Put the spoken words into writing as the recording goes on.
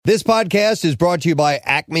This podcast is brought to you by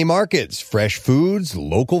Acme Markets, fresh foods,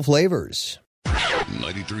 local flavors.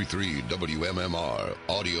 93.3 WMMR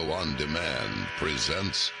Audio on Demand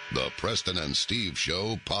presents the Preston and Steve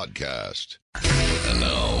Show podcast. And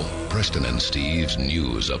now, Preston and Steve's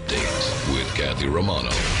news update with Kathy Romano.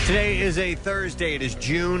 Today is a Thursday. It is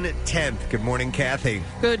June 10th. Good morning, Kathy.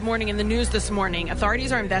 Good morning. In the news this morning,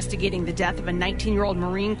 authorities are investigating the death of a 19-year-old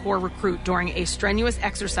Marine Corps recruit during a strenuous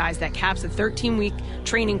exercise that caps a 13-week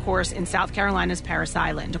training course in South Carolina's Parris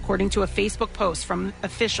Island. According to a Facebook post from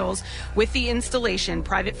officials with the installation,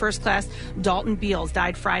 Private First Class Dalton Beals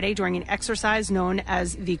died Friday during an exercise known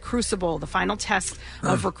as the Crucible, the final test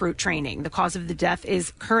of recruit training. The cause of the death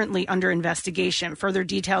is currently under investigation. Further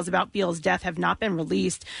details about Beals' death have not been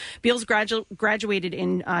released. Beals graduated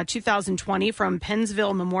in 2020 from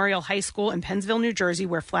Pennsville Memorial High School in Pennsville, New Jersey,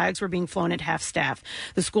 where flags were being flown at half-staff.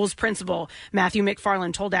 The school's principal, Matthew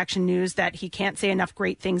McFarland, told Action News that he can't say enough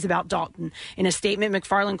great things about Dalton. In a statement,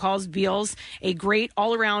 McFarland calls Beals a great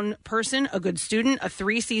all-around person, a good student, a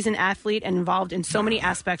three-season athlete, and involved in so many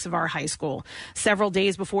aspects of our high school. Several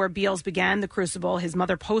days before Beals began the Crucible, his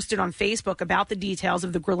mother posted on Facebook about the details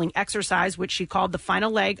of the grueling exercise, which she called the final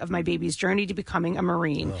leg of my baby's journey to becoming a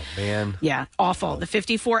Marine. Oh, man. Yeah, awful. The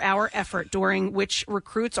 54-hour effort, during which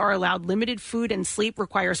recruits are allowed limited food and sleep,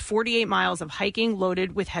 requires 48 miles of hiking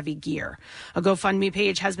loaded with heavy gear. A GoFundMe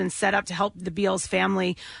page has been set up to help the Beals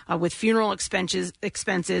family with funeral expenses.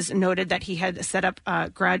 Noted that he had set up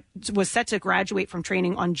was set to graduate from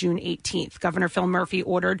training on June 18th. Governor Phil Murphy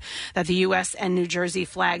ordered that the U.S. and New Jersey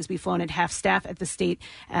flags be flown at half-staff at the state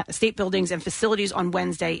buildings and facilities on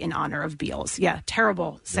Wednesday in honor of Beals. Yeah,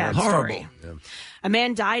 terrible, sad story. Yeah. A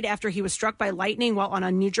man died after he was struck by lightning while on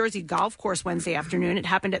a New Jersey golf course Wednesday afternoon. It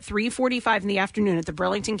happened at 3:45 in the afternoon at the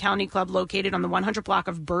Burlington County Club located on the 100 block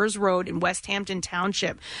of Burrs Road in West Hampton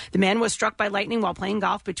Township. The man was struck by lightning while playing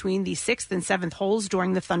golf between the 6th and 7th holes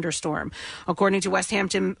during the thunderstorm. According to West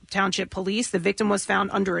Hampton Township Police, the victim was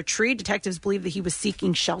found under a tree. Detectives believe that he was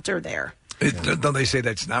seeking shelter there. Don't they say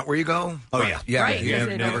that's not where you go? Oh, yeah. Yeah. Right. You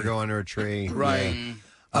Yes, never go under a tree. Right.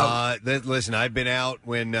 Listen, I've been out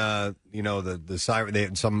when, the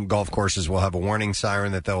siren, some golf courses will have a warning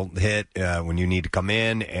siren that they'll hit when you need to come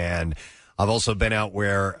in. And I've also been out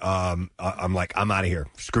where I'm like, I'm out of here.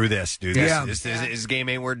 Screw this, dude. This game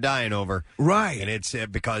ain't worth dying over. Right. And it's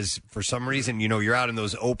because for some reason, you're out in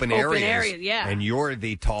those open areas. Yeah. And you're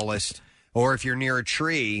the tallest. Or if you're near a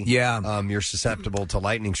tree, you're susceptible to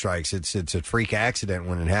lightning strikes. It's a freak accident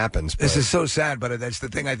when it happens. This is so sad, but that's the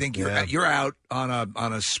thing. I think you're out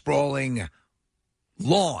on a sprawling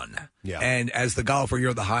lawn, and as the golfer,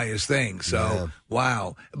 you're the highest thing. So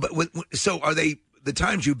wow. But so are they? The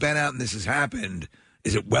times you've been out and this has happened,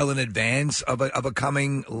 is it well in advance of a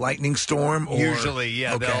coming lightning storm? Or? Usually,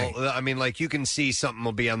 yeah. Okay. You can see something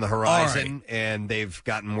will be on the horizon, and they've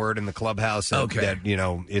gotten word in the clubhouse that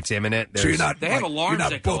it's imminent. So you're not. They have alarms. You're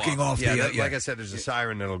not booking off. Like I said, there's a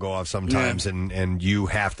siren that'll go off sometimes, and you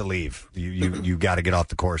have to leave. You got to get off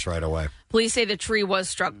the course right away. Police say the tree was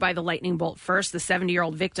struck by the lightning bolt first. The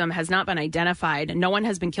 70-year-old victim has not been identified. No one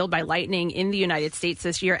has been killed by lightning in the United States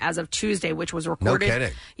this year as of Tuesday, which was recorded. No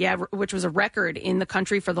kidding. Yeah, which was a record in the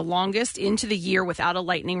country for the longest into the year without a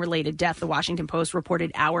lightning-related death. The Washington Post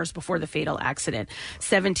reported hours before the fatal accident.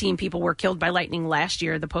 17 people were killed by lightning last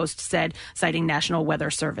year, the Post said, citing National Weather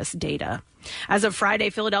Service data. As of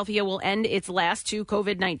Friday, Philadelphia will end its last two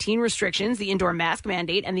COVID-19 restrictions, the indoor mask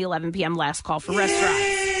mandate and the 11 p.m. last call for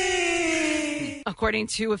restaurants. According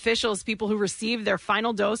to officials, people who received their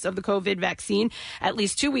final dose of the COVID vaccine at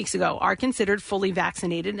least 2 weeks ago are considered fully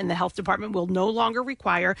vaccinated, and the health department will no longer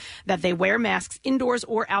require that they wear masks indoors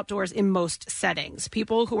or outdoors in most settings.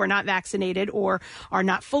 People who are not vaccinated or are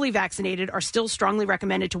not fully vaccinated are still strongly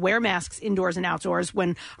recommended to wear masks indoors and outdoors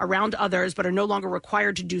when around others, but are no longer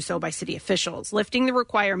required to do so by city officials. Lifting the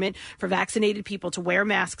requirement for vaccinated people to wear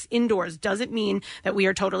masks indoors doesn't mean that we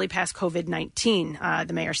are totally past COVID-19,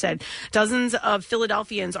 the mayor said. Dozens of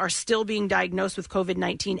Philadelphians are still being diagnosed with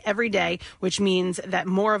COVID-19 every day, which means that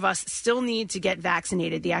more of us still need to get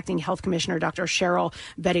vaccinated, the acting health commissioner, Dr. Cheryl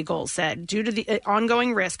Bettigol, said. Due to the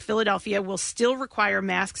ongoing risk, Philadelphia will still require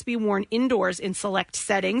masks be worn indoors in select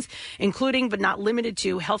settings, including but not limited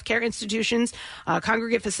to healthcare institutions,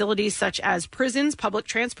 congregate facilities such as prisons, public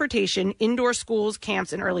transportation, indoor schools,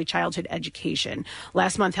 camps, and early childhood education.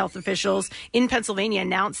 Last month, health officials in Pennsylvania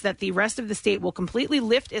announced that the rest of the state will completely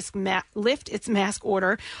lift its its mask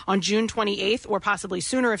order on June 28th or possibly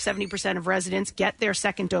sooner if 70% of residents get their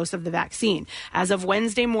second dose of the vaccine. As of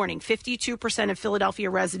Wednesday morning, 52% of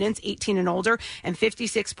Philadelphia residents 18 and older and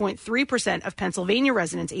 56.3% of Pennsylvania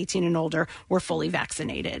residents 18 and older were fully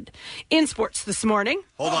vaccinated. In sports this morning.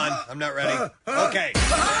 Hold on. I'm not ready. Okay.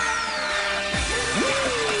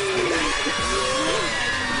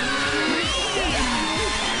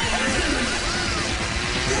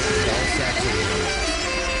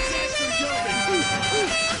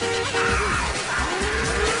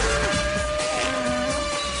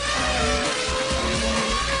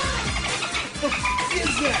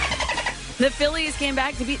 The Phillies came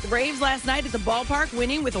back to beat the Braves last night at the ballpark,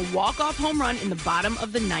 winning with a walk-off home run in the bottom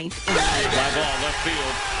of the ninth inning. Fly ball left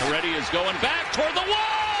field. Heredia is going back toward the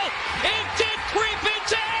wall. It did creep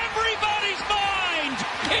into everybody's mind.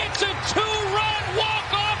 It's a two-run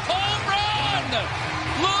walk-off home run.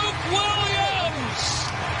 Luke Williams.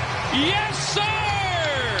 Yes, sir.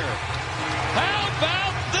 How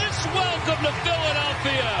about this welcome to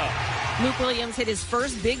Philadelphia? Luke Williams hit his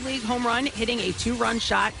first big league home run, hitting a two-run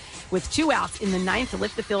shot with 2 outs in the ninth to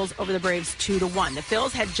lift the Phils over the Braves 2-1. The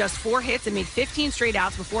Phils had just 4 hits and made 15 straight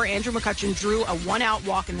outs before Andrew McCutchen drew a 1-out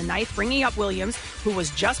walk in the ninth, bringing up Williams, who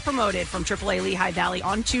was just promoted from AAA Lehigh Valley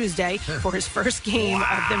on Tuesday for his first game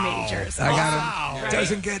of the majors. I got him. Right?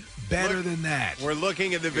 Doesn't get better than that. We're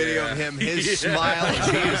looking at the video of him. His smile as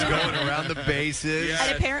he is going around the bases. Yeah.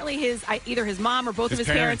 And apparently either his mom or both of his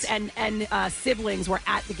parents and siblings were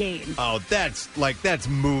at the game. Oh, that's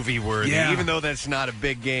movie worthy. Yeah. Even though that's not a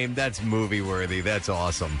big game, that's movie worthy. That's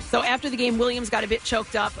awesome. So after the game, Williams got a bit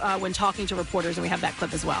choked up when talking to reporters, and we have that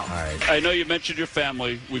clip as well. All right. I know you mentioned your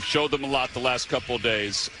family. We've showed them a lot the last couple of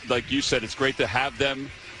days. Like you said, it's great to have them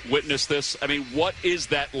witness this. I mean, what is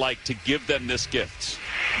that like to give them this gift?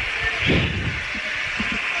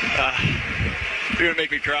 You're going to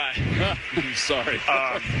make me cry. I'm sorry.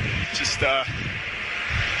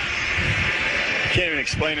 Can't even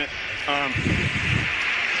explain it. Oh,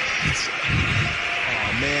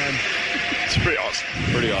 man. It's pretty awesome.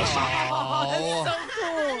 Pretty awesome. Oh, that's so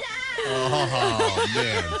cool. Oh,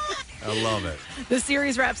 man. I love it. The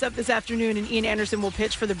series wraps up this afternoon, and Ian Anderson will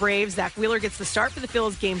pitch for the Braves. Zach Wheeler gets the start for the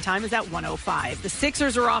Phils. Game time is at 1:05. The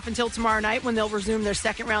Sixers are off until tomorrow night when they'll resume their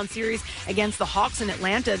second-round series against the Hawks in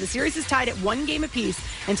Atlanta. The series is tied at 1 game apiece,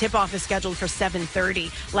 and tip-off is scheduled for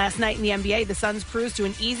 7:30. Last night in the NBA, the Suns cruised to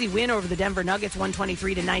an easy win over the Denver Nuggets,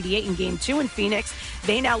 123-98 in Game 2 in Phoenix.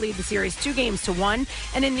 They now lead the series 2-1.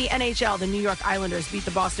 And in the NHL, the New York Islanders beat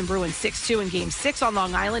the Boston Bruins 6-2 in Game 6 on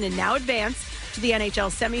Long Island and now advance to the NHL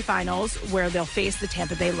semifinals, where they'll face the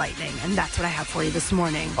Tampa Bay Lightning. And that's what I have for you this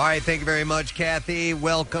morning. All right, thank you very much, Kathy.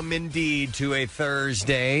 Welcome indeed to a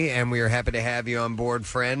Thursday, and we are happy to have you on board,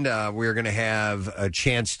 friend. We're going to have a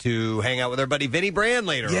chance to hang out with our buddy Vinny Brand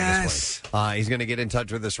later on this morning. He's going to get in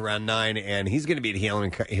touch with us around 9, and he's going to be at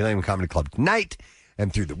Helium Comedy Club tonight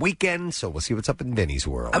and through the weekend, so we'll see what's up in Vinny's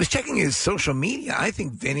world. I was checking his social media. I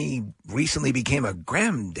think Vinny recently became a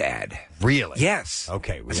granddad. Really? Yes.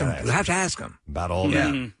 Okay. We'll have to ask him. About all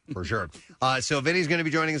that, for sure. So Vinny's going to be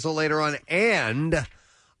joining us a little later on, and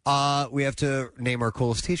we have to name our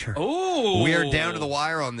coolest teacher. Oh. We are down to the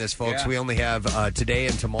wire on this, folks. Yeah. We only have today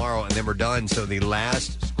and tomorrow, and then we're done. So the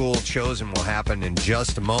last school chosen will happen in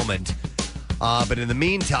just a moment. But in the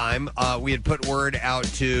meantime, we had put word out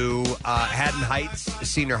to Haddon Heights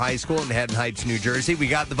Senior High School in Haddon Heights, New Jersey. We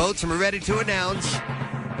got the votes, and we're ready to announce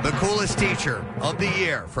the coolest teacher of the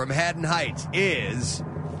year from Haddon Heights is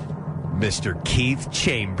Mr. Keith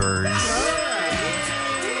Chambers.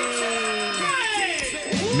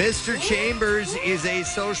 Mr. Chambers is a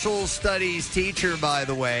social studies teacher, by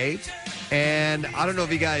the way. And I don't know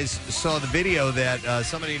if you guys saw the video that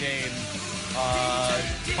somebody named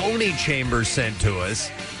Tony Chambers sent to us,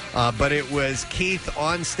 but it was Keith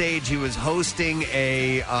on stage. He was hosting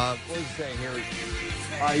a what was he saying here?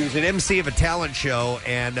 He was an MC of a talent show,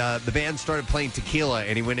 and the band started playing Tequila,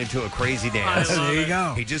 and he went into a crazy dance. There you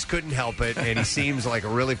go. He just couldn't help it, and he seems like a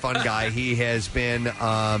really fun guy. He has been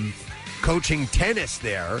coaching tennis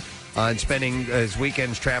there and spending his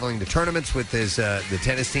weekends traveling to tournaments with his the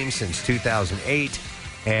tennis team since 2008.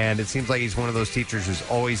 And it seems like he's one of those teachers who's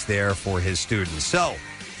always there for his students. So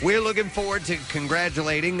we're looking forward to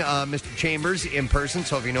congratulating Mr. Chambers in person.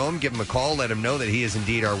 So if you know him, give him a call. Let him know that he is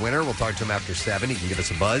indeed our winner. We'll talk to him after 7. He can give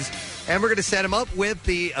us a buzz. And we're going to set him up with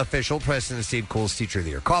the official Preston and Steve Coolest Teacher of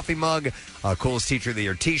the Year coffee mug, Coolest Teacher of the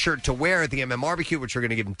Year t-shirt to wear at the MM Barbecue, which we're going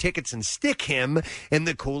to give him tickets and stick him in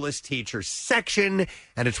the Coolest Teacher section,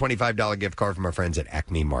 and a $25 gift card from our friends at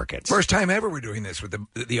Acme Markets. First time ever we're doing this with the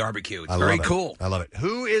barbecue. It's very cool. I love it.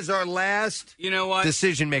 Who is our last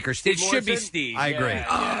decision maker? Steve Morrison? Should be Steve. I agree.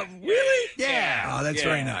 Really? Yeah. Oh, that's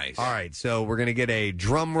very nice. All right, so we're going to get a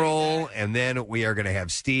drum roll, and then we are going to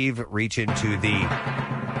have Steve reach into the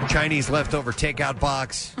Chinese leftover takeout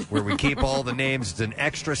box where we keep all the names. It's an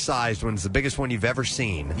extra sized one. It's the biggest one you've ever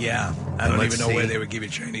seen. Yeah. I don't even know where they would give you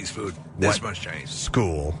Chinese food. This much Chinese.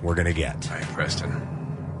 School we're going to get. All right,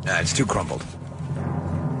 Preston. It's too crumbled.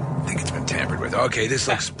 I think it's been tampered with. Okay, this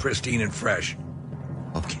looks pristine and fresh.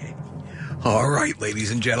 Okay. All right, ladies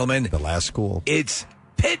and gentlemen. The last school. It's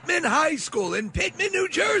Pittman High School in Pittman, New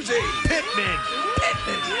Jersey. Pittman.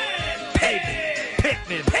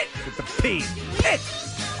 With the P. Pitt.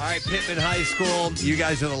 All right, Pittman High School. You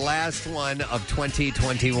guys are the last one of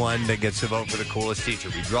 2021 that gets to vote for the coolest teacher.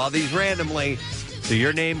 We draw these randomly. So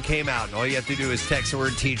your name came out, and all you have to do is text the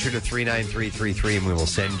word teacher to 39333, and we will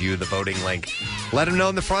send you the voting link. Let them know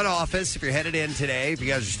in the front office if you're headed in today. If you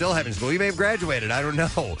guys are still having school, you may have graduated. I don't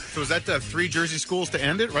know. So is that 3 Jersey schools to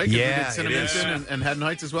end it, right? Yeah, we did Cinnaminson and Haddon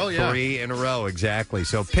Heights as well, yeah. 3 in a row, exactly.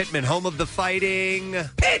 So Pittman, home of the Fighting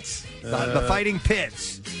Pits. The Fighting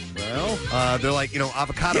Pits. Well, they're like,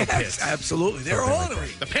 avocado pits. Absolutely. They're ornery.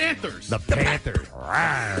 The Panthers. The Panthers.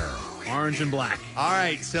 Orange and black. All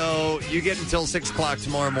right, so you get until 6 o'clock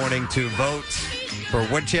tomorrow morning to vote for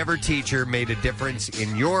whichever teacher made a difference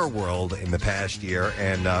in your world in the past year,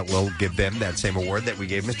 and we'll give them that same award that we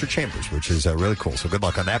gave Mr. Chambers, which is really cool. So good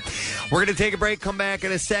luck on that. We're going to take a break, come back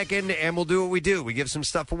in a second, and we'll do what we do. We give some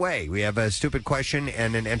stuff away. We have a stupid question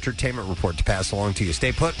and an entertainment report to pass along to you.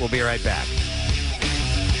 Stay put. We'll be right back.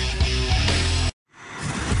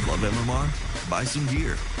 Love MMR? Buy some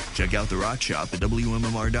gear. Check out the rock shop at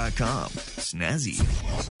WMMR.com. Snazzy.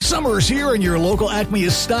 Summer's here and your local Acme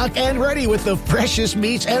is stocked and ready with the freshest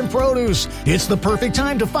meats and produce. It's the perfect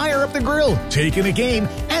time to fire up the grill, take in a game,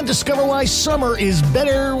 and discover why summer is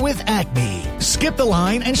better with Acme. Skip the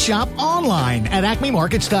line and shop online at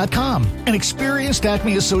acmemarkets.com. An experienced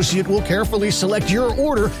Acme associate will carefully select your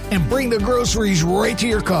order and bring the groceries right to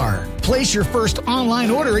your car. Place your first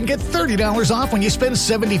online order and get $30 off when you spend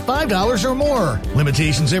 $75 or more.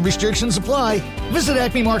 Limitations and restrictions apply. Visit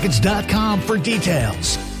acmemarkets.com for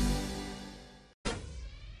details.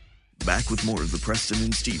 Back with more of the Preston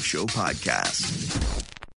and Steve Show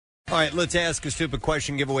podcast. All right, let's ask a stupid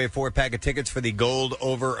question. Give away a 4-pack of tickets for the Gold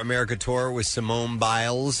Over America Tour with Simone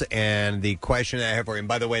Biles. And the question that I have for you, and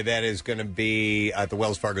by the way, that is going to be at the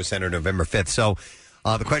Wells Fargo Center November 5th. So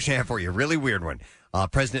the question I have for you, really weird one.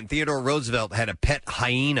 President Theodore Roosevelt had a pet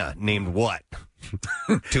hyena named what?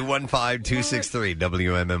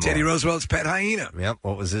 215-263-WMMR. Teddy Roosevelt's pet hyena. Yep.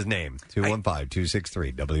 What was his name?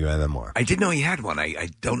 215-263-WMMR. I did know he had one. I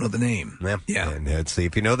don't know the name. Yeah. And let's see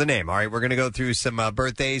if you know the name. All right, we're going to go through some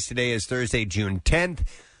birthdays. Today is Thursday, June 10th.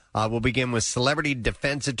 We'll begin with celebrity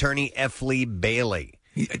defense attorney F. Lee Bailey.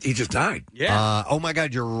 He just died. Yeah. Oh my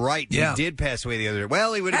God, you're right. Yeah. He did pass away the other day.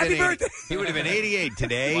 Well, he would have Happy been birthday. He would have been 88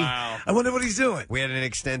 today. Wow. I wonder what he's doing. We had an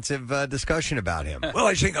extensive discussion about him. Well,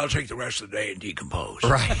 I think I'll take the rest of the day and decompose.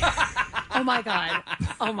 Right. Oh my God.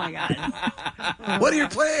 What are your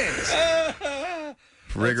plans?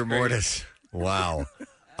 Rigor mortis. Wow.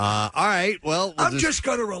 All right. Well, I'm just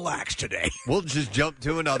going to relax today. We'll just jump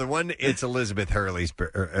to another one. It's Elizabeth Hurley's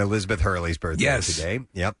birthday today.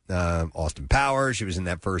 Yep. Austin Powers. She was in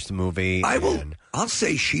that first movie. I'll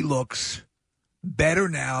say she looks better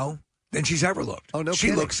now than she's ever looked. Oh no, she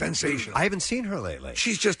kidding. looks sensational. I haven't seen her lately.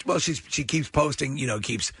 She's just she keeps posting.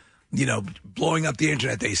 Keeps blowing up the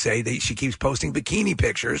internet. They say she keeps posting bikini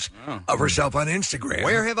pictures of herself on Instagram.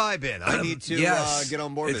 Where have I been? I need to get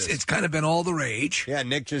on board with this. It's kind of been all the rage. Yeah,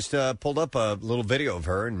 Nick just pulled up a little video of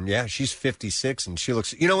her, and yeah, she's 56, and she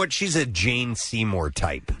looks. You know what? She's a Jane Seymour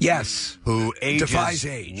type. Yes, who defies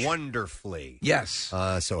age wonderfully. Yes.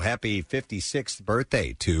 So happy 56th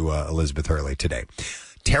birthday to Elizabeth Hurley today.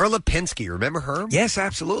 Tara Lipinski, remember her? Yes,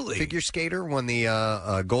 absolutely. Figure skater, won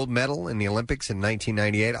the gold medal in the Olympics in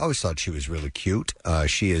 1998. I always thought she was really cute.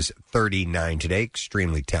 She is 39 today,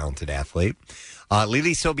 extremely talented athlete.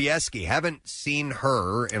 Lily Sobieski, haven't seen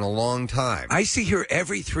her in a long time. I see her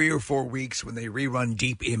every 3 or 4 weeks when they rerun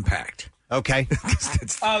Deep Impact. Okay.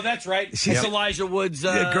 Oh, that's right. She's Elijah Wood's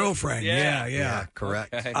girlfriend. Yeah,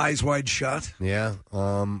 correct. Okay. Eyes Wide Shut. Yeah.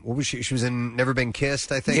 What was she? She was in Never Been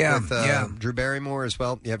Kissed, I think, with Drew Barrymore as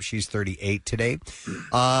well. Yep, she's 38 today.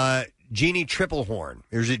 Jeannie Triplehorn.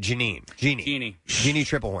 Or is it Janine? Jeannie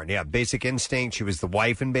Triplehorn. Yeah, Basic Instinct. She was the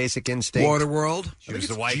wife in Basic Instinct. Waterworld. She was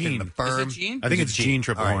the wife in The Firm. Is it Jean? I think it's Jean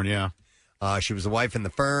Triplehorn, yeah. She was the wife in The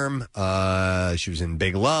Firm. She was in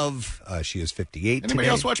Big Love. She is 58 Anybody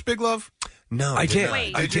else watch Big Love? No, I did.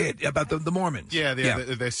 I did. About the Mormons. Yeah,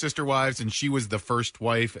 the sister wives, and she was the first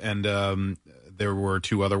wife, and there were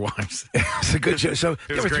two other wives. It's a good show. So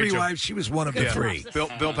there were three show. wives. She was one of the three.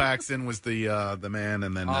 Bill Paxton was the man,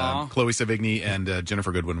 and then Chloe Savigny and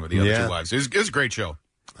Jennifer Goodwin were the other two wives. It was a great show.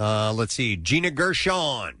 Let's see. Gina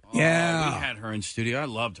Gershon. Yeah. We had her in studio. I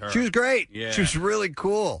loved her. She was great. Yeah. She was really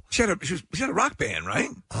cool. She had a rock band, right?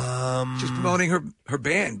 She was promoting her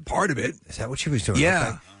band, part of it. Is that what she was doing? Yeah.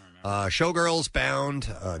 Okay. Showgirls, Bound,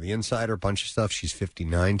 The Insider, a bunch of stuff. She's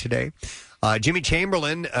 59 today. Jimmy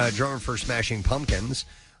Chamberlain, drummer for Smashing Pumpkins,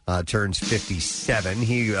 turns 57.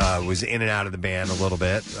 He was in and out of the band a little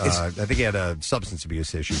bit. I think he had a substance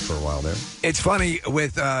abuse issue for a while there. It's funny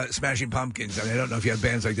with Smashing Pumpkins. I mean, I don't know if you have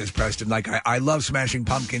bands like this, Preston. Like, I love Smashing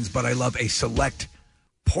Pumpkins, but I love a select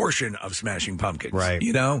portion of Smashing Pumpkins. Right.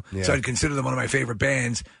 You know? Yeah. So I'd consider them one of my favorite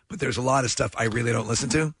bands, but there's a lot of stuff I really don't listen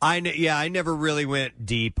to. I never really went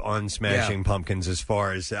deep on Smashing Pumpkins as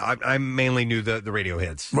far as I mainly knew the radio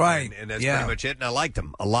hits. Right. And that's pretty much it. And I liked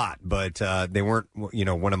them a lot, but they weren't,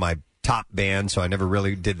 one of my top bands, so I never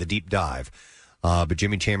really did the deep dive. But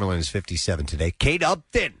Jimmy Chamberlain is 57 today. Kate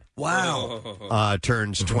Upton. Wow.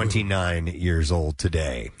 Turns 29 years old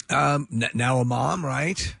today. Now a mom,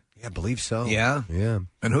 right? Yeah, I believe so. Yeah. Yeah.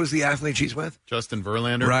 And who's the athlete she's with? Justin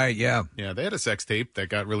Verlander. Right, yeah. Yeah, they had a sex tape that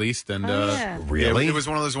got released. And Really? It was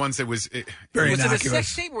one of those ones that was... Very was innocuous. it a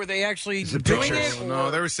sex tape? Were they actually It's a doing picture. it?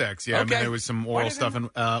 No, there was sex. Yeah, I Okay. mean, there was some oral stuff.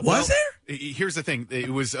 And Was there? Here's the thing.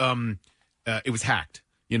 It was hacked.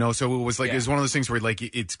 So it was like it was one of those things where like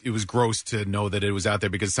it was gross to know that it was out there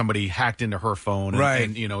because somebody hacked into her phone, and, Right?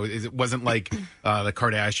 And it wasn't like the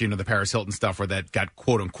Kardashian or the Paris Hilton stuff where that got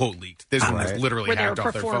quote unquote leaked. This one was literally Where they hacked were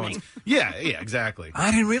off their performing. phones. Yeah, exactly.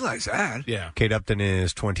 I didn't realize that. Yeah, Kate Upton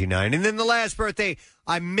is 29. And then the last birthday,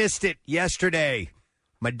 I missed it yesterday.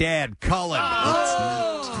 My dad, Cullen.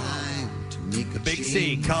 The Big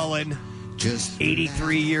C, Cullen. Just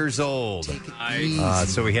 83 years old. So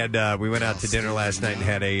we went out to dinner last night and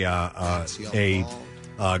had a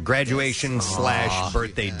graduation /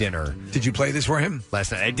 birthday dinner. Did you play this for him?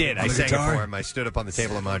 Last night I did. I sang guitar? it for him. I stood up on the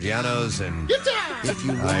table at Maggiano's and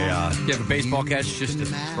You have a baseball catch just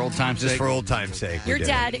for old time's sake? for old time's sake. Your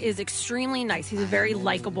dad is extremely nice. He's a very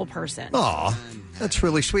likable person. Aw, that's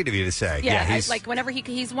really sweet of you to say. Yeah, he's like whenever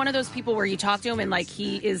he's one of those people where you talk to him and like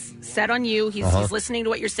he is set on you. He's listening to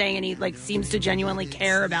what you're saying and he like seems to genuinely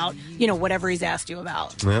care about whatever he's asked you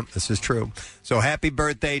about. Yeah, this is true. So happy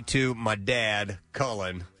birthday to my dad,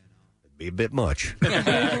 Cullen. It'd be a bit much.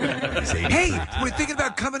 Hey, we're thinking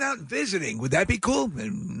about coming out and visiting. Would that be cool?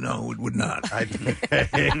 No, it would not.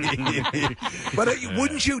 But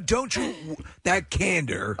wouldn't you? Don't you? That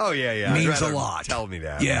candor. Oh yeah. means I'd rather a lot. Tell me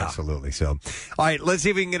that. Yeah, absolutely. So, all right, let's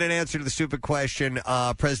see if we can get an answer to the stupid question.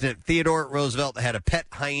 President Theodore Roosevelt had a pet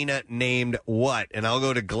hyena named what? And I'll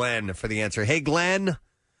go to Glenn for the answer. Hey, Glenn.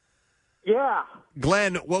 Yeah.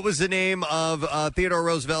 Glenn, what was the name of Theodore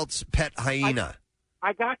Roosevelt's pet hyena?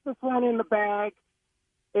 I got this one in the bag.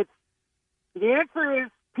 The answer is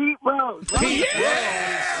Pete Rose. Pete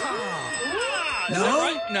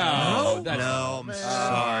No. I'm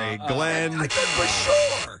sorry. Glenn. I thought for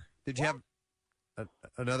sure. Did you have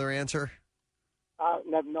another answer?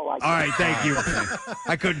 No, I All right, thank you.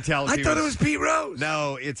 I couldn't tell. I thought it was Pete Rose.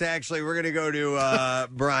 No, it's actually, we're going to go to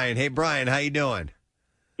Brian. Hey, Brian, how you doing?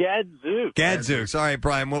 Gadzooks. Gadzooks. All right,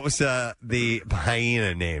 Brian, what was the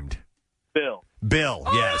hyena named? Bill. Bill,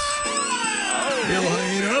 yes. Bill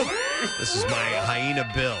Hyena. This is my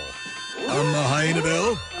hyena Bill. I'm the Hyena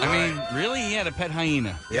Bill. I mean, really? He had a pet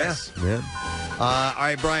hyena. Yes. Yeah. All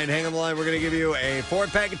right, Brian, hang on the line. We're going to give you a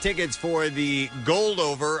 4-pack of tickets for the Gold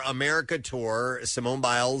Over America Tour. Simone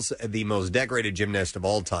Biles, the most decorated gymnast of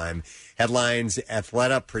all time, headlines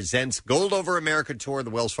Athleta presents Gold Over America Tour at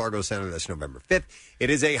the Wells Fargo Center. That's November 5th. It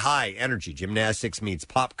is a high-energy gymnastics meets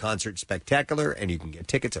pop concert spectacular, and you can get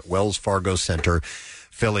tickets at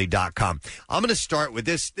wellsfargocenterphilly.com. I'm going to start with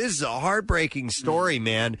this. This is a heartbreaking story,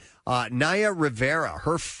 man. Naya Rivera,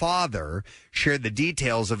 her father, shared the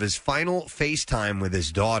details of his final FaceTime with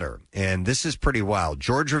his daughter. And this is pretty wild.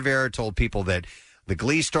 George Rivera told people that the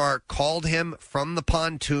Glee star called him from the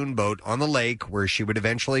pontoon boat on the lake where she would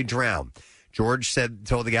eventually drown. George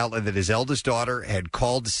told the outlet that his eldest daughter had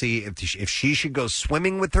called to see if she should go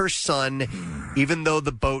swimming with her son, even though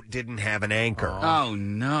the boat didn't have an anchor. Oh,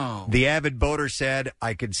 no. The avid boater said,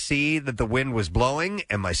 I could see that the wind was blowing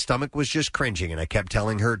and my stomach was just cringing. And I kept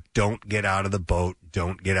telling her, don't get out of the boat.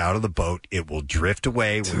 Don't get out of the boat. It will drift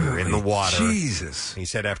away when you're in the water. Jesus. He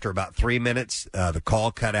said after about 3 minutes, the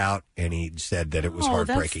call cut out, and he said that it was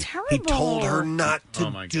heartbreaking. That's terrible. He told her not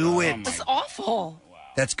to do it. That's awful.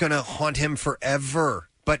 That's going to haunt him forever.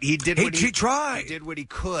 But he did what he tried. He did what he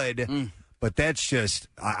could. But that's just,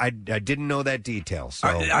 I didn't know that detail. So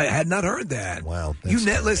I had not heard that. Wow.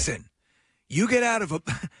 Listen, you get out of a...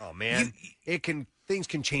 Oh, man. Things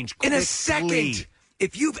can change quickly. In a second.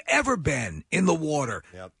 If you've ever been in the water,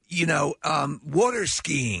 water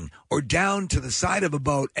skiing or down to the side of a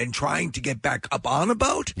boat and trying to get back up on a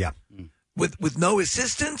boat with no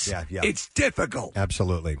assistance, it's difficult.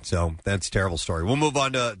 Absolutely. So that's a terrible story. We'll move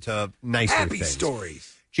on to nicer Happy things.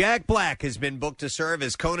 stories. Jack Black has been booked to serve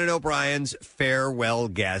as Conan O'Brien's farewell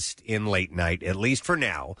guest in late night, at least for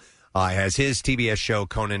now. As his TBS show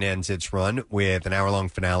Conan ends its run with an hour-long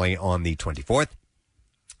finale on the 24th.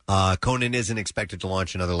 Conan isn't expected to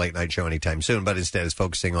launch another late-night show anytime soon, but instead is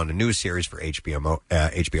focusing on a new series for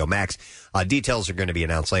HBO Max. Details are going to be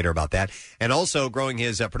announced later about that. And also growing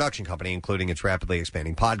his production company, including its rapidly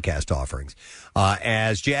expanding podcast offerings.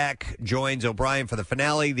 As Jack joins O'Brien for the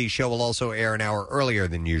finale, the show will also air an hour earlier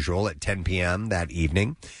than usual at 10 p.m. that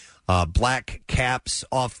evening. Black caps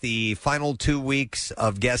off the final 2 weeks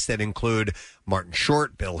of guests that include Martin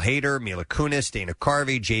Short, Bill Hader, Mila Kunis, Dana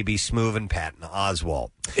Carvey, J.B. Smoove, and Patton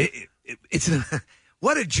Oswalt.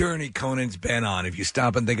 What a journey Conan's been on. If you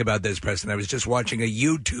stop and think about this, Preston, I was just watching a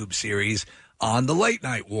YouTube series on the Late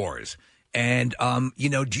Night Wars. And, do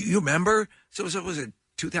you remember? So was it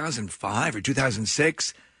 2005 or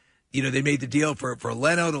 2006? They made the deal for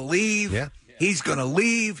Leno to leave. Yeah. He's going to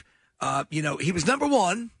leave. He was number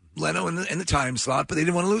one. Leno in the time slot, but they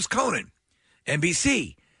didn't want to lose Conan,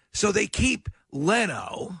 NBC. So they keep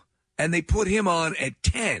Leno, and they put him on at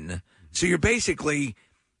 10. So you're basically,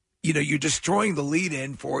 you're destroying the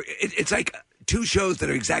lead-in for, it's like two shows that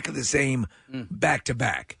are exactly the same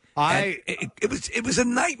back-to-back. It was a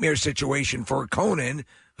nightmare situation for Conan,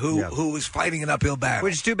 who was fighting an uphill battle.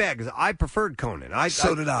 Which is too bad, because I preferred Conan.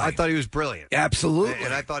 So did I. I thought he was brilliant. Absolutely.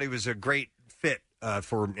 And I thought he was a great fit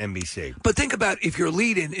for NBC. But think about if your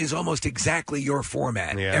lead-in is almost exactly your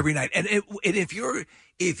format every night, and if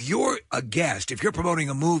you're a guest, if you're promoting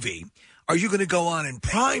a movie, are you going to go on in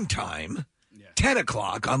prime time, 10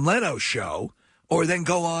 o'clock on Leno's show, or then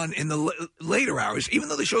go on in the later hours? Even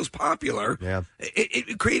though the show's popular,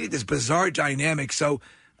 it created this bizarre dynamic. So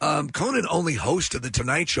Conan only hosted the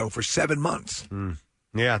Tonight Show for 7 months.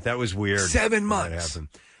 Yeah, that was weird. 7 months.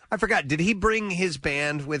 I forgot. Did he bring his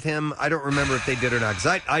band with him? I don't remember if they did or not,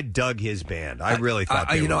 because I dug his band. I really thought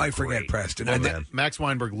they were I forget great. Preston. Well, Max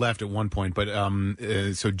Weinberg left at one point, but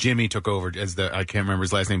so Jimmy took over as I can't remember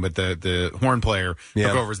his last name, but the horn player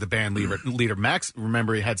took over as the band leader. Max,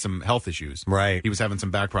 remember, he had some health issues. Right. He was having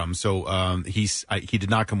some back problems, so he did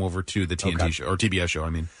not come over to the TNT show, or TBS show, I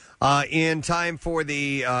mean. In time for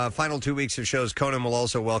the final 2 weeks of shows, Conan will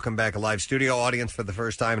also welcome back a live studio audience for the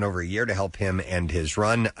first time in over a year to help him end his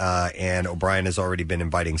run. And O'Brien has already been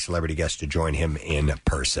inviting celebrity guests to join him in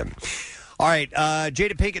person. All right,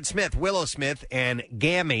 Jada Pinkett Smith, Willow Smith, and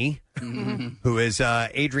Gammy, who is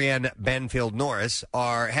Adrienne Banfield Norris,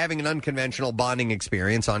 are having an unconventional bonding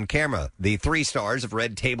experience on camera. The three stars of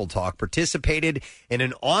Red Table Talk participated in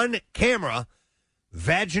an on-camera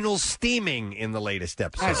vaginal steaming in the latest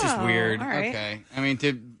episode. That's just weird. Right. Okay. I mean,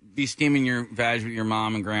 to be steaming your vag with your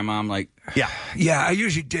mom and grandma, like... Yeah, I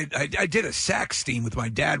usually did. I did a sack steam with my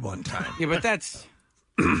dad one time. Yeah, but that's...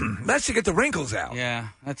 That's to get the wrinkles out. Yeah,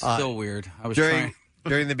 that's still weird. I was during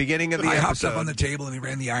trying... the beginning of the I episode... hopped up on the table and he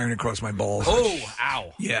ran the iron across my balls. Oh,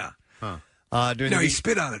 ow. Yeah. He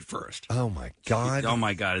spit on it first. Oh, my God. Oh,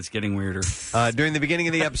 my God. It's getting weirder. During the beginning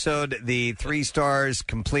of the episode, the three stars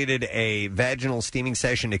completed a vaginal steaming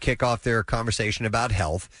session to kick off their conversation about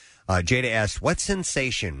health. Jada asked, what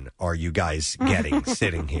sensation are you guys getting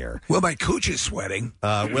sitting here? Well, my cooch is sweating.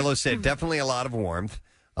 Willow said, definitely a lot of warmth.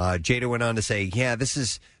 Jada went on to say, yeah, this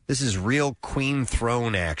is real Queen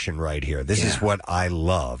Throne action right here. This is what I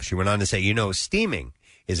love. She went on to say, steaming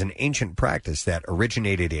is an ancient practice that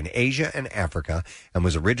originated in Asia and Africa and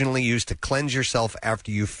was originally used to cleanse yourself after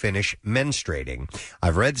you finish menstruating.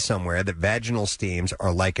 I've read somewhere that vaginal steams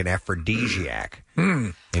are like an aphrodisiac.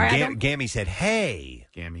 And Gammy said, hey.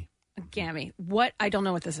 Gammy. What? I don't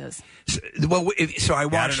know what this is. So I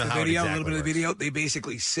watched the video, exactly a little bit of the video. They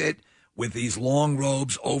basically sit with these long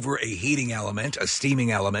robes over a heating element, a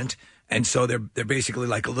steaming element, and so they're basically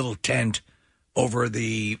like a little tent over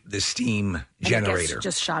the steam generator.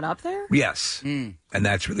 Just shot up there? Yes. And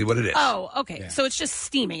that's really what it is. Oh, okay. So it's just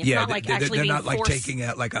steaming. It's not like actually they're being not like forced. taking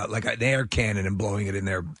like an air cannon and blowing it in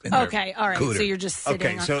their Okay, all right. cooler. So you're just sitting.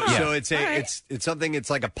 Okay, on... so it's something. It's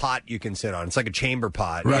like a pot you can sit on. It's like a chamber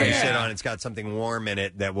pot. Right. You sit on. It's got something warm in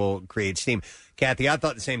it that will create steam. Kathy, I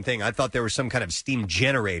thought the same thing. I thought there was some kind of steam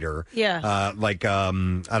generator. Yeah. I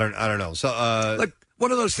don't know. So like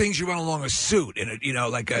one of those things you run along a suit in it,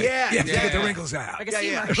 like a to get the wrinkles out. Like a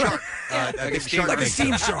steam shark. Like a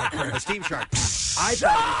steam shark. A steam shark. I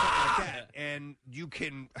thought it was something like that, and you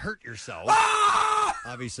can hurt yourself.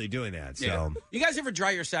 Obviously, doing that. So, You guys ever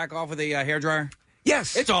dry your sack off with a hairdryer?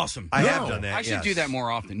 Yes. It's awesome. I have done that. I should yes. do that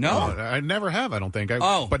more often. No, I never have. I don't think.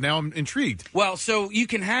 But now I'm intrigued. Well, so you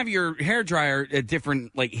can have your hairdryer at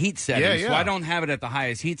different heat settings. Yeah. So I don't have it at the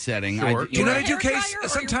highest heat setting. Sure. You know what I do, Case?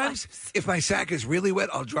 Sometimes if my sack is really wet,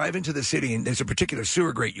 I'll drive into the city and there's a particular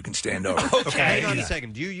sewer grate you can stand over. Okay, hang on a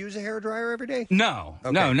second. Do you use a hairdryer every day? No,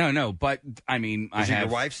 Okay. no. But I mean, I Is it have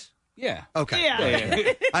your wife's? Yeah. Okay.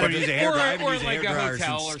 Yeah. I don't use a hairdryer. I've Or used a like a hairdryer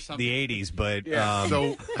hotel since or something. the 80s, but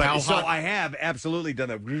So I have absolutely done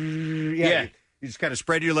that. Yeah. You just kind of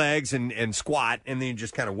spread your legs and squat, and then you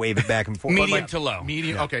just kind of wave it back and forth. Medium to low.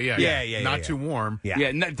 medium. Yeah. Okay, Yeah, not too warm. Yeah.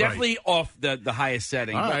 Yeah, definitely off the highest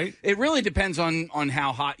setting. All But right. It really depends on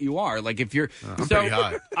how hot you are. Like if you're pretty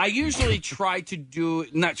hot. I usually try to do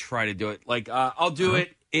it. Like I'll do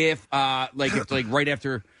it if it's like right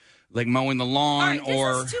after like mowing the lawn All right,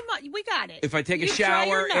 or this is too much. We got it. if I take a You try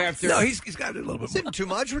your shower nuts. after. No, he's got it a little bit Isn't too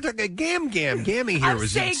much? We're talking Gammy here I'm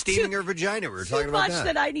was saying steaming too- her vagina. We were Too talking about much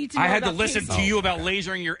that. I need to know I had to about listen Casey. to you about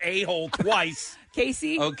lasering your a-hole twice.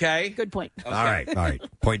 Casey. Okay. Good point. All right.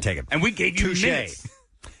 Point taken. And we gave you Touche. minutes.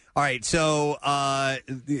 All right, so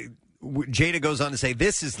Jada goes on to say,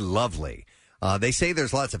 this is lovely. They say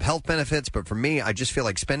there's lots of health benefits, but for me, I just feel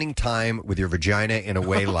like spending time with your vagina in a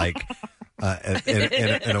way like,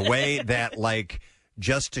 in a way that like,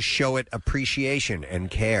 just to show it appreciation and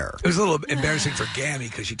care. It was a little embarrassing for Gammy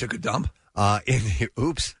because she took a dump.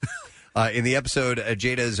 Oops. In the episode,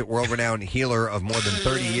 Jada's world-renowned healer of more than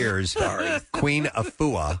 30 years, Queen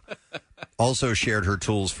Afua, also shared her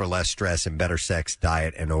tools for less stress and better sex,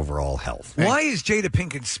 diet, and overall health. Why is Jada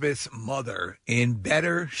Pinkett Smith's mother in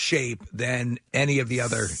better shape than any of the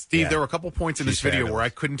other? Steve, there were a couple points in this She's video fabulous. where I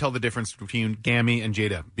couldn't tell the difference between Gammy and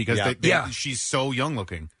Jada because she's so young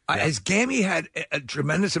looking. Has Gammy had a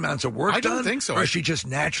tremendous amounts of work I done? don't think so. Or is she just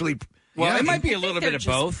naturally... Well, it might be a I think little they're bit of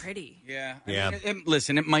just both. Pretty. Yeah. Yeah.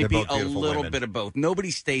 Listen, it might They're be both a beautiful little women. bit of both.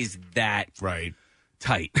 Nobody stays that Right.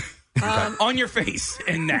 tight on your face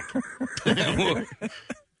and neck.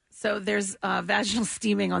 So there's vaginal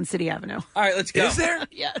steaming on City Avenue. All right, let's go. Is there?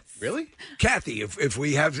 Yes. Really? Kathy, if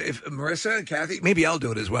Marissa and Kathy, maybe I'll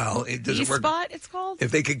do it as well. It doesn't work. V-spot, it's called?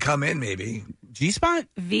 If they could come in, maybe. G-spot?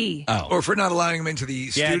 V. Oh. Or if we're not allowing them into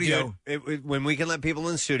the Yeah, studio. dude, when we can let people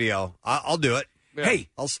in the studio, I'll do it. Hey,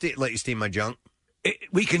 I'll let you steam my junk.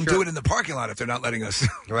 We can do it in the parking lot if they're not letting us.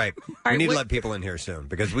 Right. right, we need to what- let people in here soon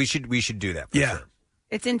because we should do that. For Yeah. sure.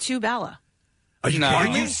 It's in Tubala. Are you No.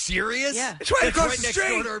 kidding Are you me? serious? Yeah. It's right across the next door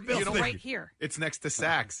street. to our building. Right here. It's next to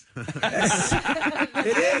Saks.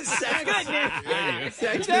 It is.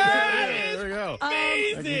 There we go.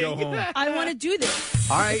 I can go home. I want to do this.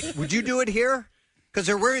 All right. Would you do it here? Because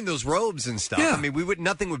they're wearing those robes and stuff. Yeah. I mean,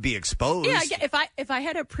 nothing would be exposed. Yeah, if I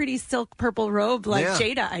had a pretty silk purple robe like Yeah.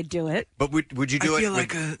 Jada, I'd do it. But would you do I it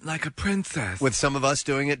feel like a princess. with some of us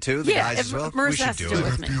doing it too? The Yeah, guys if as well. Marissa we should has to do do it it.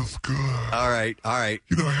 with me. Feels good. All right.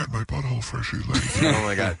 You know, I had my butthole freshly laid. Oh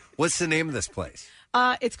my God. What's the name of this place?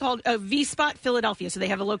 It's called V-Spot Philadelphia. So they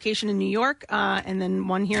have a location in New York and then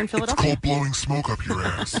one here in It's Philadelphia. called blowing smoke up your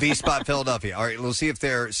ass. V Spot Philadelphia. All right, we'll see if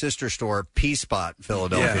their sister store P Spot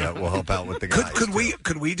Philadelphia will help out with the guys. Could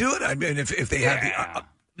we do it? I mean, if they have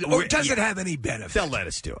the, or does it have any benefit? They'll let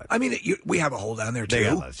us do it. I mean, we have a hole down there too. They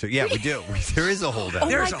let us do it. Yeah, we do. There is a hole down Oh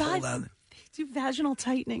there. There's my a hole God. down there. They do vaginal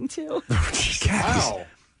tightening too. Wow.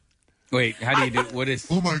 Wait, how do you do? What is?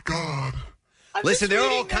 Oh my God. Listen, there are all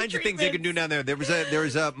reading their kinds of things they can do down there. There was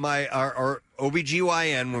our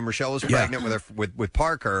OBGYN when Rochelle was pregnant with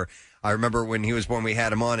Parker. I remember when he was born, we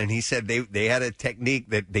had him on, and he said they had a technique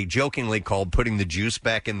that they jokingly called putting the juice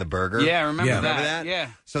back in the burger. Yeah, I remember that. Yeah.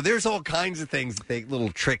 So there's all kinds of things,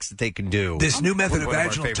 little tricks that they can do. This new method of One our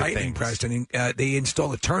vaginal favorite tightening, things. Preston, they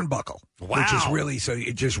install a turnbuckle, which is Wow. really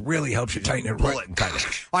it just really helps you tighten it Pull right. it and tighten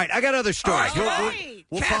it. All right, I got other stories. Right.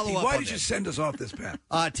 We'll Kathy, follow up why on did you this. send us off this path?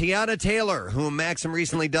 Tiana Taylor, whom Maxim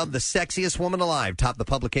recently dubbed the sexiest woman alive, topped the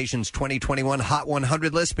publication's 2021 Hot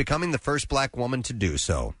 100 list, becoming the first black woman to do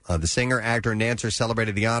so. The singer, actor, and dancer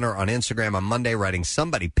celebrated the honor on Instagram on Monday, writing,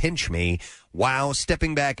 "Somebody pinch me. Wow,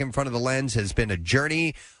 stepping back in front of the lens has been a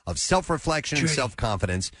journey of self-reflection and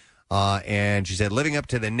self-confidence." And she said, living up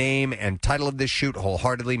to the name and title of this shoot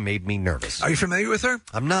wholeheartedly made me nervous. Are you familiar with her?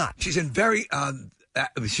 I'm not. She's in very...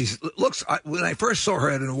 when I first saw her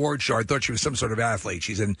at an award show, I thought she was some sort of athlete.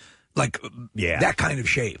 She's in that kind of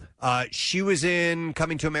shape. She was in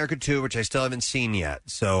Coming to America 2, which I still haven't seen yet,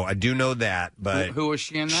 so I do know that. But who is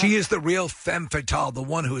she in that? She is the real femme fatale, the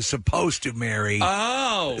one who is supposed to marry.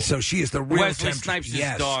 Oh, so she is the real Wesley Snipes'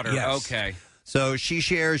 daughter. Yes. Okay. So she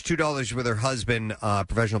shares $2 with her husband,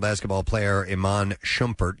 professional basketball player Iman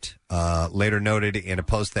Shumpert. Later noted in a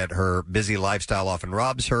post that her busy lifestyle often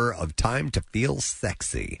robs her of time to feel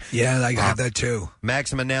sexy. Yeah, I got that too.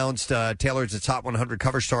 Maxim announced Taylor as a top 100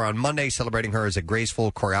 cover star on Monday, celebrating her as a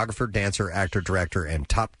graceful choreographer, dancer, actor, director, and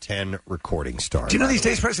top 10 recording star. Do you know these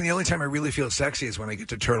days, Preston, the only time I really feel sexy is when I get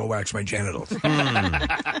to turtle wax my genitals.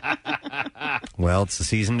 Well, it's the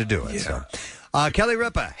season to do it. So. Kelly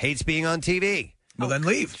Ripa hates being on TV. Well, then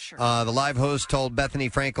leave. The live host told Bethany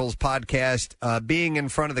Frankel's podcast, being in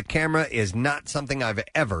front of the camera is not something I've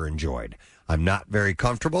ever enjoyed. I'm not very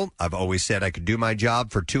comfortable. I've always said I could do my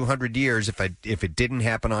job for 200 years if it didn't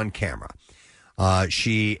happen on camera.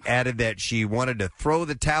 She added that she wanted to throw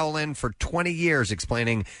the towel in for 20 years,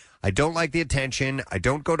 explaining, I don't like the attention. I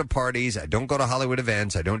don't go to parties. I don't go to Hollywood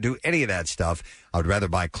events. I don't do any of that stuff. I would rather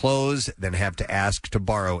buy clothes than have to ask to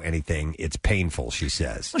borrow anything. It's painful, she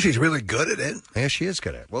says. Well, she's really good at it. Yeah, she is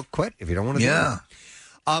good at it. Well, quit if you don't want to do it.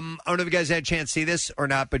 I don't know if you guys had a chance to see this or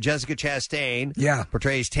not, but Jessica Chastain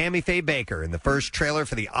portrays Tammy Faye Baker in the first trailer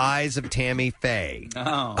for The Eyes of Tammy Faye.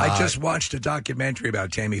 I just watched a documentary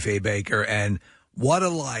about Tammy Faye Baker, and what a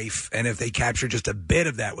life. And if they capture just a bit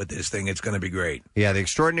of that with this thing, it's going to be great. Yeah, the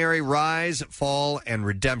extraordinary rise, fall, and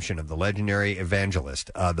redemption of the legendary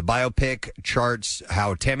evangelist. The biopic charts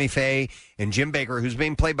how Tammy Faye and Jim Baker, who's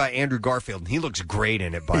being played by Andrew Garfield, and he looks great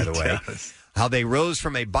in it, by the way, how they rose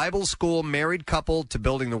from a Bible school married couple to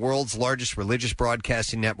building the world's largest religious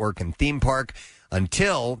broadcasting network and theme park,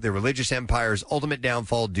 until the religious empire's ultimate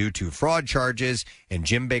downfall due to fraud charges and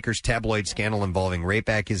Jim Baker's tabloid scandal involving rape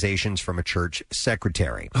accusations from a church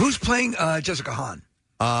secretary. Who's playing Jessica Hahn?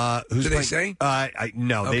 Who's Did they say?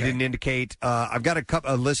 No, Okay. they didn't indicate. I've got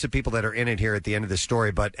a list of people that are in it here at the end of the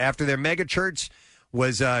story, but after their mega church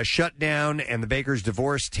was shut down and the Bakers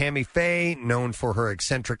divorced, Tammy Faye, known for her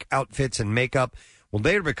eccentric outfits and makeup, will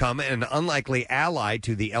later become an unlikely ally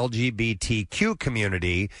to the LGBTQ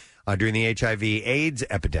community during the HIV/AIDS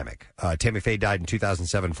epidemic. Tammy Faye died in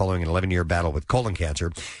 2007 following an 11-year battle with colon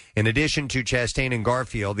cancer. In addition to Chastain and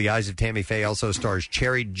Garfield, The Eyes of Tammy Faye also stars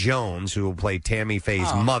Cherry Jones, who will play Tammy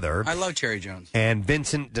Faye's mother. I love Cherry Jones. And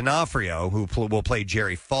Vincent D'Onofrio, who will play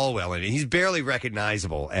Jerry Falwell. And he's barely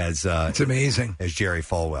recognizable as it's amazing as Jerry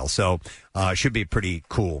Falwell. So should be a pretty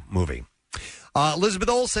cool movie. Elizabeth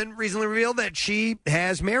Olsen recently revealed that she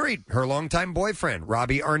has married her longtime boyfriend,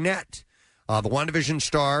 Robbie Arnett. The WandaVision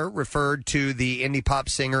star referred to the indie pop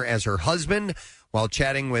singer as her husband while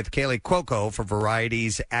chatting with Kaylee Cuoco for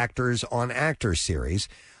Variety's Actors on Actors series.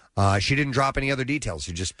 She didn't drop any other details.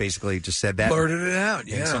 She just basically said that. Blurted it out,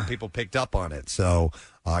 And some people picked up on it. So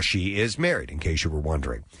she is married, in case you were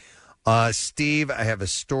wondering. Steve, I have a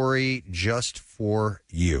story just for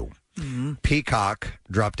you. Mm-hmm. Peacock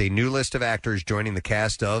dropped a new list of actors joining the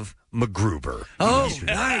cast of MacGruber. Oh,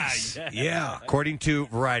 nice. Yeah. According to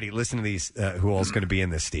Variety, listen to these, who all's going to be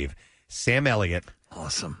in this, Steve. Sam Elliott.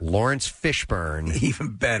 Awesome. Lawrence Fishburne.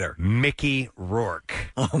 Even better. Mickey Rourke.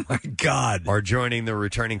 Oh, my God. Are joining the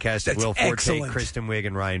returning cast of That's Will Forte, excellent. Kristen Wiig,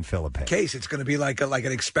 and Ryan Phillippe. Case, it's going to be like an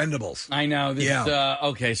Expendables. I know. This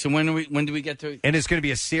okay, so when do we get to it? And it's going to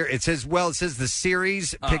be a series. It says the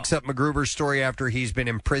series picks up MacGruber's story after he's been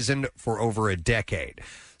imprisoned for over a decade.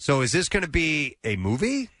 So is this going to be a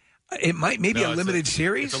movie? It might, maybe a limited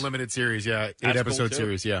series? It's a limited series, yeah. That's 8-episode cool,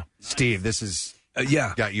 series, yeah. Steve, this is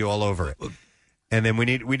got you all over it. And then we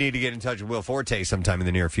need to get in touch with Will Forte sometime in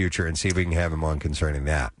the near future and see if we can have him on concerning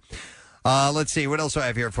that. Let's see. What else do I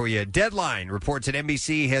have here for you? Deadline reports that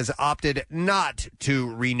NBC has opted not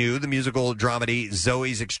to renew the musical dramedy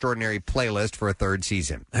Zoe's Extraordinary Playlist for a third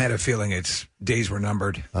season. I had a feeling its days were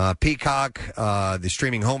numbered. Peacock, the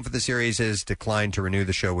streaming home for the series, has declined to renew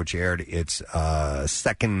the show, which aired its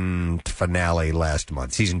second finale last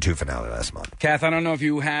month, season 2 finale last month. Kath, I don't know if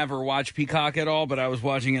you have or watch Peacock at all, but I was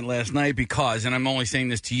watching it last night because, and I'm only saying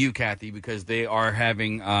this to you, Kathy, because they are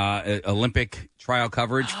having Olympic trial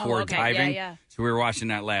coverage for okay. diving. driving. Yeah. So we were watching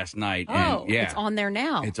that last night. Oh, and yeah, it's on there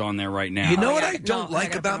now. It's on there right now. You know what I don't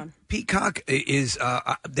like about Peacock is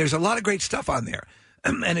there's a lot of great stuff on there,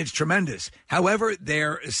 and it's tremendous. However,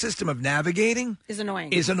 their system of navigating is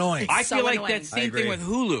annoying. I feel like that same thing with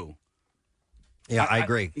Hulu. Yeah, I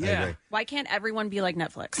agree. Yeah. I agree. Why can't everyone be like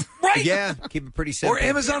Netflix? Right? Yeah, keep it pretty simple. Or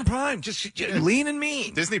Amazon Prime, just lean and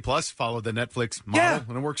mean. Disney Plus followed the Netflix model,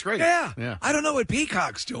 and it works great. Yeah. I don't know what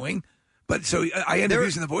Peacock's doing, but so I end up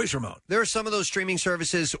using the voice remote. There are some of those streaming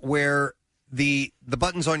services where the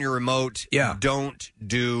buttons on your remote don't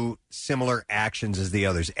do similar actions as the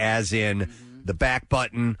others, as in the back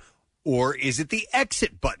button. Or is it the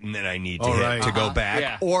exit button that I need to hit to go back?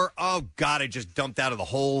 Yeah. Or, oh, God, I just dumped out of the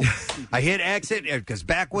whole... I hit exit because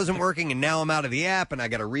back wasn't working, and now I'm out of the app, and I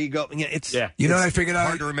got to re-go. It's You know what I figured out?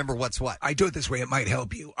 hard to remember what's what. I do it this way. It might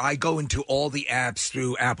help you. I go into all the apps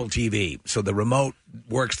through Apple TV, so the remote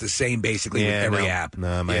works the same basically with every app.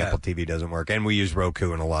 No, my Apple TV doesn't work, and we use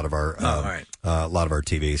Roku in a lot of our a lot of our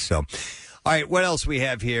TVs. So, all right, what else we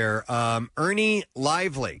have here? Ernie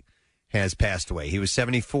Lively has passed away. He was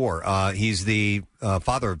 74. He's the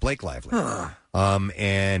father of Blake Lively.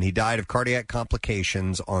 And he died of cardiac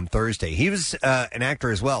complications on Thursday. He was an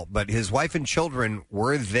actor as well, but his wife and children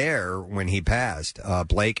were there when he passed,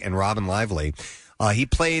 Blake and Robin Lively. He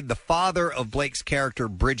played the father of Blake's character,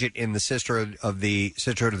 Bridget, in the Sisterhood of the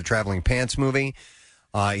Traveling Pants movie.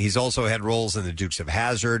 He's also had roles in The Dukes of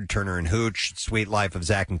Hazzard, Turner and Hooch, Sweet Life of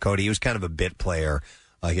Zack and Cody. He was kind of a bit player.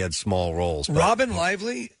 He had small roles. But, Robin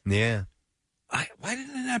Lively? Yeah. Why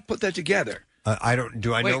didn't I put that together? I don't.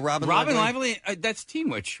 Do I know Robin Lively? Robin Lively, that's Teen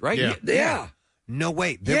Witch, right? Yeah. No,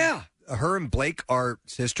 wait. Her and Blake are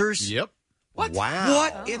sisters? Yep. What? Wow.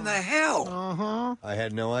 What in the hell? Uh-huh. I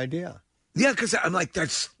had no idea. Yeah, because I'm like,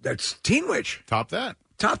 that's Teen Witch. Top that.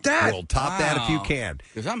 Top that. Well, top that if you can.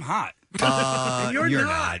 Because I'm hot. And you're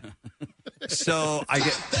not. So I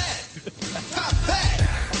get... Top that.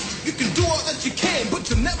 You can do all that you can, but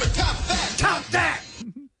you'll never top that. Top that.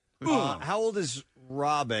 How old is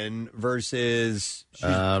Robin versus...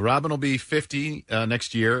 Robin will be 50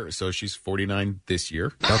 next year, so she's 49 this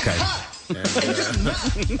year. Okay. But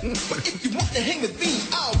if you want to hang with me,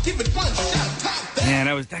 I'll give it one shot. Top that.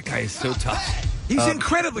 Man, that guy is so tough. He's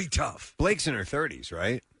incredibly tough. Blake's in her 30s,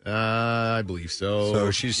 right? I believe so.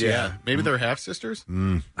 So she's... Maybe they're half sisters.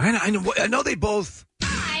 I know they both...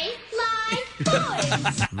 Do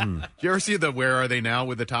you ever see the Where Are They Now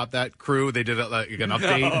with the Top That crew? They did an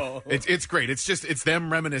update. No. It's great. It's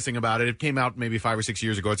them reminiscing about it. It came out maybe 5 or 6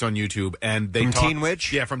 years ago. It's on YouTube, and they From talk, Teen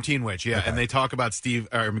Witch? Yeah, from Teen Witch. Yeah, Okay. and they talk about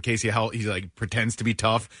Casey, how he's like pretends to be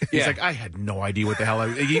tough. He's like, I had no idea what the hell.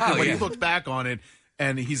 He looked back on it.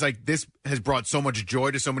 And he's like, this has brought so much joy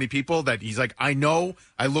to so many people that he's like, I know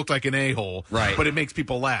I look like an a-hole, right? But it makes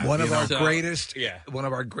people laugh. One of our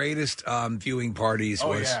greatest viewing parties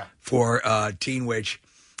was for Teen Witch.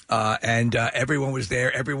 And everyone was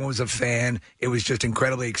there. Everyone was a fan. It was just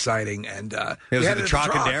incredibly exciing. And it was at the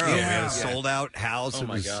Trocadero. Yeah. We had a sold-out house. It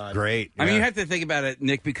was great. I mean, you have to think about it,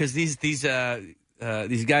 Nick, because these guys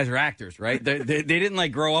are actors, right? They didn't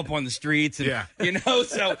like grow up on the streets, and you know.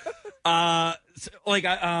 So,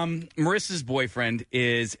 Marissa's boyfriend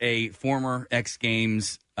is a former X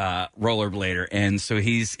Games rollerblader, and so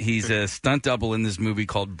he's a stunt double in this movie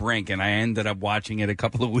called Brink, and I ended up watching it a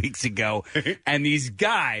couple of weeks ago. And these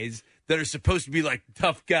guys that are supposed to be like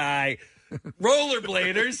tough guy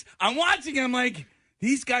rollerbladers, I'm watching, and I'm like,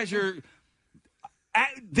 these guys are.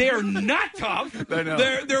 They're not tough. I know.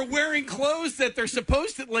 They're wearing clothes that they're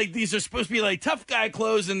supposed to like. These are supposed to be like tough guy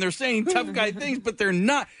clothes, and they're saying tough guy things, but they're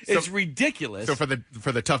not. It's ridiculous. So for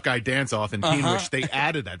the tough guy dance off in Teen Witch, they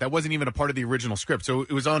added that. That wasn't even a part of the original script. So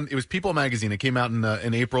it was People Magazine. It came out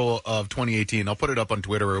in April of 2018. I'll put it up on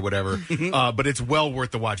Twitter or whatever. But it's well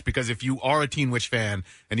worth the watch, because if you are a Teen Witch fan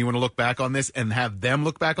and you want to look back on this and have them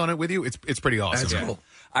look back on it with you, it's pretty awesome. That's cool.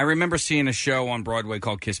 I remember seeing a show on Broadway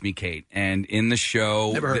called Kiss Me Kate, and in the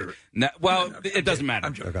show, never heard of it. It doesn't matter.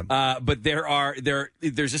 I'm joking. But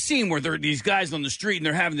there's a scene where there are these guys on the street, and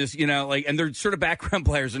they're having this, and they're sort of background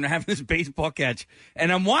players, and they're having this baseball catch, and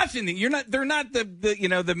I'm watching them. They're not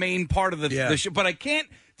the main part of the show, but I can't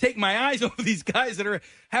take my eyes off of these guys that are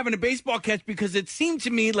having a baseball catch, because it seemed to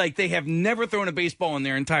me like they have never thrown a baseball in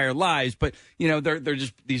their entire lives, but they're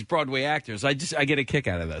just these Broadway actors. I get a kick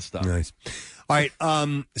out of that stuff. Nice. All right,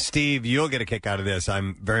 Steve, you'll get a kick out of this.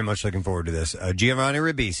 I'm very much looking forward to this. Giovanni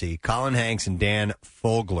Ribisi, Colin Hanks, and Dan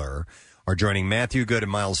Fogler are joining Matthew Good and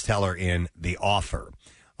Miles Teller in The Offer.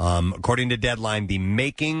 According to Deadline, the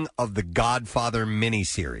making of the Godfather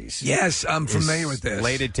miniseries. Yes, I'm familiar with this.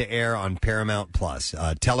 Slated to air on Paramount Plus.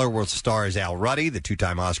 Teller will star as Al Ruddy, the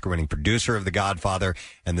two-time Oscar-winning producer of The Godfather,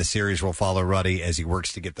 and the series will follow Ruddy as he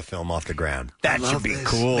works to get the film off the ground. That should be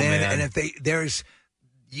cool, man. And if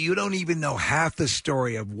you don't even know half the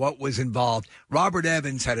story of what was involved. Robert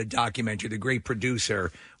Evans had a documentary, the great producer,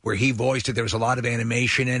 where he voiced it. There was a lot of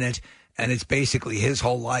animation in it, and it's basically his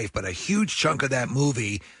whole life. But a huge chunk of that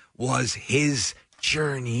movie was his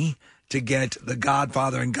journey to get The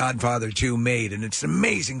Godfather and Godfather 2 made, and it's an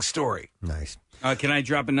amazing story. Nice. Can I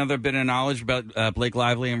drop another bit of knowledge about Blake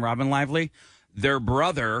Lively and Robin Lively? Their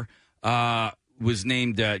brother was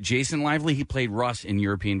named Jason Lively. He played Russ in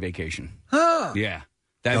European Vacation. Huh. Yeah.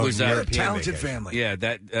 That was a talented family. Yeah,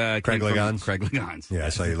 that Craig Ligons. Craig Ligons. Yeah, I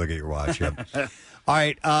saw you look at your watch. Yep. All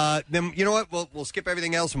right, then you know what? We'll skip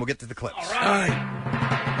everything else and we'll get to the clips. All right.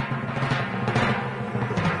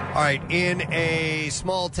 All right, in a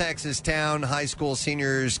small Texas town, high school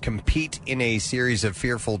seniors compete in a series of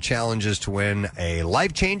fearful challenges to win a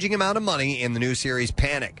life-changing amount of money in the new series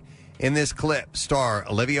Panic. In this clip, star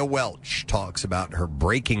Olivia Welch talks about her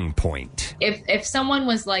breaking point. If someone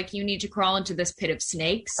was like, you need to crawl into this pit of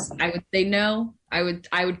snakes, I would say no. I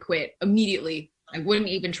would quit immediately. I wouldn't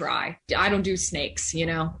even try. I don't do snakes,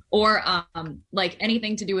 or like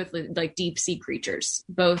anything to do with like deep sea creatures,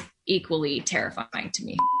 both equally terrifying to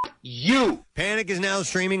me. Panic is now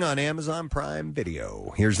streaming on Amazon Prime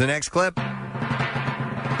Video. Here's the next clip.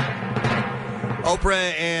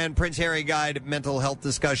 Oprah and Prince Harry guide mental health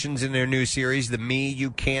discussions in their new series, The Me You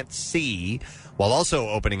Can't See, while also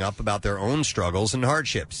opening up about their own struggles and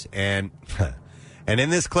hardships. And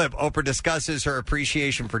in this clip, Oprah discusses her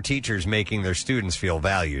appreciation for teachers making their students feel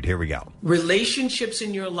valued. Here we go. Relationships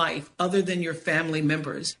in your life other than your family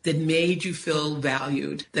members that made you feel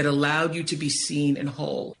valued, that allowed you to be seen and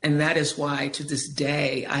whole. And that is why to this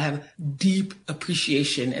day, I have deep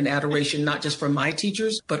appreciation and adoration, not just for my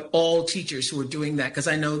teachers, but all teachers who are doing that. Because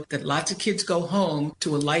I know that lots of kids go home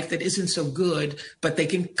to a life that isn't so good, but they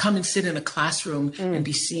can come and sit in a classroom and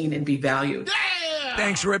be seen and be valued.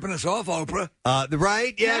 Thanks for ripping us off, Oprah.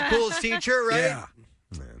 Right? Yeah, coolest teacher, right?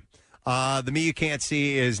 Yeah. The Me You Can't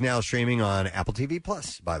See is now streaming on Apple TV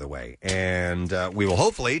Plus, by the way. And we will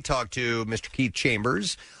hopefully talk to Mr. Keith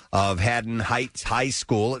Chambers of Haddon Heights High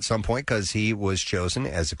School at some point because he was chosen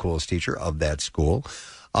as the coolest teacher of that school.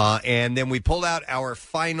 And then we pulled out our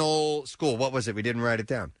final school. What was it? We didn't write it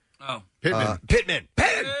down. Oh. Pittman. Pittman.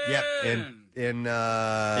 Yep. In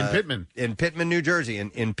Pittman. In Pittman, New Jersey.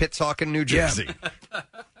 In Pittsauken, New Jersey.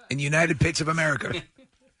 In United Pits of America.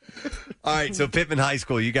 All right, so Pittman High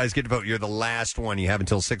School, you guys get to vote. You're the last one. You have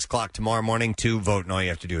until 6 o'clock tomorrow morning to vote, and all you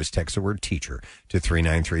have to do is text the word teacher to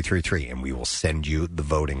 39333, and we will send you the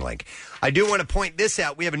voting link. I do want to point this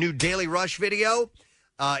out. We have a new Daily Rush video.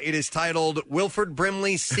 It is titled Wilford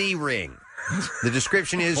Brimley's C Ring. The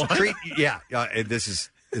description is,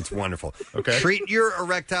 it's wonderful. Okay. Treat your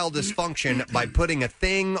erectile dysfunction by putting a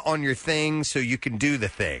thing on your thing so you can do the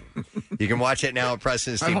thing. You can watch it now at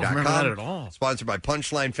PrestonandSteve.com. I don't remember that at all. Sponsored by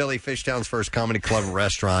Punchline Philly, Fishtown's first comedy club,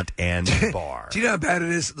 restaurant, and bar. Do you know how bad it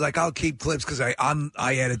is? Like, I'll keep clips because I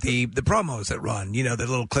edit the promos that run, the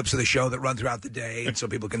little clips of the show that run throughout the day, and so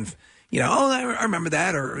people can, I remember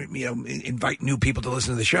that, or, invite new people to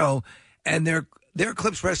listen to the show. And there are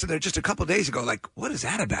clips, Preston, there just a couple of days ago, like, what is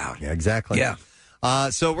that about? Yeah, exactly. Yeah.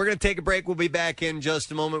 So we're going to take a break. We'll be back in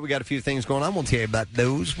just a moment. We got a few things going on. We'll tell you about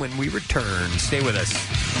those when we return. Stay with us.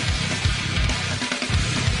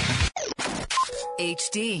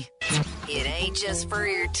 HD. It ain't just for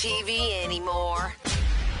your TV anymore.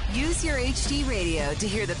 Use your HD radio to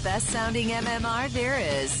hear the best sounding MMR there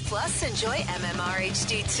is. Plus, enjoy MMR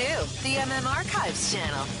HD 2, the MM Archives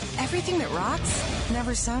channel. Everything that rocks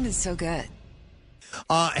never sounded so good.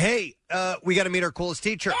 Hey, we got to meet our coolest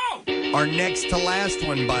teacher. Our next to last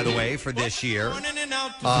one, by the way, for this year.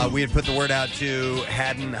 We had put the word out to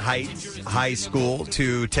Haddon Heights High School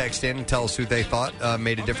to text in and tell us who they thought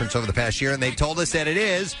made a difference over the past year. And they told us that it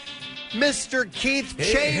is Mr. Keith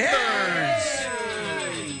Chambers,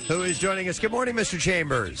 who is joining us. Good morning, Mr.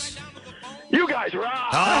 Chambers. You guys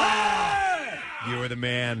rock. You are the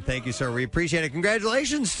man. Thank you, sir. We appreciate it.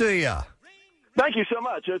 Congratulations to you. Thank you so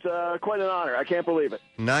much. It's quite an honor. I can't believe it.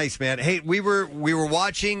 Nice, man. Hey, we were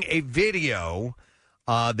watching a video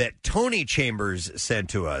that Tony Chambers sent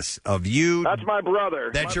to us of you. That's my brother.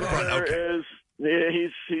 That's my your brother. Okay.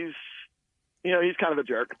 He's kind of a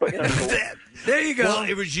jerk, but cool. There you go. Well,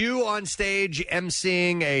 it was you on stage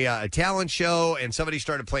emceeing a talent show, and somebody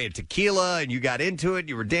started playing tequila, and you got into it.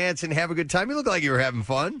 You were dancing, having a good time. You look like you were having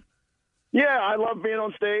fun. Yeah, I love being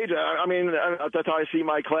on stage. I mean, that's how I see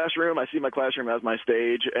my classroom. I see my classroom as my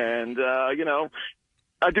stage, and you know,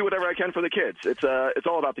 I do whatever I can for the kids. It's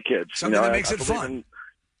all about the kids. Something that makes it fun.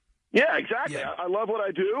 Yeah, exactly. Yeah. I love what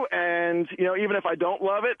I do, and you know, even if I don't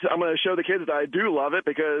love it, I'm going to show the kids that I do love it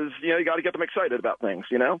because you know you got to get them excited about things.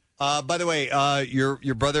 You know. By the way,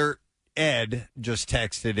 your brother Ed just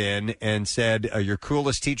texted in and said your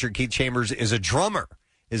coolest teacher, Keith Chambers, is a drummer.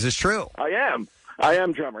 Is this true? I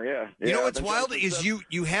am drummer. Yeah. You know what's wild is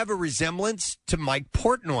you have a resemblance to Mike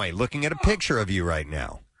Portnoy. Looking at a picture of you right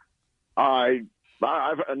now.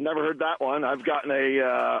 I've never heard that one. I've gotten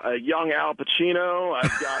a young Al Pacino.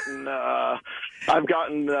 I've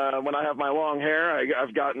gotten when I have my long hair.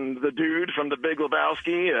 I've gotten the dude from The Big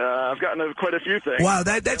Lebowski. I've gotten quite a few things. Wow,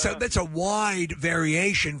 that's a wide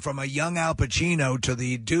variation from a young Al Pacino to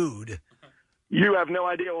the dude. You have no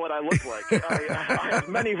idea what I look like. I have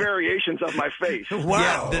many variations of my face.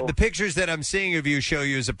 Wow. Yeah, the pictures that I'm seeing of you show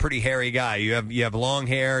you as a pretty hairy guy. You have long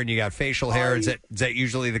hair and you got facial hair. Is that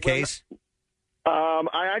usually the case?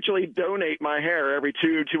 I actually donate my hair every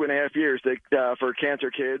 2.5 years for cancer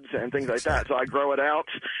kids and things like that. So I grow it out,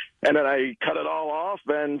 and then I cut it all off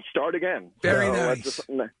and start again. Very nice.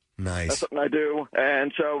 That's something I do.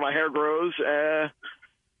 And so my hair grows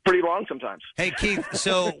pretty long sometimes. Hey, Keith,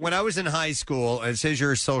 so when I was in high school, it says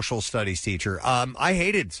you're a social studies teacher. I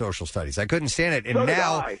hated social studies. I couldn't stand it. And so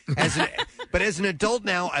now, as an adult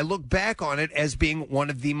now, I look back on it as being one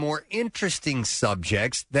of the more interesting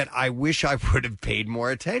subjects that I wish I would have paid more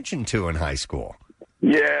attention to in high school.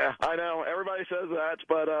 Yeah, I know. Everybody says that,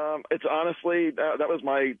 but it's honestly, that was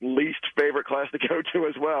my least favorite class to go to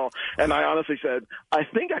as well. And I honestly said, I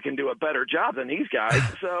think I can do a better job than these guys.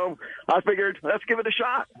 So I figured, let's give it a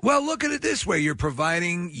shot. Well, look at it this way. You're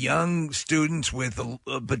providing young students with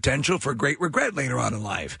a potential for great regret later on in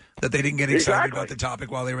life that they didn't get excited about the topic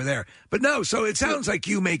while they were there. But no, so it sounds like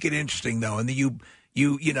you make it interesting, though, and that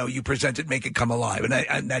you present it, make it come alive.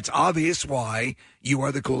 And that's obvious why you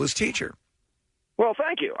are the coolest teacher. Well,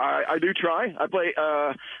 thank you. I do try. I play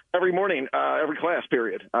every morning, every class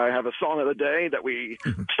period. I have a song of the day that we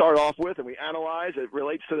start off with and we analyze. It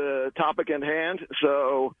relates to the topic in hand.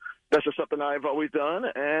 So that's just something I've always done,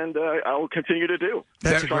 and I will continue to do.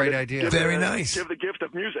 That's a great idea. Very nice. Give the gift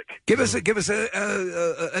of music. Give us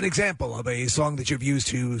an example of a song that you've used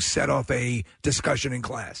to set off a discussion in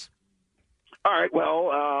class. All right.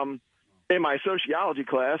 Well, in my sociology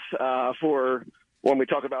class, for when we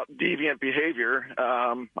talk about deviant behavior,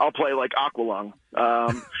 I'll play like Aqualung.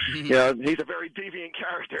 You know, he's a very deviant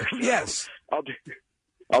character. So yes. I'll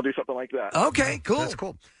do something like that. Okay, cool. That's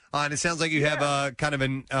cool. And it sounds like you have kind of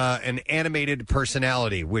an animated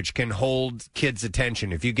personality, which can hold kids'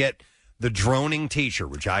 attention. If you get the droning teacher,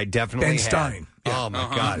 which I definitely Ben have. Stein. Oh,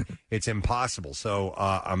 my God. It's impossible. So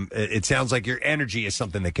it sounds like your energy is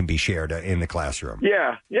something that can be shared in the classroom.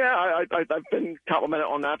 Yeah. I've been complimented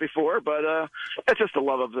on that before, but it's just the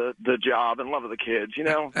love of the job and love of the kids, you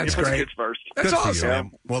know? That's you put great. the kids first. That's Good for awesome. you,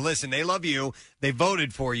 man. Well, listen, they love you. They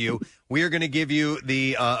voted for you. We are going to give you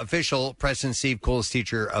the official Preston Steve Coolest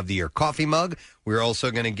Teacher of the Year coffee mug. We're also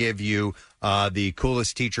going to give you the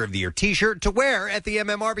Coolest Teacher of the Year T-shirt to wear at the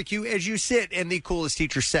MMRBQ as you sit in the Coolest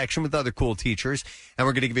Teacher section with other cool teachers. And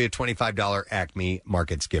we're going to give you a $25 Acme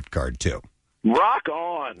Markets gift card, too. Rock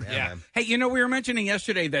on. Yeah. Hey, you know, we were mentioning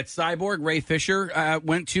yesterday that Cyborg Ray Fisher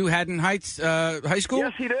went to Haddon Heights High School.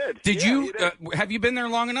 Yes, he did. Did Yeah, you? he did. Have you been there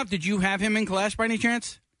long enough? Did you have him in class by any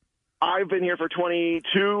chance? I've been here for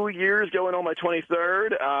 22 years, going on my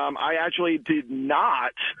 23rd. I actually did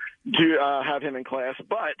not have him in class,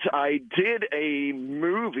 but I did a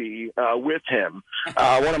movie with him.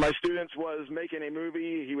 One of my students was making a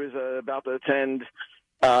movie. He was about to attend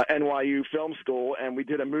NYU Film School, and we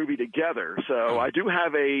did a movie together. So I do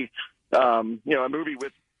have a movie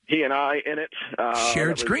with he and I in it.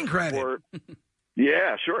 Shared screen credit.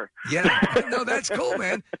 Yeah, sure. Yeah, no, that's cool,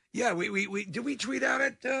 man. Yeah, we did we tweet out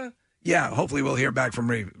at? Yeah, hopefully we'll hear back from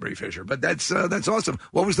Ray Fisher. But that's awesome.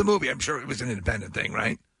 What was the movie? I'm sure it was an independent thing,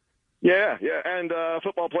 right? Yeah, and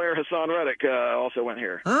football player Hassan Reddick also went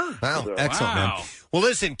here. Huh? Wow, So- excellent, man. Well,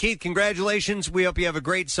 listen, Keith, congratulations. We hope you have a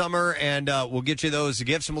great summer, and we'll get you those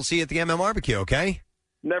gifts, and we'll see you at the MMRBQ, okay?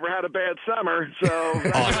 Never had a bad summer, so...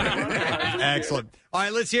 Excellent. All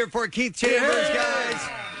right, let's hear it for Keith Chambers, guys.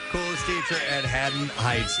 Coolest teacher at Haddon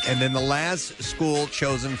Heights. And then the last school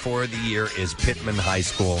chosen for the year is Pittman High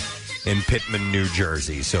School in Pittman, New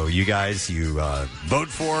Jersey. So you guys, you vote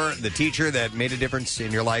for the teacher that made a difference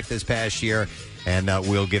in your life this past year, And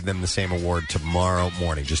we'll give them the same award tomorrow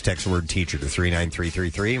morning. Just text the word teacher to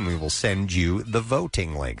 39333, and we will send you the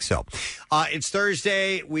voting link. So it's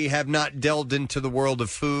Thursday. We have not delved into the world of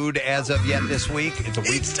food as of yet this week.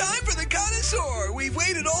 It's time for the connoisseur. We've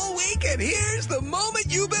waited all week, and here's the moment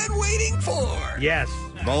you've been waiting for. Yes.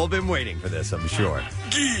 We've all been waiting for this, I'm sure.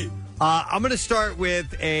 I'm going to start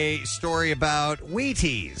with a story about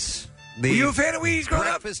Wheaties. Were you a fan of Wheaties growing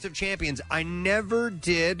up? Breakfast of Champions. I never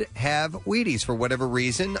did have Wheaties for whatever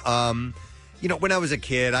reason. When I was a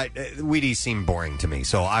kid, Wheaties seemed boring to me.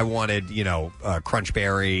 So I wanted, Crunch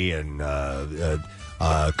Berry and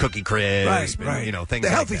Cookie Crisp, right. and, things the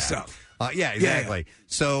like healthy that. stuff. Yeah, exactly. Yeah.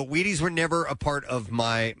 So Wheaties were never a part of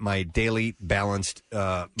my daily balanced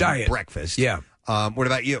diet breakfast. Yeah. What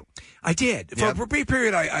about you? I did. For a brief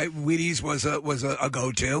period, Wheaties was a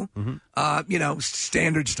go-to. Mm-hmm.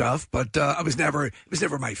 Standard stuff, but it was never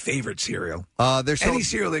my favorite cereal. Any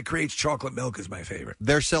cereal that creates chocolate milk is my favorite.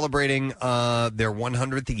 They're celebrating their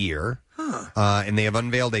 100th year, and they have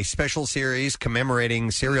unveiled a special series commemorating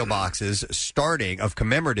cereal boxes,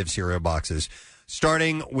 commemorative cereal boxes,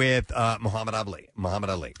 starting with Muhammad Ali.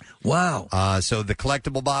 Wow. So the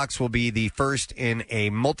collectible box will be the first in a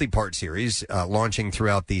multi-part series launching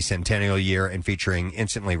throughout the centennial year and featuring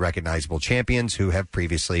instantly recognizable champions who have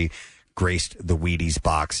previously graced the Wheaties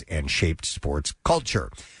box and shaped sports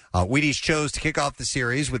culture. Wheaties chose to kick off the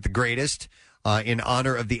series with the greatest in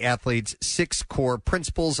honor of the athlete's 6 core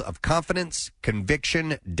principles of confidence,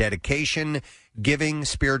 conviction, dedication, giving,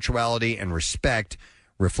 spirituality, and respect,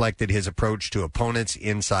 reflected his approach to opponents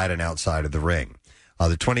inside and outside of the ring.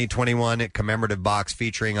 The 2021 commemorative box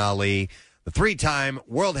featuring Ali, the 3-time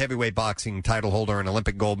world heavyweight boxing title holder and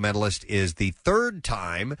Olympic gold medalist, is the 3rd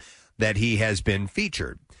time that he has been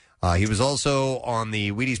featured. He was also on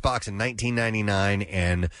the Wheaties box in 1999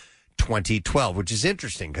 and 2012, which is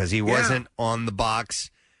interesting because he wasn't on the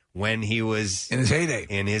box when he was in his heyday,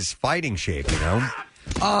 in his fighting shape,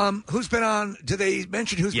 Who's been on? Do they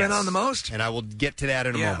mention who's been on the most? And I will get to that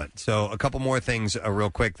in a moment. So a couple more things real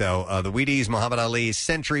quick, though. The Wheaties Muhammad Ali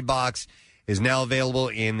Century Box is now available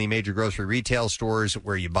in the major grocery retail stores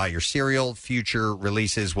where you buy your cereal. Future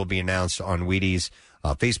releases will be announced on Wheaties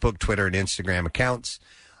Facebook, Twitter, and Instagram accounts.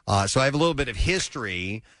 So I have a little bit of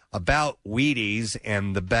history about Wheaties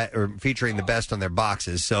and featuring the best on their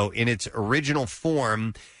boxes. So in its original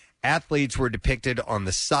form, athletes were depicted on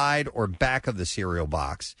the side or back of the cereal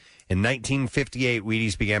box. In 1958,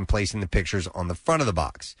 Wheaties began placing the pictures on the front of the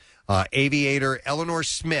box. Aviator Eleanor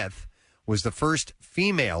Smith was the first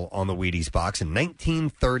female on the Wheaties box in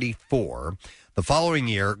 1934. The following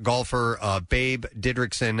year, golfer Babe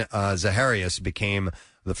Didrikson Zaharias became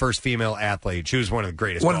the first female athlete. She was one of the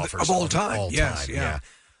greatest golfers of all time. Yes, yeah.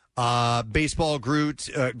 Baseball Groot.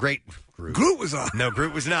 Groot was on. No,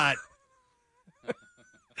 Groot was not.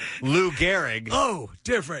 Lou Gehrig. Oh,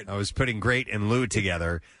 different. I was putting Great and Lou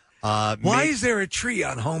together. Why is there a tree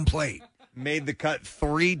on home plate? Made the cut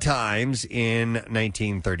 3 times in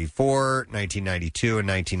 1934, 1992, and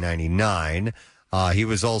 1999. He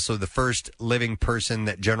was also the first living person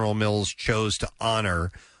that General Mills chose to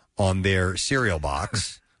honor on their cereal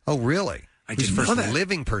box. Oh, really? I He was didn't the know first that.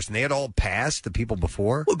 living person. They had all passed, the people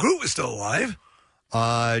before. Well, Groot was still alive.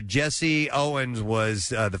 Jesse Owens was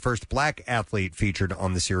the first black athlete featured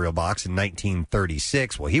on the cereal box in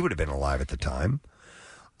 1936. Well, he would have been alive at the time.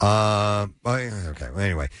 Okay. Well,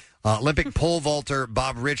 anyway, Olympic pole vaulter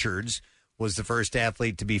Bob Richards was the first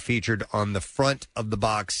athlete to be featured on the front of the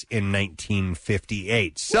box in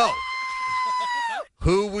 1958. So,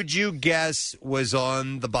 who would you guess was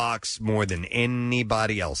on the box more than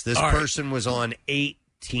anybody else? This person was on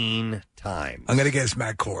 18 times. I'm going to guess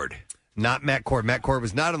Matt Cord. Not Matt Cord. Matt Cord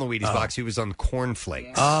was not on the Wheaties box. He was on Corn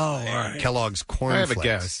Flakes. Oh, all right. Kellogg's Corn I have Flakes. a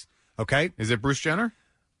guess. Okay. Is it Bruce Jenner?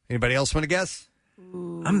 Anybody else want to guess?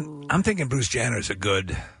 I'm thinking Bruce Jenner's a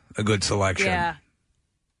good selection. Yeah.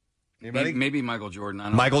 Anybody? Maybe Michael Jordan. I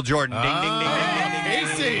don't Michael know. Jordan. Ding, ding, ding, ding, ding,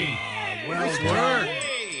 ding, Casey. Nice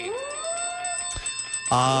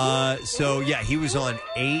work. So yeah, he was on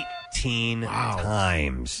 18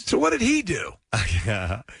 times. So what did he do?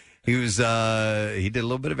 He was he did a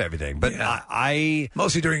little bit of everything, but I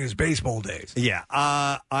mostly during his baseball days. Yeah,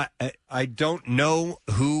 I don't know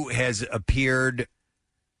who has appeared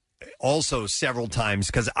also several times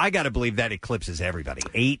because I got to believe that eclipses everybody.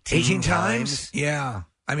 18 times? Yeah,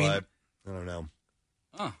 I mean, but I don't know.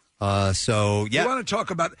 So yeah, you want to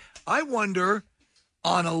talk about? I wonder,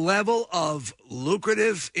 on a level of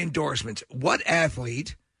lucrative endorsements, what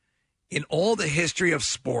athlete in all the history of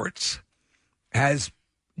sports has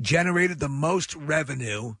generated the most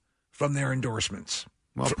revenue from their endorsements?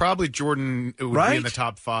 Well, probably Jordan would be in the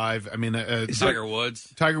top 5. I mean, Tiger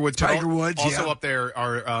Woods. Also up there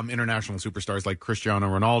are international superstars like Cristiano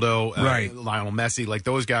Ronaldo, Lionel Messi. Like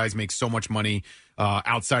those guys make so much money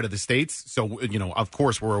outside of the States. So, of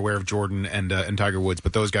course, we're aware of Jordan and Tiger Woods,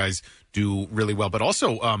 but those guys do really well. But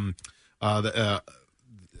also, the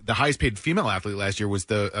highest paid female athlete last year was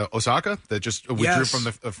the Osaka that just withdrew from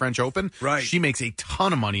the French Open. Right. She makes a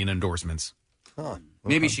ton of money in endorsements. Huh.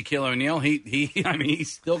 Maybe Shaquille O'Neal.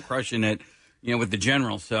 He's still crushing it, with the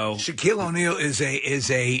general. So Shaquille O'Neal is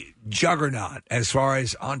a juggernaut as far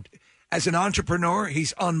as an entrepreneur.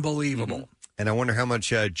 He's unbelievable. Mm-hmm. And I wonder how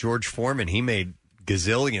much George Foreman, he made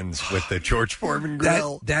gazillions with the George Foreman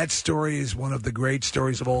grill. That story is one of the great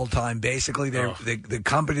stories of all time. Basically, the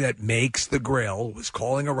company that makes the grill was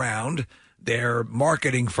calling around their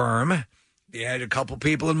marketing firm. They had a couple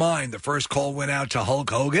people in mind. The first call went out to Hulk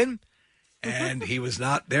Hogan. And he was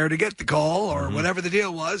not there to get the call, or whatever the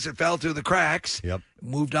deal was. It fell through the cracks. Yep.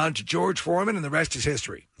 Moved on to George Foreman, and the rest is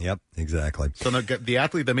history. Yep, exactly. So the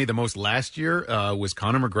athlete that made the most last year was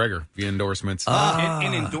Conor McGregor via endorsements.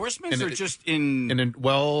 In endorsements or just in?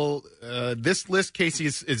 This list, Casey,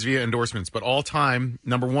 is via endorsements, but all time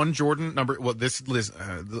number one Jordan. This list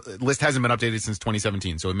hasn't been updated since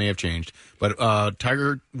 2017, so it may have changed. But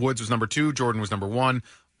Tiger Woods was number 2, Jordan was number 1,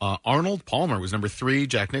 Arnold Palmer was number 3,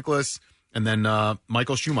 Jack Nicklaus. And then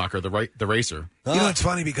Michael Schumacher, the racer. You know, it's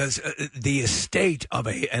funny because the estate of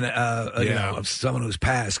of someone who's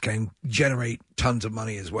passed can generate tons of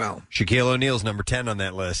money as well. Shaquille O'Neal's number 10 on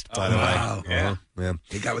that list, by the way. Yeah.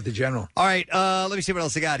 He got with the general. All right, let me see what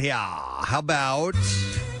else I got here. How about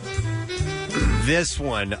this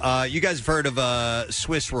one? You guys have heard of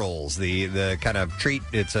Swiss rolls, the kind of treat.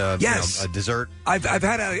 It's a dessert. I've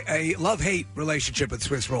had a love-hate relationship with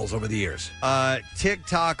Swiss rolls over the years.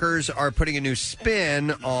 TikTokers are putting a new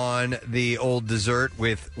spin on the old dessert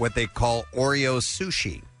with what they call Oreo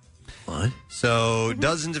sushi. What? So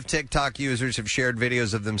dozens of TikTok users have shared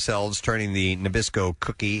videos of themselves turning the Nabisco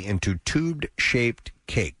cookie into tube-shaped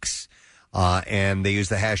cakes. And they use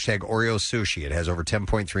the hashtag Oreo sushi. It has over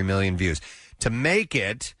 10.3 million views. To make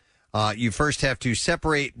it, you first have to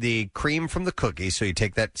separate the cream from the cookie, so you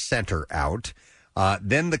take that center out.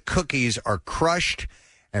 Then the cookies are crushed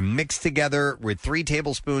and mixed together with 3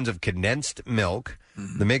 tablespoons of condensed milk.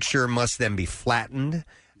 Mm-hmm. The mixture must then be flattened,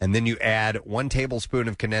 and then you add 1 tablespoon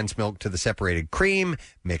of condensed milk to the separated cream,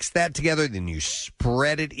 mix that together, then you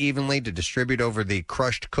spread it evenly to distribute over the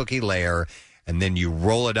crushed cookie layer, and then you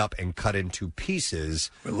roll it up and cut into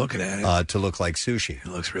pieces. We're looking at it. To look like sushi. It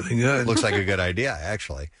looks really good. Looks like a good idea,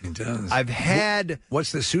 actually. It does. I've had...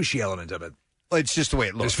 What's the sushi element of it? Well, it's just the way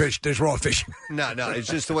it looks. There's fish. There's raw fish. No, it's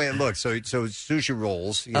just the way it looks. So sushi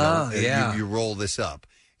rolls, you roll this up.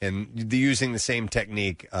 And using the same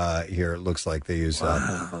technique here, it looks like they use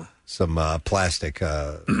some plastic,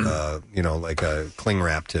 like a cling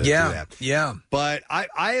wrap to do that. Yeah. But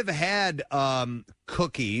I have had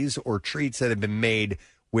cookies or treats that have been made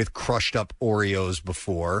with crushed up Oreos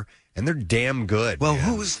before, and they're damn good. Well,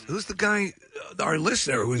 who's the guy, our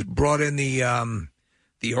listener, who's brought in the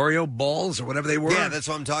Oreo balls or whatever they were? Yeah, that's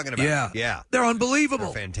what I'm talking about. Yeah. They're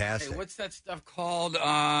unbelievable. They're fantastic. Hey, what's that stuff called?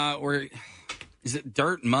 Is it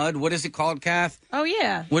dirt, mud? What is it called, Kath? Oh,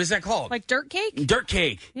 yeah. What is that called? Like dirt cake? Dirt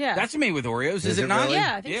cake. Yeah. That's made with Oreos, is it not? Really?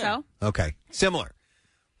 Yeah, I think so. Okay. Similar.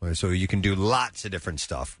 So you can do lots of different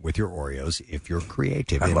stuff with your Oreos if you're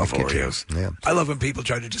creative. I in love the kitchen. Oreos. Yeah. I love when people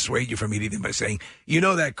try to dissuade you from eating them by saying,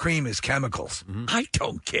 that cream is chemicals. Mm-hmm. I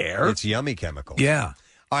don't care. It's yummy chemicals. Yeah.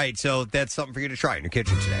 All right, so that's something for you to try in your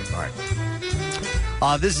kitchen today. All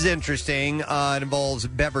right. This is interesting. It involves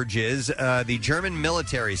beverages. The German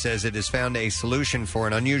military says it has found a solution for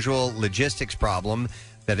an unusual logistics problem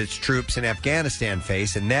that its troops in Afghanistan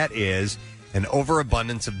face, and that is an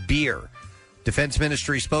overabundance of beer. Defense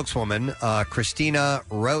Ministry spokeswoman Christina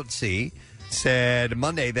Rautzi said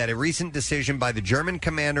Monday that a recent decision by the German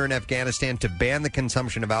commander in Afghanistan to ban the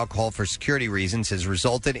consumption of alcohol for security reasons has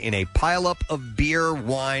resulted in a pileup of beer,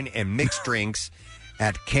 wine, and mixed drinks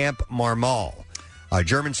at Camp Marmal.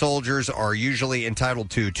 German soldiers are usually entitled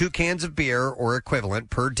to 2 cans of beer or equivalent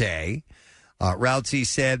per day. Rautzi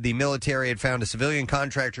said the military had found a civilian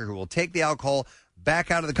contractor who will take the alcohol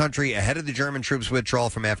back out of the country ahead of the German troops'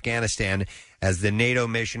 withdrawal from Afghanistan as the NATO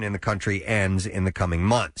mission in the country ends in the coming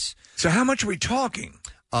months. So how much are we talking?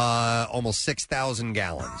 Almost 6,000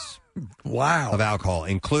 gallons. Wow. Of alcohol,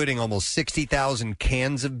 including almost 60,000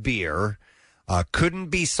 cans of beer. Couldn't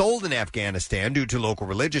be sold in Afghanistan due to local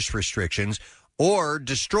religious restrictions or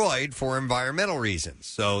destroyed for environmental reasons.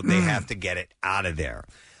 So they have to get it out of there.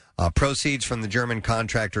 Proceeds from the German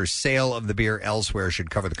contractor's sale of the beer elsewhere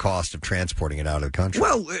should cover the cost of transporting it out of the country.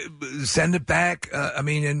 Well, send it back,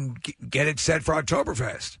 and get it set for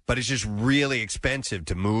Oktoberfest. But it's just really expensive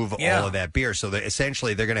to move all of that beer. So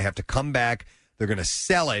essentially, they're going to have to come back, they're going to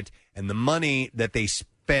sell it, and the money that they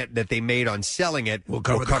spent, that they made on selling it, will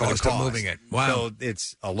cover the cost of moving it. Wow. So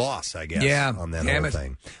it's a loss, I guess, Yeah. on that Damn whole it.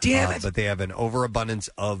 thing. Damn it. But they have an overabundance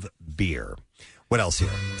of beer. What else here?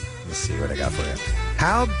 Let's see what I got for you.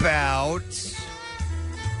 How about...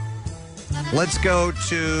 Let's go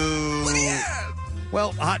to... What do you have?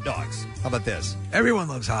 Well, hot dogs. How about this? Everyone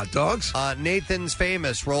loves hot dogs. Nathan's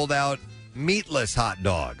Famous rolled out meatless hot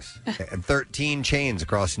dogs at 13 chains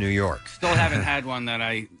across New York. Still haven't had one that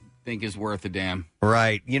I think is worth a damn.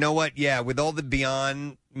 Right. You know what? Yeah, with all the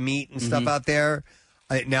Beyond Meat and stuff out there...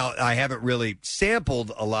 Now, I haven't really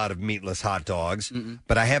sampled a lot of meatless hot dogs,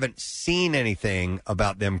 but I haven't seen anything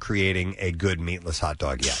about them creating a good meatless hot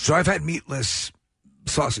dog yet. So I've had meatless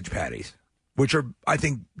sausage patties, which are, I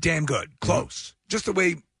think, damn good. Close. Just the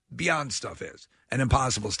way Beyond stuff is and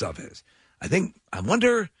Impossible stuff is. I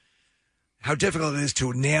wonder how difficult it is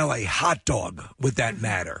to nail a hot dog with that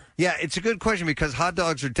matter. Yeah, it's a good question because hot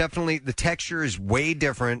dogs are definitely, the texture is way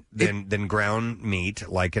different than ground meat,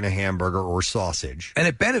 like in a hamburger or sausage. And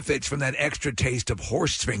it benefits from that extra taste of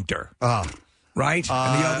horse sphincter. Right?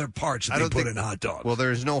 And the other parts that they put in hot dogs. Well,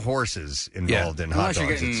 there's no horses involved in hot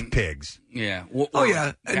dogs. It's pigs. Yeah.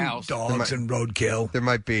 And cows. dogs and roadkill. There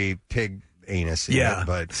might be pig anus in it,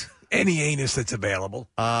 but... Any anus that's available.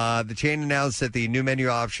 The chain announced that the new menu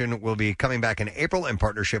option will be coming back in April in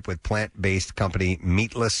partnership with plant-based company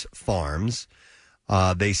Meatless Farms.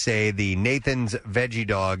 They say the Nathan's Veggie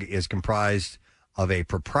Dog is comprised of a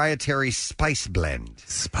proprietary spice blend.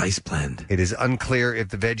 Spice blend. It is unclear if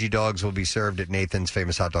the veggie dogs will be served at Nathan's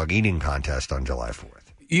Famous Hot Dog Eating Contest on July 4th.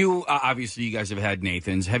 You obviously, you guys have had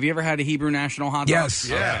Nathan's. Have you ever had a Hebrew National hot dog? Yes,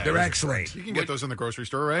 they're excellent. You can get those in the grocery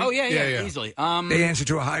store, right? Oh yeah, easily. They answer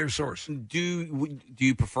to a higher source. Do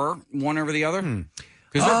you prefer one over the other?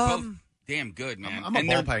 Because they're both damn good, man. I'm a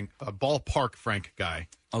ballpark Frank guy.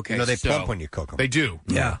 Okay, they plump when you cook them. They do.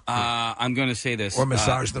 Yeah. I'm going to say this. Or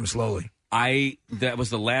massage them slowly. That was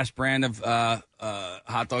the last brand of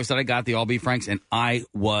hot dogs that I got, the all beef Franks, and I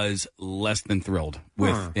was less than thrilled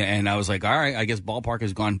with. And I was like, all right, I guess ballpark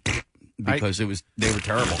has gone because they were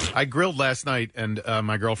terrible. I grilled last night, and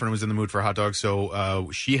my girlfriend was in the mood for hot dogs, so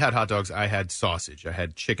she had hot dogs. I had sausage. I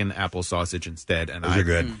had chicken apple sausage instead, and those are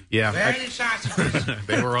good. Yeah, Very sausages.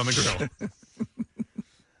 They were on the grill.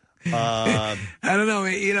 I don't know.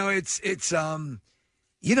 It's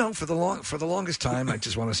for the longest time, I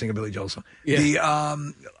just want to sing a Billy Joel song. Yeah.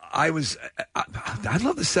 I love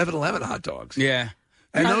the 7-Eleven hot dogs. Yeah.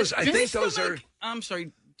 And Now, those, I do they think still those are. make- I'm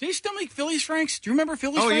sorry. Do they still make Philly's Franks? Do you remember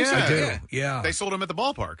Philly's Oh, Franks? yeah. I do. Yeah. They sold them at the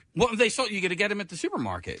ballpark. Well, they sold. You got to get them at the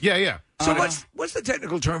supermarket. Yeah. So what's the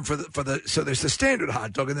technical term for the? So there's the standard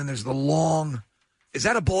hot dog, and then there's the long. Is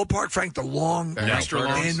that a ballpark, Frank? The long, extra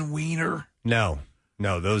longs? thin wiener. No,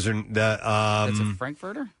 those are the. That's a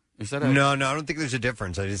Frankfurter. Is that a No, I don't think there's a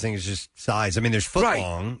difference. I just think it's just size. I mean, there's foot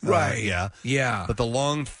long, right? Yeah. But the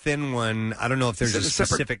long, thin one, I don't know if there's a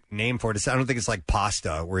specific name for it. I don't think it's like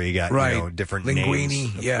pasta where you got different linguine,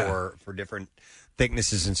 names for different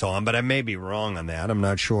thicknesses and so on. But I may be wrong on that. I'm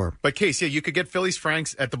not sure. But Case, you could get Philly's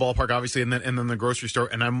Franks at the ballpark, obviously, and then the grocery store.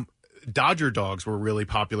 And Dodger dogs were really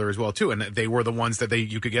popular as well too, and they were the ones that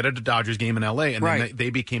you could get at a Dodgers game in L.A. And then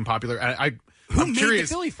they became popular. I'm made curious.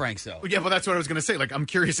 the Philly Franks though? Yeah, well, that's what I was going to say. Like, I'm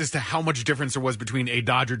curious as to how much difference there was between a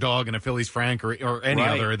Dodger dog and a Philly's Frank or any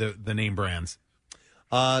other the name brands.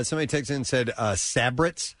 Somebody texted in and said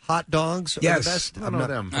Sabrit's hot dogs are the best. I'm not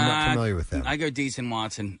familiar with them. I go Dietz and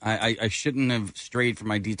Watson. I shouldn't have strayed from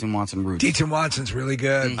my Dietz and Watson roots. Dietz and Watson's really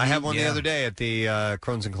good. I had one the other day at the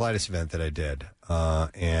Crohn's and Colitis event that I did,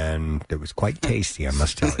 and it was quite tasty, I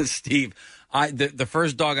must tell you. Steve, the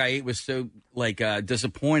first dog I ate was so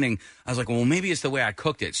disappointing. I was like, well, maybe it's the way I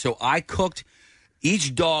cooked it. So I cooked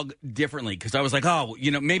each dog differently because I was like,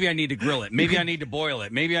 maybe I need to grill it, maybe I need to boil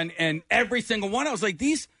it, and every single one I was like,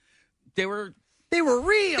 they were real. They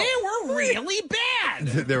were really bad.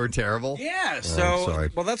 They were terrible. Yeah. I'm So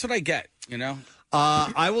sorry. well, that's what I get.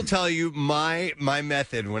 I will tell you my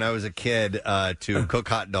method when I was a kid to cook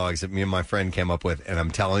hot dogs that me and my friend came up with, and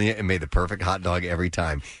I'm telling you, it made the perfect hot dog every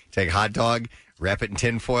time. Take a hot dog, wrap it in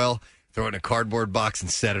tin foil, throw it in a cardboard box,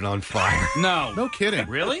 and set it on fire. No kidding.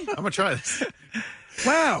 Really? I'm gonna try this.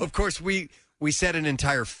 Wow. Of course, we set an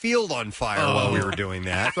entire field on fire while we were doing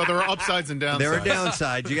that. So there are upsides and downsides. There are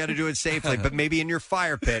downsides. You got to do it safely, but maybe in your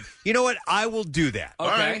fire pit. You know what? I will do that.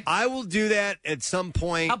 Okay. I will do that at some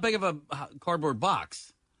point. How big of a cardboard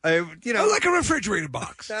box? like a refrigerator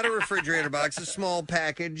box. Not a refrigerator box, a small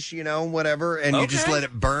package, whatever, and you just let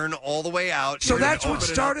it burn all the way out. So that's what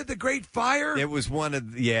started the Great Fire? It was one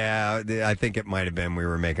of, I think it might have been. We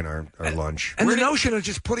were making our lunch. And the notion of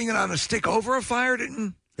just putting it on a stick over a fire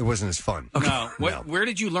didn't... It wasn't as fun. Okay. No. Where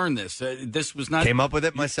did you learn this? This was not... Came up with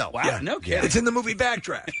it myself. Wow, no kidding. It's in the movie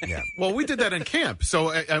Backdraft. Yeah. Well, we did that in camp. So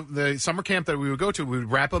the summer camp that we would go to, we would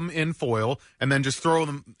wrap them in foil and then just throw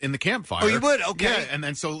them in the campfire. Oh, you would? Okay. Yeah, and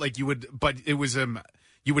then so you would, but it was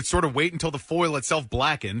you would sort of wait until the foil itself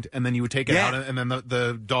blackened, and then you would take it out, and then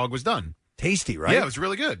the dog was done. Tasty, right? Yeah, it was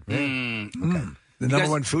really good. The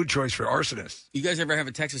number one food choice for arsonists. You guys ever have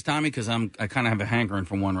a Texas Tommy? Because I kind of have a hankering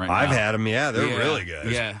for one right now. I've had them. Yeah, they're really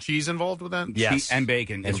good. Yeah, cheese involved with that. Yes, and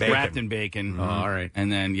bacon. It's wrapped in bacon. Oh, all right.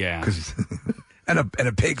 And then and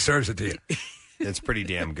a pig serves it to you. It's pretty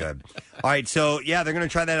damn good. All right, so they're going to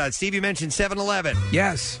try that out. Steve, you mentioned 7-Eleven.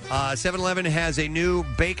 Yes. 7-Eleven has a new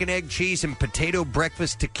bacon, egg, cheese, and potato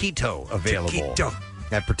breakfast taquito available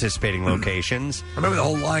at participating locations. I remember the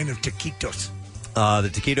whole line of taquitos. The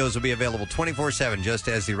taquitos will be available 24/7, just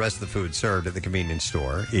as the rest of the food served at the convenience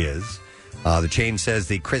store is. The chain says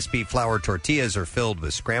the crispy flour tortillas are filled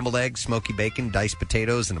with scrambled eggs, smoky bacon, diced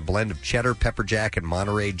potatoes, and a blend of cheddar, pepper jack, and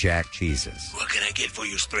Monterey Jack cheeses. What can I get for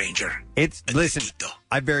you, stranger? Listen,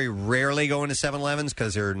 I very rarely go into 7-Elevens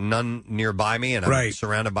because there are none nearby me, and I'm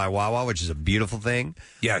surrounded by Wawa, which is a beautiful thing.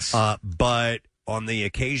 Yes. But on the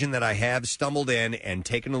occasion that I have stumbled in and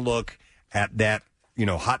taken a look at that,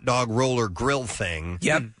 hot dog roller grill thing.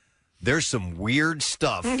 Yep. There's some weird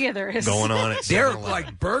stuff there is. going on at 7-Eleven. They're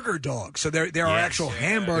like burger dogs. So there are actual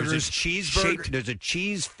hamburgers. There's a cheeseburger. There's a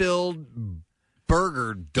cheese-filled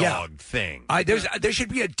burger dog thing. There should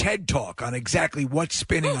be a TED Talk on exactly what's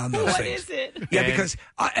spinning on those things. What is it? Yeah, because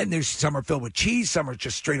there's some are filled with cheese, some are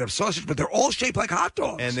just straight up sausage, but they're all shaped like hot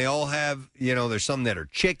dogs. And they all have, there's some that are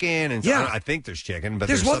chicken, and I think there's chicken, but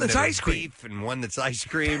there's one some that's ice cream, beef, and one that's ice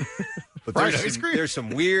cream. But Ice cream. There's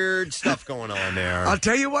some weird stuff going on there. I'll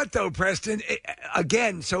tell you what, though, Preston.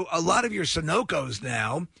 Again, so a lot of your Sunoco's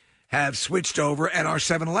now have switched over and are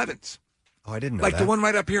 7-Elevens. Oh, I didn't know like that. The one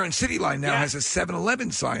right up here on City Line now has a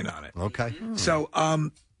 7-Eleven sign on it. Okay. So,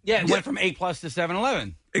 it went from A+ to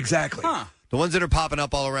 7-Eleven. Exactly. Huh. The ones that are popping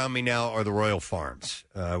up all around me now are the Royal Farms.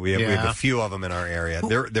 We have a few of them in our area.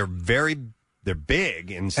 They're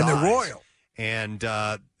big in size. And they're royal. And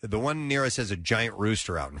the one near us has a giant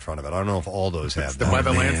rooster out in front of it. I don't know if all those have that. By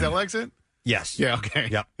the Lansdale exit? Yes. Yeah, okay.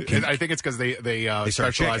 Yep. I think it's because they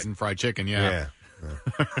specialize in fried chicken, yeah.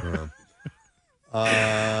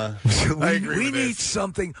 I agree we need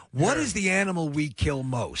something. What is the animal we kill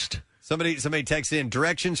most? Somebody texted in,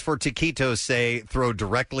 directions for taquitos say throw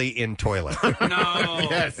directly in toilet. No.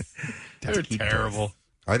 Yes. They're terrible.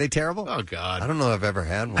 Are they terrible? Oh, God. I don't know if I've ever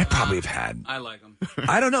had one. I probably have had. I like them.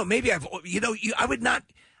 I don't know. Maybe I've, I would not.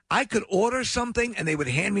 I could order something and they would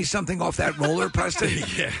hand me something off that roller, Preston.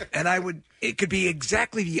 And it could be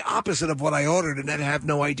exactly the opposite of what I ordered and then have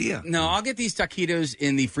no idea. No, I'll get these taquitos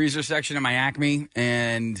in the freezer section of my Acme,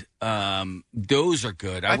 and those are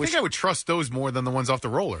good. I think I would trust those more than the ones off the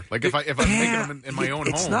roller. Like if I'm making them in my own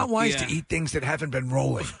home. It's not wise to eat things that haven't been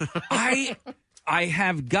rolling. I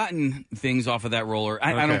have gotten things off of that roller.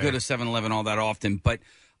 I don't go to 7-Eleven all that often, but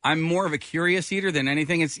I'm more of a curious eater than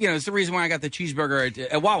anything. It's it's the reason why I got the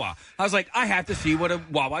cheeseburger at Wawa. I was like, I have to see what a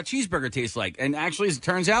Wawa cheeseburger tastes like. And actually, as it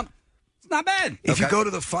turns out, it's not bad. If you go to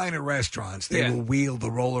the finer restaurants, they will wheel the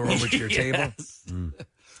roller over to your table.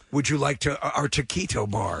 Would you like our taquito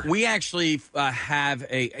bar? We actually have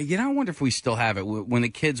a, I wonder if we still have it. When the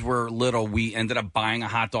kids were little, we ended up buying a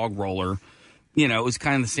hot dog roller. It was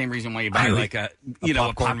kind of the same reason why you buy a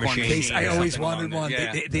popcorn machine. I always wanted one.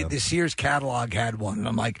 Yeah. The Sears catalog had one, and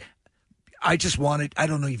I'm like, I just wanted. I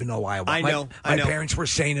don't even know why I want. My parents were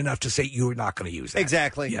sane enough to say you're not going to use that.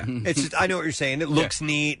 Exactly. Yeah. It's just, I know what you're saying. It looks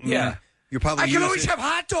neat. And you probably. I can always have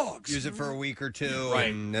hot dogs. Use it for a week or two,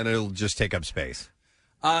 and then it'll just take up space.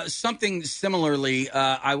 Something similarly,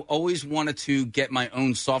 I always wanted to get my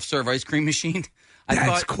own soft serve ice cream machine.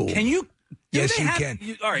 That's cool. Can you? Yes, you can.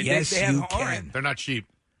 All right, yes, they have, you can. all right. They're not cheap.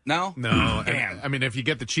 No? No. Damn. I mean, if you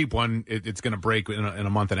get the cheap one, it's going to break in a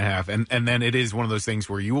month and a half. And then it is one of those things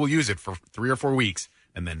where you will use it for 3 or 4 weeks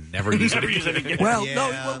and then never use it again. Well,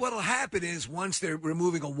 no, what'll happen is once they're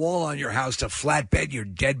removing a wall on your house to flatbed your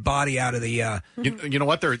dead body out of the... You know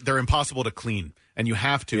what? They're impossible to clean. and you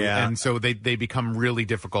have to, and so they become really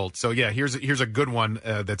difficult. So yeah, here's a good one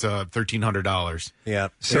that's $1,300. Yeah.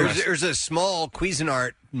 So there's a small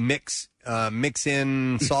Cuisinart mix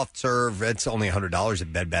in soft serve. It's only $100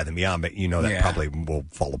 at Bed Bath & Beyond, but that probably will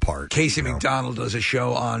fall apart. Casey McDonald does a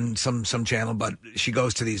show on some channel, but she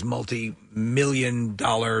goes to these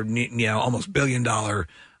multi-million-dollar, almost billion-dollar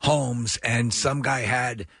homes, and some guy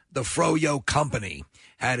had the Froyo company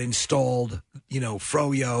had installed,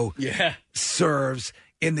 Froyo serves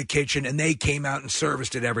in the kitchen, and they came out and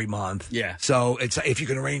serviced it every month. Yeah. So if you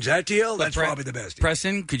can arrange that deal, that's probably the best deal.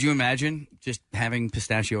 Preston, could you imagine just having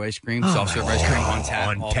pistachio ice cream, soft serve ice cream on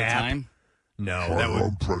tap all the time? No, that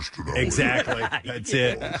would exactly. That's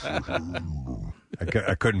it.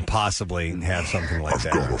 I couldn't possibly have something like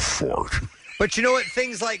that. I've got a fart. But you know what?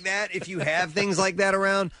 Things like that, if you have things like that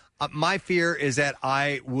around, my fear is that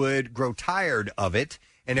I would grow tired of it,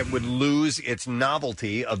 and it would lose its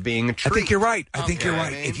novelty of being a treat. I think you're right. I think you're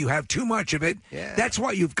right. If you have too much of it, that's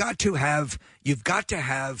why you've got to have the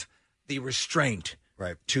restraint,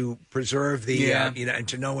 to preserve the and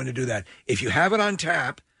to know when to do that. If you have it on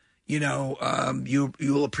tap, you'll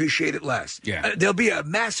appreciate it less. Yeah. There'll be a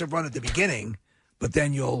massive run at the beginning, but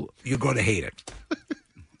then you'll go to hate it.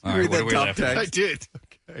 All right, what top text? I did.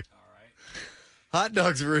 Okay. All right. Hot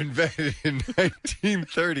dogs were invented in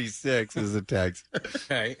 1936 is a text.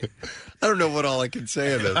 Okay. I don't know what all I can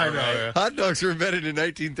say of this. I know. Yeah. Hot dogs were invented in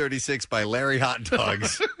 1936 by Larry Hot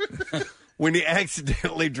Dogs when he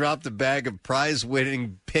accidentally dropped a bag of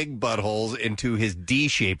prize-winning pig buttholes into his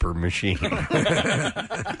D-shaper machine.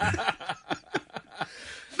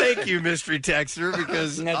 Thank you, mystery texter,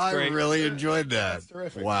 because I really enjoyed that. That's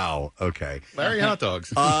terrific. Wow. Okay. Larry Hot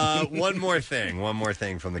Dogs. One more thing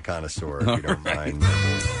from the connoisseur, if you don't mind.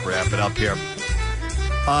 We'll wrap it up here.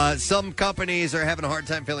 Some companies are having a hard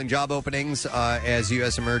time filling job openings as the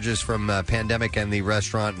U.S. emerges from pandemic, and the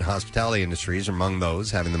restaurant and hospitality industries are among those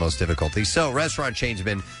having the most difficulty. So restaurant chains have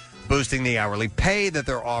been boosting the hourly pay that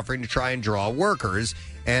they're offering to try and draw workers.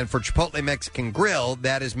 And for Chipotle Mexican Grill,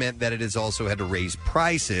 that has meant that it has also had to raise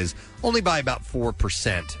prices only by about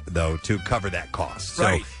 4%, though, to cover that cost.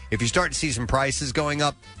 So if you start to see some prices going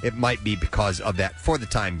up, it might be because of that for the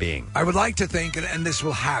time being. I would like to think, and this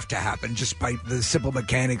will have to happen just by the simple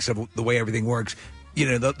mechanics of the way everything works,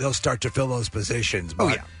 they'll start to fill those positions.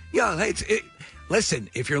 But,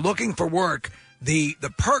 listen, if you're looking for work, the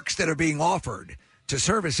perks that are being offered to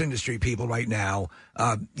service industry people right now,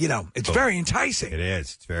 it's very enticing. It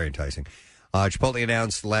is. It's very enticing. Chipotle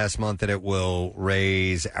announced last month that it will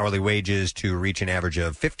raise hourly wages to reach an average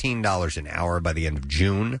of $15 an hour by the end of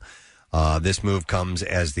June. This move comes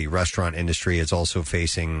as the restaurant industry is also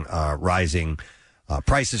facing rising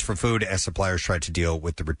prices for food as suppliers try to deal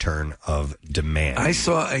with the return of demand. I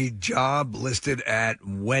saw a job listed at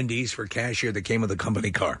Wendy's for cashier that came with a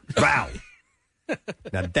company car. Wow.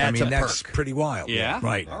 Now that's pretty wild. Yeah.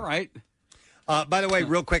 Right. All right. By the way,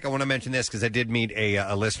 real quick, I want to mention this because I did meet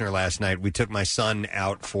a listener last night. We took my son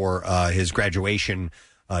out for his graduation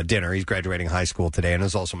dinner. He's graduating high school today, and it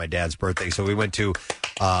was also my dad's birthday. So we went to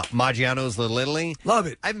Maggiano's Little Italy. Love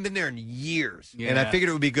it. I haven't been there in years, and I figured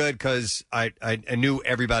it would be good because I knew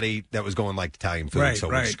everybody that was going liked Italian food.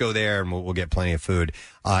 We'll just go there, and we'll get plenty of food.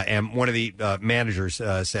 And one of the managers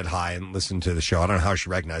said hi and listened to the show. I don't know how she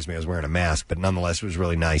recognized me. I was wearing a mask, but nonetheless, it was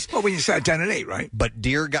really nice. Well, when you sat down at 8, right? But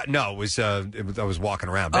dear God, no, it was I was walking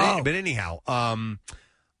around. But anyhow,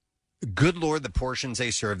 good Lord, the portions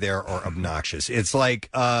they serve there are obnoxious. It's like,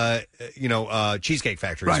 Cheesecake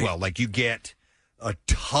Factory as well. Like you get a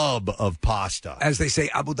tub of pasta. As they say,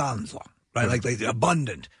 abbondanza. Right, like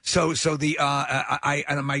abundant. So the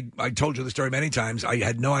I told you the story many times. I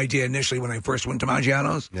had no idea initially when I first went to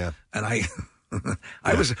Maggiano's. Yeah, and I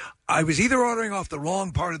was either ordering off the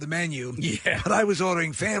wrong part of the menu, but I was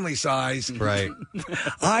ordering family size. Right.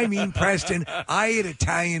 I mean, Preston, I ate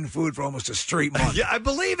Italian food for almost a straight month. Yeah, I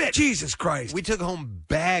believe it. Jesus Christ. We took home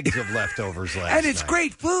bags of leftovers last night. And it's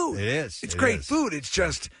great food. It is. It's great food. It's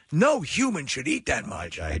just no human should eat that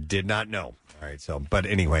much. I did not know. All right, but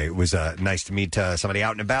anyway, it was nice to meet somebody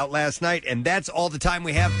out and about last night, and that's all the time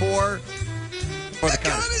we have for the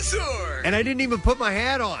connoisseur. And I didn't even put my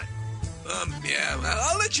hat on.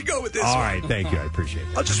 I'll let you go with this All one. right, thank you. I appreciate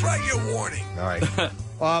that. I'll just write you a warning. All right.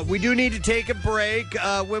 We do need to take a break.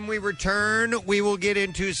 When we return, we will get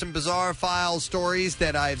into some bizarre file stories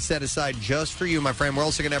that I've set aside just for you, my friend. We're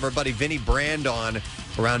also going to have our buddy Vinny Brand on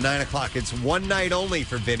around 9 o'clock. It's one night only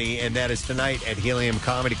for Vinny, and that is tonight at Helium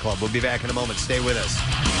Comedy Club. We'll be back in a moment. Stay with us.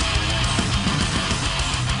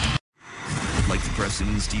 Like the Preston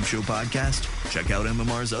and Steve Show podcast? Check out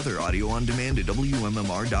MMR's other audio on demand at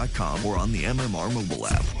WMMR.com or on the MMR mobile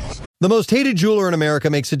app. The most hated jeweler in America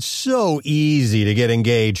makes it so easy to get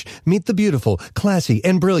engaged. Meet the beautiful, classy,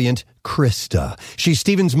 and brilliant Krista. She's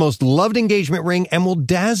Steven's most loved engagement ring and will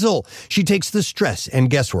dazzle. She takes the stress and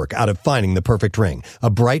guesswork out of finding the perfect ring. A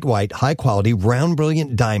bright white, high-quality, round,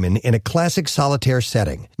 brilliant diamond in a classic solitaire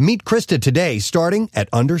setting. Meet Krista today, starting at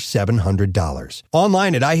under $700.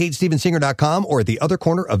 Online at IHateStevenSinger.com or at the other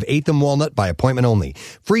corner of 8th and Walnut by appointment only.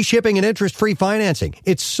 Free shipping and interest-free financing.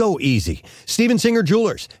 It's so easy. Steven Singer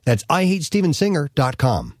Jewelers. That's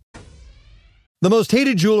IHateStevenSinger.com. The most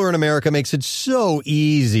hated jeweler in America makes it so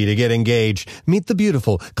easy to get engaged. Meet the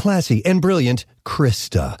beautiful, classy, and brilliant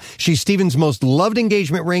Krista. She's Steven's most loved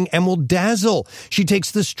engagement ring and will dazzle. She takes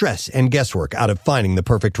the stress and guesswork out of finding the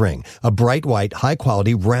perfect ring. A bright white,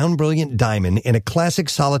 high-quality, round, brilliant diamond in a classic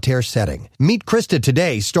solitaire setting. Meet Krista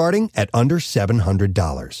today, starting at under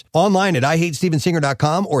 $700. Online at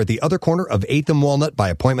IHateStevenSinger.com or at the other corner of 8th and Walnut by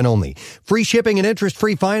appointment only. Free shipping and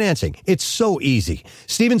interest-free financing. It's so easy.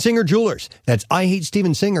 Steven Singer Jewelers. That's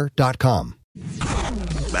IHateStevenSinger.com.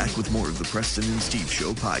 Back with more of the Preston and Steve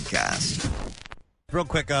Show podcast. Real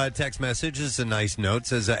quick text message. This is a nice note.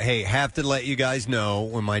 Says, hey, have to let you guys know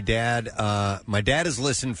when my dad has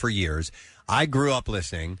listened for years. I grew up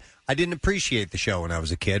listening. I didn't appreciate the show when I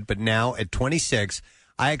was a kid, but now at 26,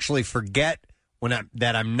 I actually forget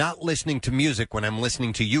that I'm not listening to music when I'm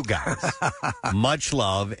listening to you guys. Much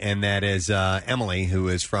love, and that is Emily, who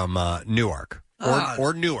is from Newark.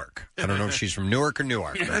 Or Newark. I don't know if she's from Newark or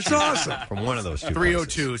Newark. That's awesome. From one of those two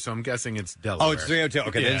 302, places. so I'm guessing it's Delaware. Oh, it's 302.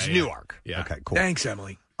 Okay, then it's Newark. Yeah. Okay, cool. Thanks,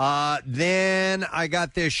 Emily. Then I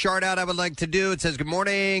got this shout out I would like to do. It says, good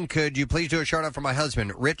morning. Could you please do a shout out for my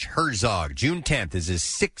husband, Rich Herzog? June 10th is his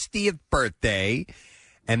 60th birthday.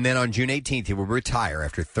 And then on June 18th, he will retire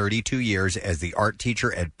after 32 years as the art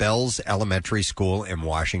teacher at Bell's Elementary School in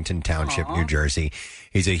Washington Township, New Jersey.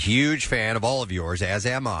 He's a huge fan of all of yours, as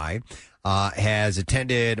am I. Has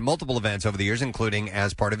attended multiple events over the years, including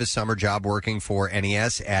as part of his summer job working for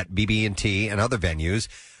NES at BB&T and other venues.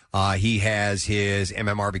 He has his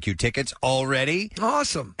MMRBQ tickets already.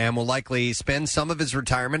 Awesome. And will likely spend some of his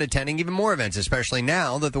retirement attending even more events, especially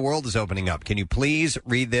now that the world is opening up. Can you please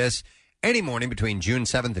read this any morning between June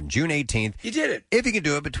 7th and June 18th? You did it. If you can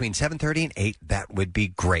do it between 7:30 and 8, that would be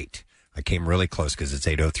great. I came really close because it's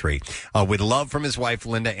 8:03. With love from his wife,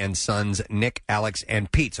 Linda, and sons, Nick, Alex,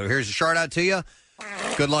 and Pete. So here's a shout out to you.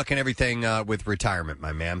 Good luck and everything with retirement,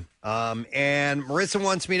 my man. And Marissa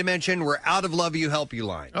wants me to mention we're out of Love You, Help You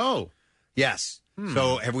line. Oh. Yes.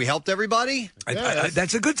 So have we helped everybody?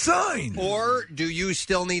 That's a good sign. Or do you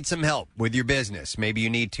still need some help with your business? Maybe you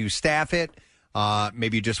need to staff it.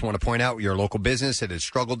 Maybe you just want to point out your local business that has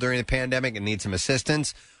struggled during the pandemic and needs some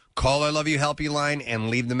assistance. Call our Love You, Help You line and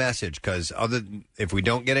leave the message, because if we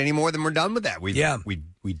don't get any more, then we're done with that. We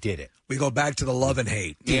did it. We go back to the love and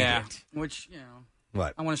hate. Yeah. Which,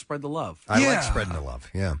 What? I want to spread the love. I like spreading the love,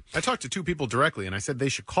 yeah. I talked to two people directly, and I said they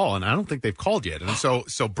should call, and I don't think they've called yet. And so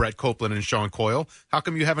Brett Copeland and Sean Coyle, how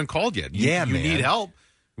come you haven't called yet? You man. need help.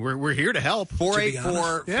 We're here to help.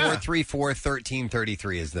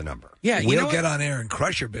 484-434-1333 is the number. Yeah, we'll get on air and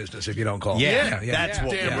crush your business if you don't call. That's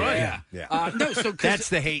what damn right. That's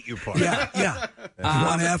the hate you put. Yeah. You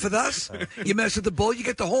want half with us? You mess with the bull, you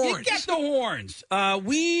get the horns. You get the horns.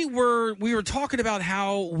 We were talking about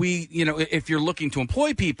how if you're looking to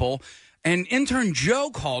employ people, and intern Joe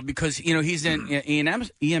called because he's an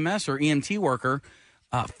EMS or EMT worker.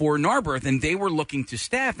 For Narberth, and they were looking to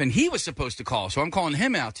staff, and he was supposed to call. So I'm calling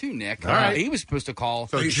him out too, Nick. All right. He was supposed to call.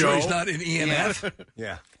 So sure he's not in EMF?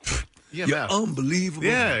 Yeah. You're unbelievable.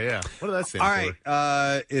 Yeah. What did that stand for?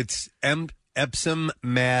 All right. It's Epsom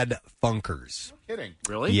Mad Funkers. No kidding.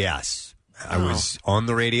 Really? Yes. I was on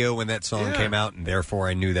the radio when that song came out, and therefore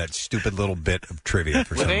I knew that stupid little bit of trivia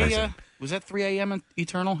for some reason. Was that 3 a.m.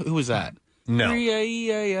 Eternal? Who was that? No.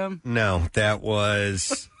 3 a.m. No, that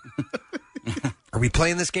was... Are we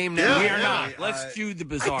playing this game now? We are not. Let's do the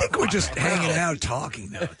bizarre. I think we're just hanging out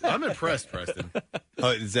talking now. I'm impressed, Preston. Oh,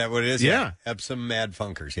 is that what it is? Yeah. Epsom Mad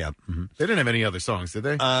Funkers, yeah. Mm-hmm. They didn't have any other songs, did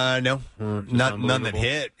they? No. None that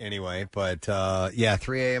hit, anyway. But, 3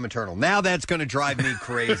 a.m. Eternal. Now that's going to drive me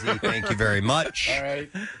crazy. Thank you very much. All right.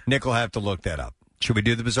 Nick will have to look that up. Should we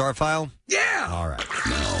do the bizarre file? Yeah. All right.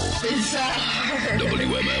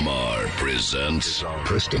 WMMR presents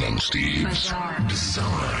Preston and Steve's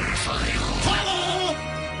Bizarre File.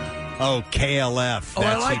 Oh, KLF. Oh, I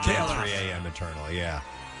That's like who did KLF. 3 a.m. Eternal, yeah.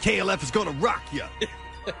 KLF is going to rock you.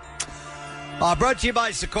 Brought to you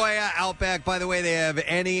by Sequoia Outback. By the way, they have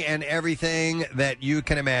any and everything that you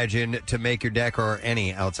can imagine to make your deck or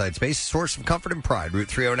any outside space a source of comfort and pride. Route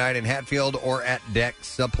 309 in Hatfield or at Deck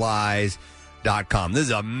Supplies. This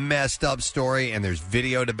is a messed up story, and there's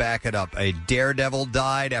video to back it up. A daredevil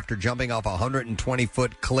died after jumping off a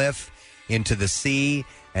 120-foot cliff into the sea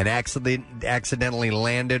and accidentally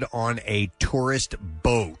landed on a tourist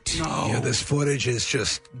boat. No. Yeah, this footage is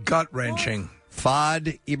just gut-wrenching.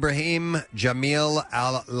 Fad Ibrahim Jamil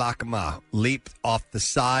Al-Lakma leaped off the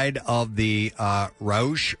side of the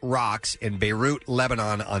Roush Rocks in Beirut,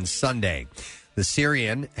 Lebanon on Sunday. The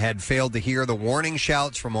Syrian had failed to hear the warning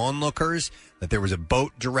shouts from onlookers that there was a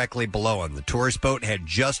boat directly below him. The tourist boat had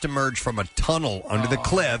just emerged from a tunnel under the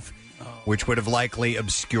cliff, which would have likely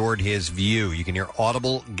obscured his view. You can hear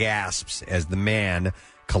audible gasps as the man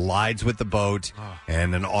collides with the boat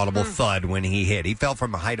and an audible thud when he hit. He fell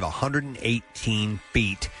from a height of 118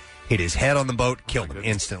 feet, hit his head on the boat, killed him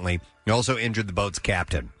instantly. He also injured the boat's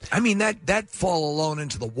captain. I mean, that fall alone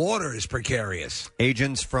into the water is precarious.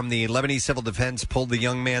 Agents from the Lebanese Civil Defense pulled the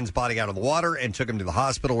young man's body out of the water and took him to the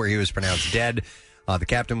hospital where he was pronounced dead. The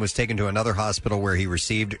captain was taken to another hospital where he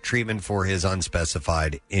received treatment for his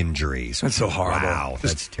unspecified injuries. That's so horrible. Wow,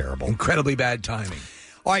 that's terrible. Incredibly bad timing.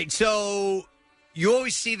 All right, so you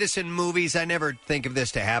always see this in movies. I never think of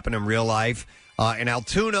this to happen in real life. An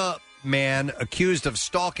Altoona man accused of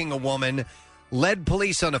stalking a woman led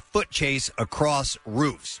police on a foot chase across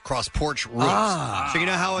porch roofs. So you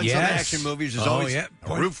know how in some action movies there's always a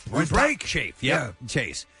roof break chase.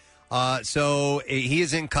 Chase. So he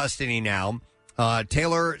is in custody now.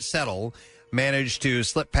 Taylor Settle managed to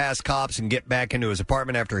slip past cops and get back into his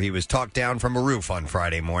apartment after he was talked down from a roof on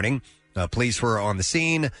Friday morning. Police were on the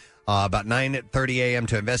scene about 9:30 a.m.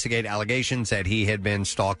 to investigate allegations that he had been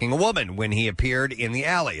stalking a woman when he appeared in the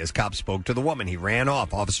alley. As cops spoke to the woman, he ran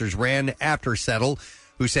off. Officers ran after Settle,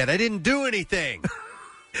 who said, "I didn't do anything."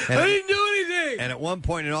 I didn't do anything. And at one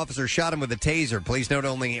point, an officer shot him with a taser. Police note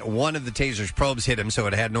only one of the taser's probes hit him, so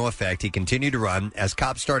it had no effect. He continued to run. As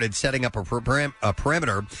cops started setting up a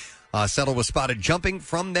perimeter, Settle was spotted jumping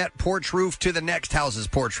from that porch roof to the next house's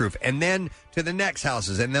porch roof, and then to the next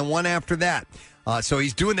house's, and then one after that. So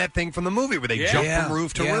he's doing that thing from the movie where they jump from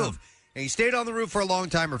roof to roof. And he stayed on the roof for a long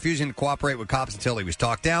time, refusing to cooperate with cops until he was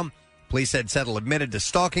talked down. Police said Settle admitted to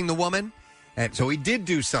stalking the woman, and so he did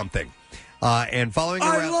do something. And following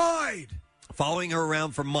her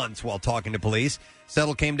around for months while talking to police,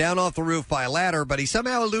 Settle came down off the roof by a ladder, but he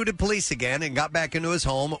somehow eluded police again and got back into his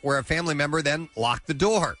home, where a family member then locked the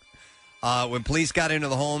door. When police got into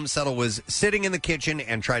the home, Settle was sitting in the kitchen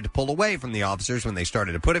and tried to pull away from the officers when they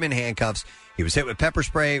started to put him in handcuffs. He was hit with pepper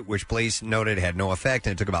spray, which police noted had no effect,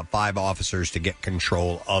 and it took about 5 officers to get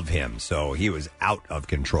control of him. So he was out of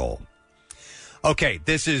control. Okay,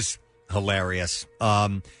 this is hilarious.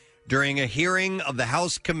 During a hearing of the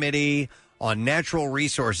House Committee on Natural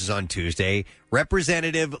Resources on Tuesday,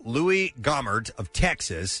 Representative Louis Gohmert of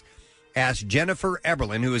Texas asked Jennifer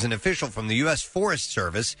Eberlin, who is an official from the U.S. Forest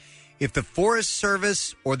Service, if the Forest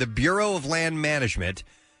Service or the Bureau of Land Management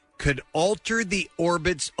could alter the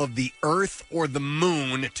orbits of the Earth or the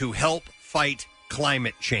Moon to help fight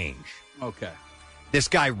climate change. Okay. This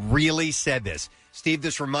guy really said this. Steve,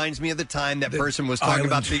 this reminds me of the time that person was talking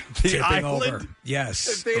about the tipping island. over. Yes.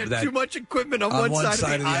 If they had too much equipment on one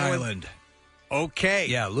side of the island. Okay.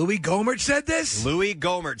 Yeah, Louis Gohmert said this? Louis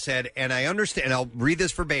Gohmert said, and I understand, and I'll read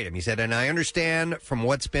this verbatim. He said, and I understand from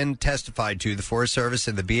what's been testified to, the Forest Service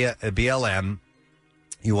and the BLM,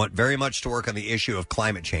 you want very much to work on the issue of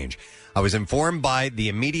climate change. I was informed by the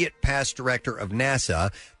immediate past director of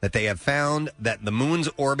NASA that they have found that the moon's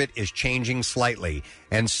orbit is changing slightly,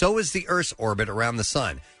 and so is the Earth's orbit around the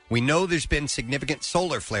sun. We know there's been significant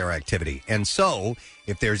solar flare activity, and so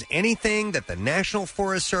if there's anything that the National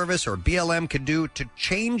Forest Service or BLM can do to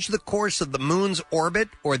change the course of the moon's orbit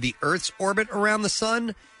or the Earth's orbit around the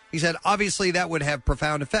sun, he said, obviously that would have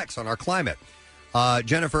profound effects on our climate.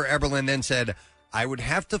 Jennifer Eberlin then said, I would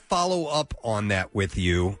have to follow up on that with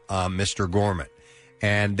you, Mr. Gorman.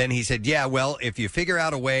 And then he said, yeah, well, if you figure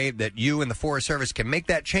out a way that you and the Forest Service can make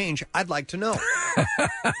that change, I'd like to know.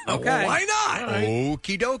 Okay. Why not? All right.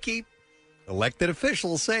 Okie dokie. Elected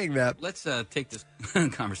officials saying that. Let's take this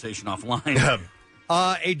conversation offline.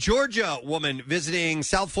 A Georgia woman visiting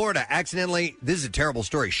South Florida accidentally, this is a terrible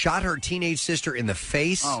story, shot her teenage sister in the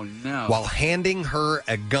face while handing her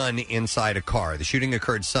a gun inside a car. The shooting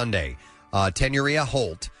occurred Sunday. Tenuria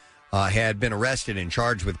Holt had been arrested and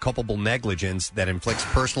charged with culpable negligence that inflicts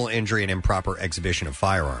personal injury and improper exhibition of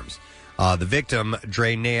firearms. The victim,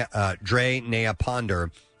 Dre Nea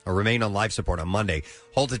Ponder, remained on life support on Monday.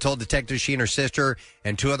 Holt had told detectives she and her sister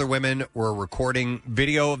and 2 other women were recording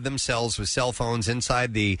video of themselves with cell phones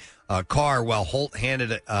inside the car while Holt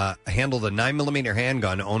handled a 9mm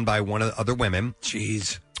handgun owned by one of the other women.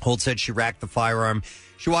 Jeez. Holt said she racked the firearm.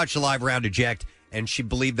 She watched a live round eject, and she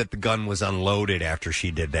believed that the gun was unloaded after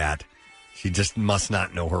she did that. She just must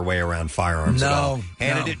not know her way around firearms at all.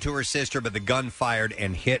 Handed it to her sister, but the gun fired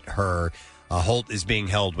and hit her. Holt is being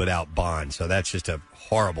held without bond, so that's just a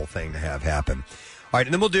horrible thing to have happen. All right,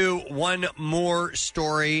 and then we'll do one more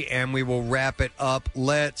story, and we will wrap it up.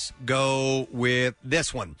 Let's go with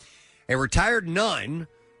this one. A retired nun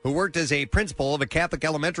who worked as a principal of a Catholic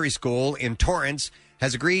elementary school in Torrance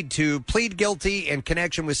has agreed to plead guilty in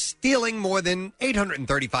connection with stealing more than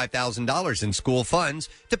 $835,000 in school funds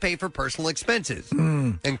to pay for personal expenses,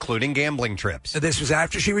 including gambling trips. This was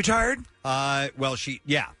after she retired?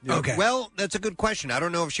 Yeah. Okay. Well, that's a good question. I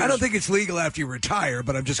don't know if she I don't think it's legal after you retire,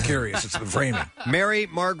 but I'm just curious. It's the framing. Mary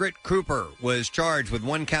Margaret Cooper was charged with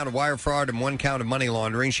 1 count of wire fraud and 1 count of money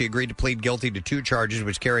laundering. She agreed to plead guilty to 2 charges,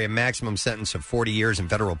 which carry a maximum sentence of 40 years in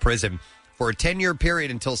federal prison. For a 10-year period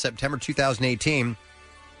until September 2018,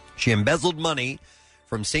 she embezzled money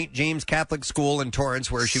from St. James Catholic School in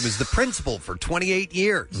Torrance, where she was the principal for 28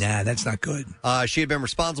 years. Nah, that's not good. She had been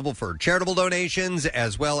responsible for charitable donations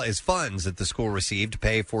as well as funds that the school received to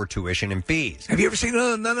pay for tuition and fees. Have you ever seen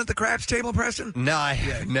none at the craps table, Preston? No,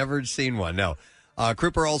 I've never seen one, no.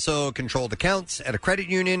 Cooper also controlled accounts at a credit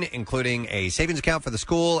union, including a savings account for the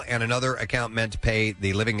school and another account meant to pay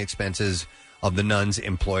the living expenses of the nuns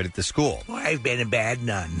employed at the school. Well, I've been a bad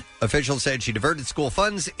nun. Officials said she diverted school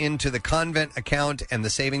funds into the convent account and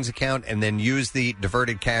the savings account and then used the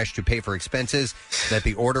diverted cash to pay for expenses that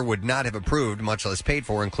the order would not have approved, much less paid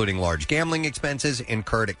for, including large gambling expenses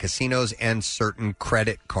incurred at casinos and certain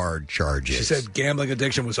credit card charges. She said gambling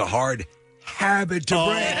addiction was a hard habit to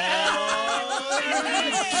break.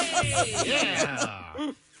 Yeah.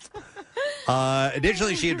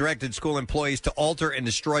 Additionally, she had directed school employees to alter and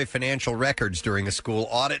destroy financial records during a school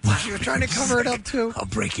audit. She was trying to cover it up, too. I'll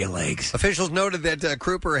break your legs. Officials noted that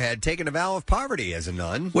Kruper had taken a vow of poverty as a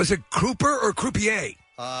nun. Was it Kruper or Croupier?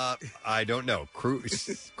 I don't know.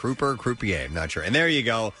 Kruper, Croupier, I'm not sure. And there you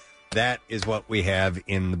go. That is what we have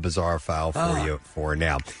in the bizarre file for you for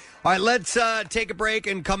now. All right, let's take a break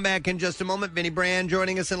and come back in just a moment. Vinny Brand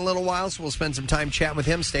joining us in a little while, so we'll spend some time chatting with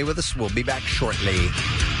him. Stay with us. We'll be back shortly.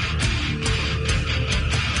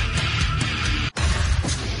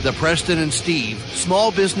 The Preston and Steve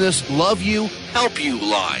Small Business Love You, Help You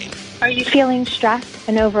line. Are you feeling stressed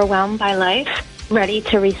and overwhelmed by life? Ready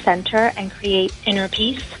to recenter and create inner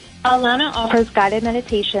peace? Alana offers guided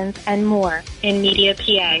meditations and more in Media,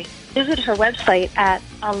 PA. Visit her website at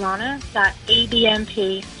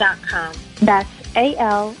alana.abmp.com. That's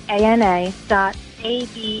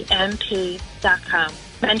ALANA.abmp.com.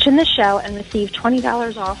 Mention the show and receive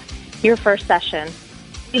 $20 off your first session.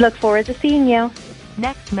 We look forward to seeing you.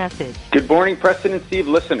 Next message. Good morning, Preston and Steve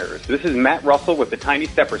listeners. This is Matt Russell with the Tiny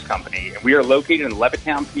Steppers Company, and we are located in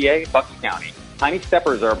Levittown, PA, Bucks County. Tiny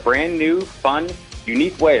Steppers are a brand new, fun,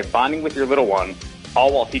 unique way of bonding with your little one,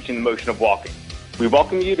 all while teaching the motion of walking. We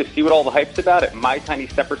welcome you to see what all the hype's about at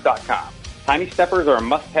mytinysteppers.com. Tiny Steppers are a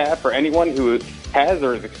must-have for anyone who has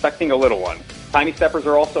or is expecting a little one. Tiny Steppers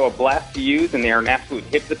are also a blast to use, and they are an absolute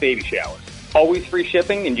hit to baby showers. Always free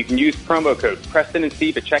shipping, and you can use promo code Preston and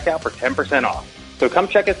Steve at checkout for 10% off. So come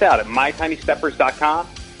check us out at mytinysteppers.com.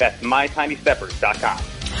 That's mytinysteppers.com.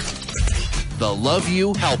 The Love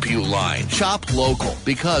You, Help You line. Shop local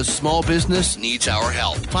because small business needs our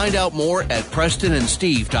help. Find out more at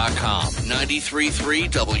PrestonandSteve.com.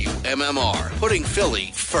 93.3 WMMR. Putting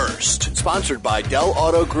Philly first. Sponsored by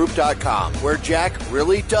DellAutoGroup.com, where Jack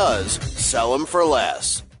really does sell them for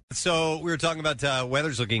less. So we were talking about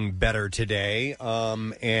weather's looking better today,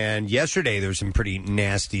 and yesterday there were some pretty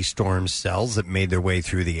nasty storm cells that made their way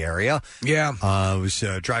through the area. Yeah. I was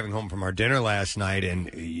driving home from our dinner last night,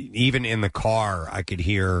 and even in the car I could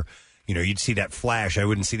hear, you'd see that flash. I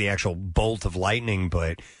wouldn't see the actual bolt of lightning,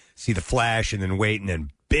 but see the flash and then wait, and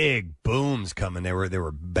then big booms coming. They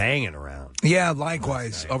were banging around. Yeah,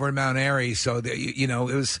 likewise over in Mount Airy. So, it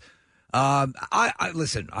was... I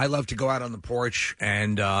listen, I love to go out on the porch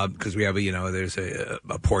and, cause we have there's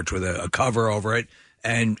a porch with a cover over it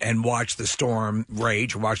and watch the storm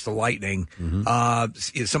rage, watch the lightning.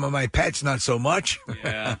 Mm-hmm. Some of my pets, not so much.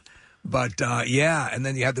 Yeah. But, yeah. And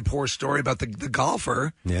then you had the poor story about the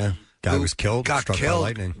golfer. Yeah. Guy was killed, got struck killed, by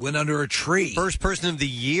lightning. Went under a tree. First person of the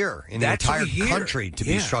year in the entire country to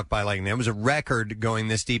be struck by lightning. That was a record going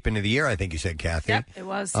this deep into the year, I think you said, Kathy. Yep, it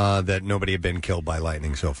was. That nobody had been killed by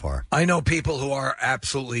lightning so far. I know people who are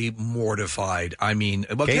absolutely mortified. I mean,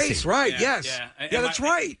 Casey. Case, right, Yeah, yes. yeah. Yeah, that's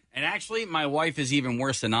right. And actually, my wife is even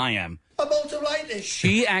worse than I am. a bolt of lightning.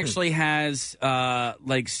 She actually has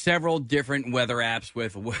like several different weather apps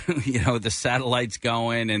with the satellites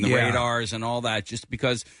going and the radars and all that. Just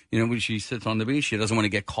because when she sits on the beach, she doesn't want to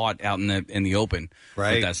get caught out in the open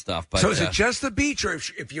with that stuff. But so is it just the beach, or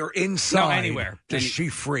if you're inside? No, anywhere. Does she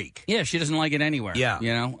freak? Yeah, she doesn't like it anywhere.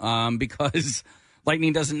 Yeah, because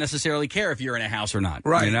lightning doesn't necessarily care if you're in a house or not.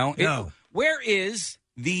 Right? No. Where is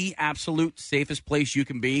the absolute safest place you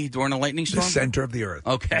can be during a lightning storm? The center of the earth.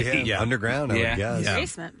 Okay. Underground, I would guess.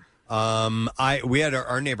 Basement. We had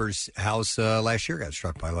our neighbor's house last year got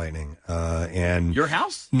struck by lightning, and your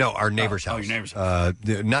house? No, our neighbor's house. Oh, your neighbor's house.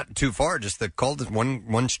 Not too far, just the coldest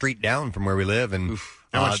one street down from where we live, and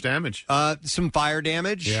how much damage? Some fire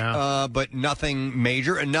damage, but nothing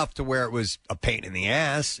major enough to where it was a pain in the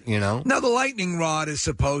ass. Now the lightning rod is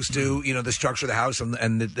supposed to, the structure of the house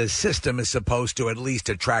and the system is supposed to at least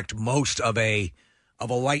attract most of a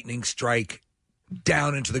lightning strike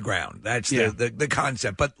down into the ground. That's the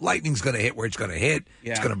concept. But lightning's going to hit where it's going to hit.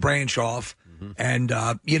 Yeah. It's going to branch off and,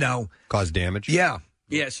 cause damage. Yeah.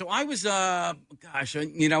 Yeah, so I was, I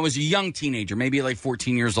was a young teenager, maybe like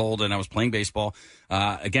 14 years old, and I was playing baseball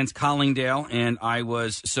against Collingdale, and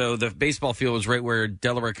so the baseball field was right where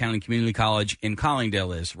Delaware County Community College in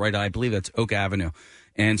Collingdale is, right? I believe that's Oak Avenue.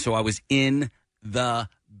 And so I was in the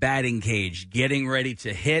batting cage, getting ready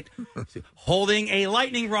to hit, holding a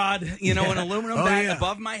lightning rod, an aluminum bat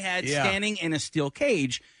above my head, standing in a steel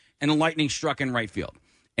cage, and a lightning struck in right field.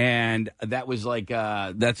 And that was like,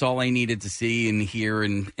 that's all I needed to see and hear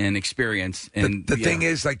and experience. And the thing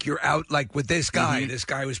is, like, you're out, like with this guy, this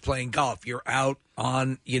guy was playing golf. You're out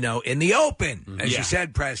on, in the open. As you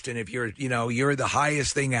said, Preston, if you're, you're the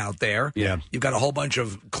highest thing out there. Yeah. You've got a whole bunch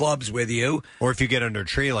of clubs with you. Or if you get under a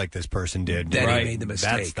tree like this person did. Then he made the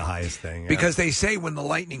mistake. That's the highest thing. Because they say when the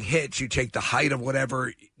lightning hits, you take the height of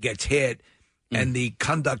whatever gets hit, and the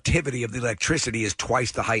conductivity of the electricity is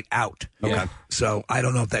twice the height out. Okay. So I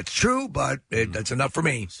don't know if that's true, but that's enough for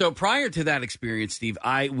me. So prior to that experience, Steve,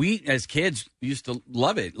 we as kids used to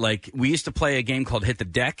love it. Like, we used to play a game called Hit the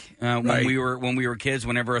Deck when we were kids.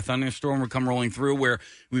 Whenever a thunderstorm would come rolling through, where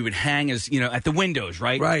we would hang as at the windows,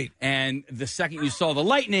 right? Right. And the second you saw the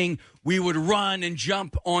lightning, we would run and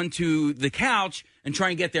jump onto the couch and try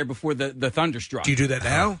and get there before the thunder struck. Do you do that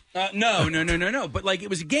now? No. But like, it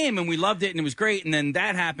was a game and we loved it and it was great. And then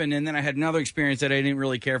that happened, and then I had another experience that I didn't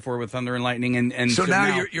really care for with thunder and lightning. And so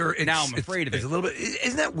now you're now I'm afraid of it. It's a little bit.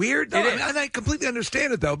 Isn't that weird? It is. And I completely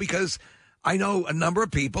understand it though, because I know a number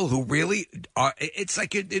of people who really are. It's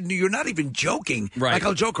like you're not even joking. Right. Like,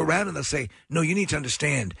 I'll joke around and they'll say, "No, you need to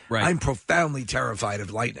understand. Right. I'm profoundly terrified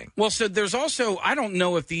of lightning." Well, so there's also, I don't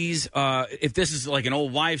know if if this is like an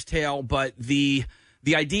old wives' tale, but the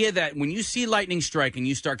idea that when you see lightning strike and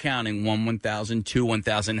you start counting 1, 1,000, 2,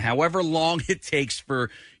 1,000, however long it takes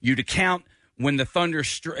for you to count when the thunder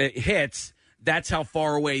hits, that's how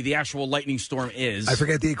far away the actual lightning storm is. I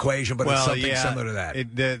forget the equation, but it's something similar to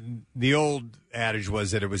that. The old adage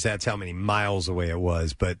was that that's how many miles away it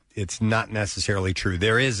was, but it's not necessarily true.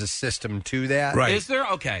 There is a system to that. Right. Is there?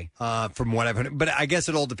 Okay. From what I've heard. But I guess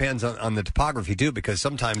it all depends on the topography, too, because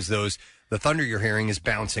sometimes the thunder you're hearing is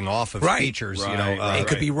bouncing off of features. It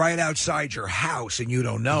could be right outside your house, and you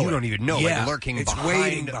don't know. You don't even know. Yeah. Like lurking it's behind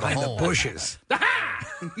waiting behind the home. bushes.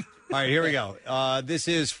 All right, here we go. This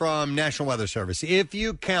is from National Weather Service. If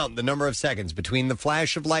you count the number of seconds between the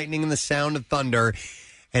flash of lightning and the sound of thunder,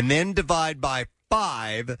 and then divide by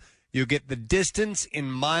 5, you get the distance in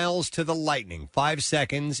miles to the lightning. 5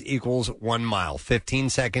 seconds equals 1 mile. 15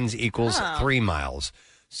 seconds equals 3 miles.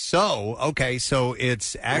 So, okay, so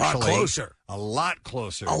it's actually a lot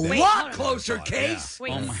closer. A lot closer, Case.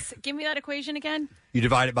 Wait, give me that equation again. You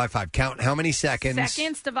divide it by 5. Count how many seconds.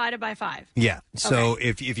 Seconds divided by 5. Yeah. So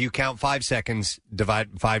if you count 5 seconds,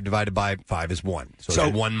 5 divided by 5 is 1. So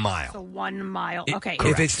it's 1 mile. So 1 mile. Okay.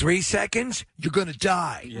 If it's 3 seconds, you're going to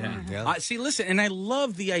die. Yeah. See, listen, and I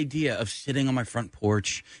love the idea of sitting on my front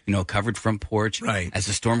porch, covered front porch, right, as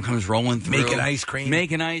the storm comes rolling through. Making ice cream.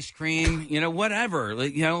 Whatever.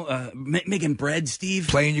 Making bread, Steve.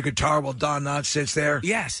 Playing your guitar while Don Knotts sits there.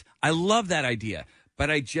 Yes. I love that idea. But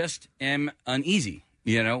I just am uneasy,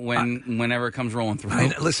 whenever it comes rolling through.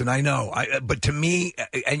 Listen, I know. But to me,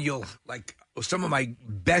 and you'll, like, some of my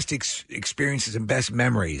best experiences and best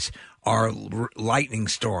memories are lightning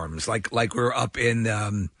storms. Like we're up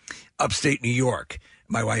in upstate New York.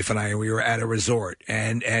 My wife and I, we were at a resort,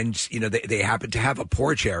 and they happened to have a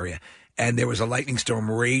porch area. And there was a lightning storm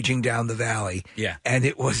raging down the valley. Yeah. And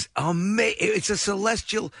it was amazing. It's a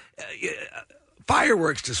celestial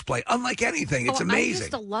fireworks display, unlike anything. It's amazing. I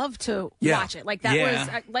used to love to Yeah. watch it. Like that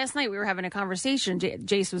was last night. We were having a conversation.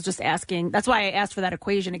 Jace was just asking. That's why I asked for that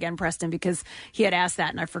equation again, Preston, because he had asked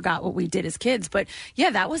that, and I forgot what we did as kids. But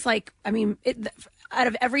yeah, that was like. I mean, out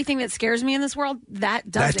of everything that scares me in this world, that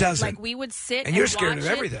doesn't. Like we would sit and you're scared watch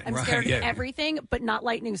of everything. I'm scared of everything, but not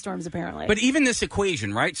lightning storms apparently. But even this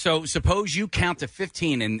equation, right? So suppose you count to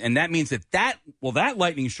 15, and that means that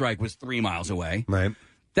lightning strike was 3 miles away. Right.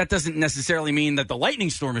 That doesn't necessarily mean that the lightning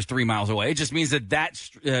storm is 3 miles away. It just means that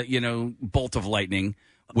bolt of lightning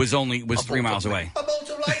was 3 miles away. A bolt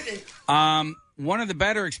of lightning. One of the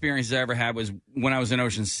better experiences I ever had was when I was in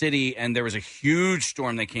Ocean City, and there was a huge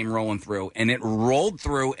storm that came rolling through, and it rolled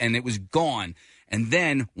through, and it was gone. And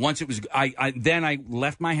then once it was, I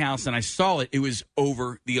left my house and I saw it. It was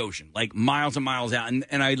over the ocean, like miles and miles out,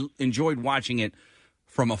 and I enjoyed watching it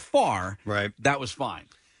from afar. Right, that was fine.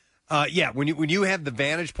 Yeah, when you have the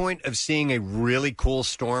vantage point of seeing a really cool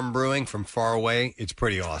storm brewing from far away, it's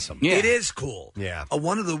pretty awesome. It is cool. Yeah.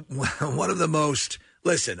 One of the most.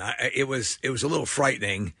 Listen, it was a little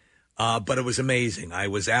frightening, but it was amazing. I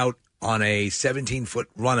was out on a 17-foot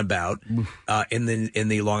runabout in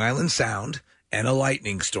the Long Island Sound, and a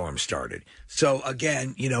lightning storm started. So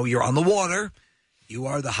again, you're on the water, you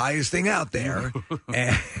are the highest thing out there,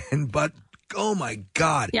 but oh my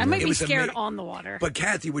God, yeah, I might it be was scared on the water. But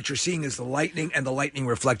Kathy, what you're seeing is the lightning, and the lightning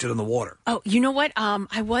reflected on the water. Oh, you know what?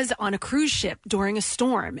 I was on a cruise ship during a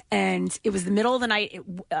storm, and it was the middle of the night.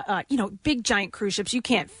 Big giant cruise ships, you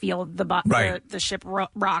can't feel the ship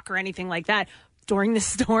rock or anything like that. During the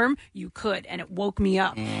storm, you could, and it woke me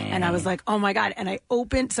up. And I was like, oh my God. And I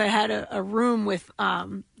opened, so I had a room with,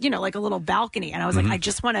 like a little balcony. And I was like, I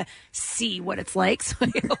just want to see what it's like. So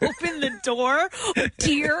I opened the door.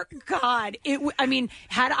 Dear God.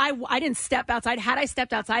 I didn't step outside. Had I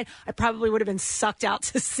stepped outside, I probably would have been sucked out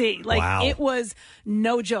to sea. Like, wow. It was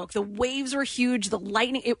no joke. The waves were huge. The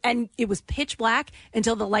lightning, and it was pitch black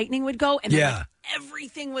until the lightning would go. And then,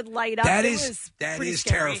 everything would light up. That it is was that pretty is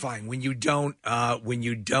scary. terrifying when you don't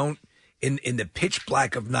in the pitch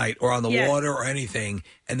black of night or on the water or anything,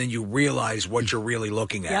 and then you realize what you're really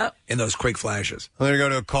looking at in those quick flashes. I'm going to go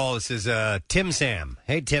to a call. This is Tim Sam.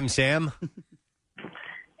 Hey, Tim Sam.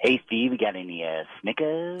 Hey, Steve, you got any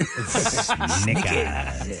Snickers?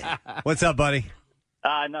 Snickers. What's up, buddy?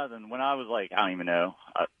 Nothing. When I was like, I don't even know.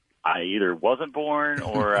 I either wasn't born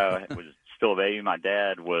or was still a baby. My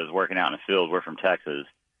dad was working out in the field. We're from Texas.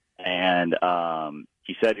 And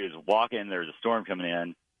he said he was walking. There was a storm coming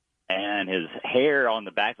in. And his hair on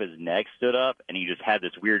the back of his neck stood up. And he just had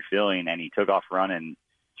this weird feeling. And he took off running,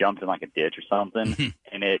 jumped in like a ditch or something.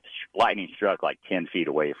 And lightning struck like 10 feet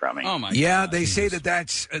away from him. Oh, my Yeah, God. they say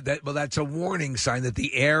that's a warning sign that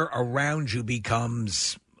the air around you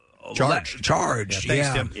becomes charged.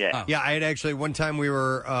 Thanks, Tim. Yeah, I had actually one time we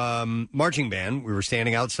were marching band. We were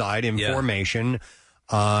standing outside in formation,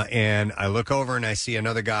 and I look over and I see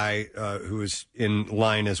another guy who was in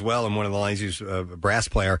line as well. In one of the lines, he was a brass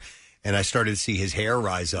player. And I started to see his hair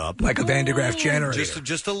rise up. Like a Van de Graaff generator.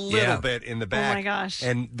 Just a little bit in the back. Oh, my gosh.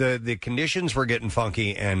 And the conditions were getting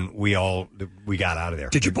funky, and we got out of there.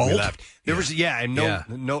 Did you bolt? We left. There was, and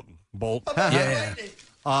no bolt.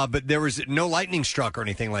 But there was no lightning struck or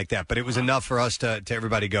anything like that. But it was enough for us to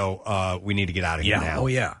everybody go, we need to get out of here now. Oh,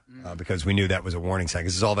 yeah. Because we knew that was a warning sign.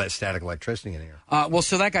 Because there's all that static electricity in here.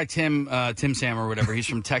 So that guy, Tim Sam or whatever, he's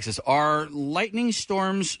from Texas. Are lightning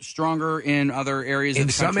storms stronger in other areas of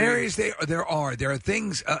the country? In some areas, there are. There are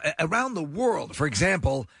things around the world. For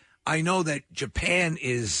example, I know that Japan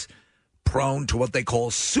is prone to what they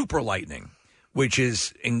call super lightning, which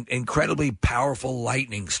is incredibly powerful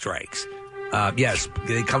lightning strikes. Yes,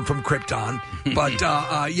 they come from Krypton. But,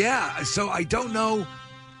 so I don't know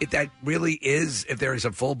if that really is, if there is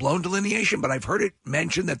a full-blown delineation, but I've heard it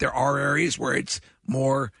mentioned that there are areas where it's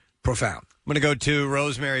more profound. I'm going to go to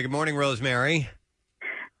Rosemary. Good morning, Rosemary.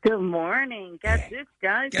 Good morning. Gadzooks,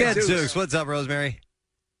 guys. Gadzooks. What's up, Rosemary?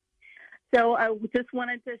 So I just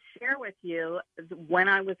wanted to share with you, when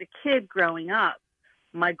I was a kid growing up,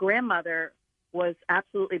 my grandmother was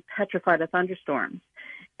absolutely petrified of thunderstorms.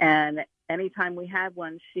 And anytime we had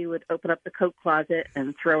one, she would open up the coat closet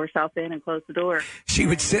and throw herself in and close the door. She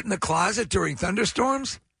would sit in the closet during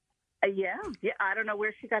thunderstorms? Yeah. I don't know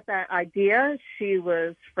where she got that idea. She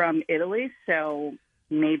was from Italy, so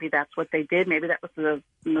maybe that's what they did. Maybe that was the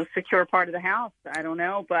most secure part of the house. I don't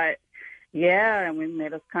know. But, yeah, and we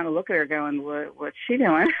made us kind of look at her going, what's she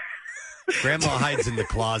doing? Grandma hides in the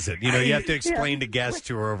closet. You have to explain to guests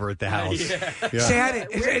who are over at the house. Yeah.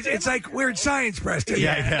 It's like weird science, Preston.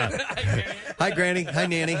 Yeah. Hi, Granny. Hi,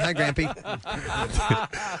 Nanny. Hi, Grampy.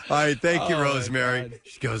 All right. Thank you, Rosemary.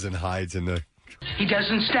 She goes and hides in the He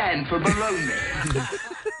doesn't stand for baloney.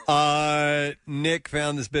 Nick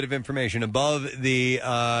found this bit of information. Above the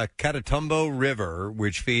Catatumbo River,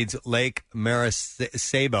 which feeds Lake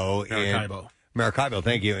Maracaibo,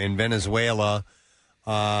 thank you, in Venezuela,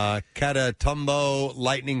 Catatumbo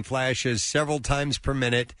lightning flashes several times per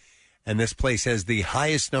minute, and this place has the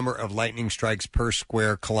highest number of lightning strikes per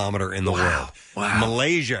square kilometer in the world. Wow.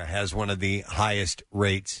 Malaysia has one of the highest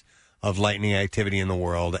rates of lightning activity in the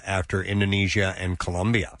world after Indonesia and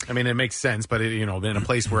Colombia. I mean, it makes sense, but in a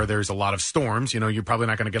place where there's a lot of storms, you're probably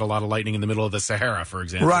not going to get a lot of lightning in the middle of the Sahara, for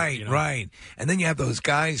example. Right, right. And then you have those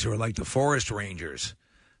guys who are like the forest rangers,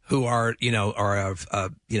 who are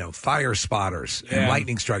fire spotters and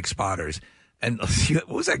lightning strike spotters. And what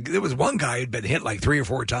was that? There was one guy who'd been hit like 3 or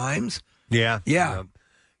 4 times. Yeah. Yeah.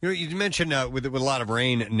 You mentioned with a lot of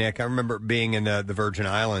rain, Nick. I remember being in the Virgin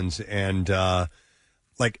Islands, and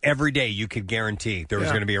like every day you could guarantee there was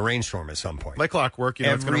going to be a rainstorm at some point. Like clockwork,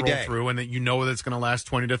 it's going to roll day. through, and you know that it's going to last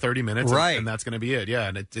 20 to 30 minutes, right? And that's going to be it. Yeah,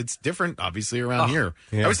 and it's different, obviously, around here.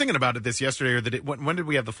 Yeah. I was thinking about it this yesterday, or when did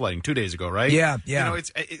we have the flooding? 2 days ago, right? Yeah.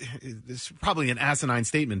 It's probably an asinine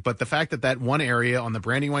statement, but the fact that one area on the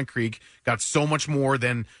Brandywine Creek got so much more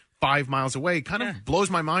than 5 miles away kind of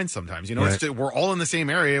blows my mind sometimes. Right. We're all in the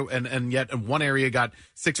same area, and yet one area got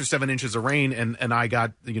 6 or 7 inches of rain, and I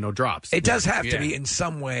got drops. It does have to be in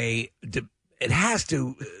some way. It has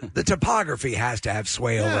to. The topography has to have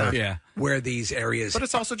sway over where these areas. But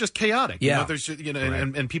it's also just chaotic. Yeah. There's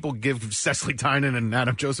and people give Cecily Tynan and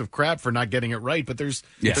Adam Joseph crap for not getting it right, but there's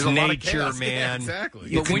a lot of chaos. man. Yeah,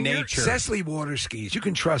 exactly. You can nature. Cecily water skis. You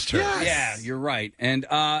can trust her. Yes. Yeah, you're right. And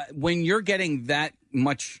when you're getting that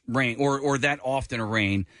much rain or that often a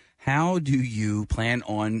rain, how do you plan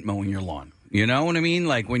on mowing your lawn? You know what I mean?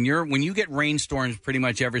 Like when you get rainstorms pretty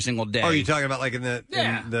much every single day. Oh, you're talking about like in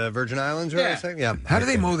the Virgin Islands, right? Yeah. How do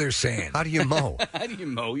they mow their sand? How do you mow? How do you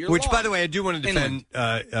mow your Which, lawn? by the way, I do want to defend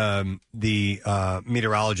the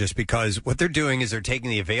meteorologists, because what they're doing is they're taking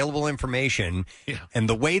the available information and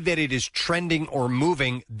the way that it is trending or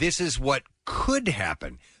moving, this is what could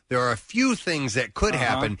happen. There are a few things that could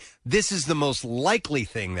happen. This is the most likely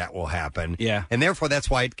thing that will happen. Yeah. And therefore, that's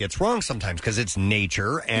why it gets wrong sometimes, because it's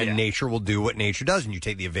nature, and nature will do what nature does. And you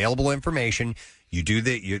take the available information, you do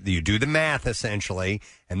the math, essentially,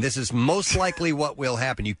 and this is most likely what will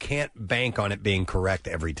happen. You can't bank on it being correct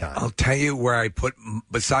every time. I'll tell you where I put,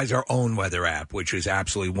 besides our own weather app, which is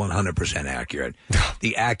absolutely 100% accurate,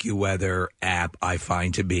 the AccuWeather app I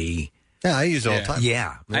find to be... Yeah, I use it all the time.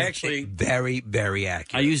 Yeah. I actually very, very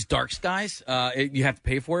accurate. I use Dark Skies. You have to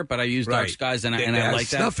pay for it, but I use Dark Skies, and I like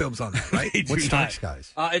that. Snuff films on that, right? What's Dark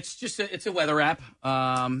Skies? It's just it's a weather app,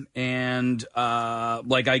 and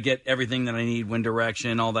like I get everything that I need, wind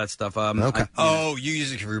direction, all that stuff. Okay. You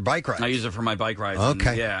use it for your bike rides? I use it for my bike rides.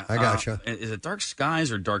 Okay. And, I gotcha. Is it Dark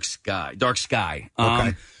Skies or Dark Sky? Dark Sky.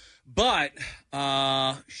 Okay. But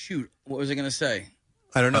shoot, what was I going to say?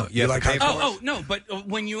 I don't know. You like no, but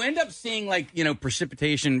when you end up seeing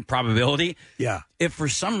precipitation probability, if for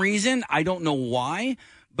some reason, I don't know why,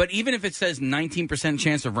 but even if it says 19%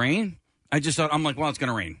 chance of rain, I'm like, well, it's going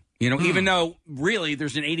to rain. Even though really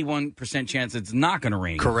there's an 81% chance it's not going to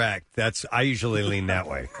rain. Correct. I usually lean that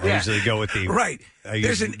way. I usually go with the right.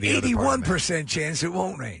 There's an 81% chance it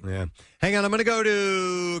won't rain. Yeah. Hang on, I'm going to go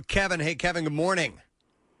to Kevin. Hey, Kevin. Good morning.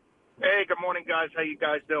 Hey, good morning, guys. How you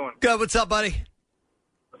guys doing? Good. What's up, buddy?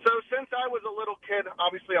 So since I was a little kid,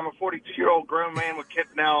 obviously I'm a 42-year-old grown man with kids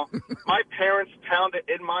now, my parents pounded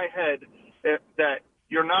in my head that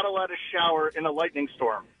you're not allowed to shower in a lightning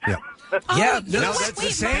storm. Yeah. That's the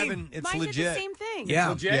same. It's mine legit. did the same thing.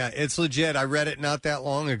 Yeah, it's legit. I read it not that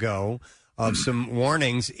long ago of some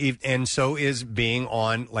warnings, and so is being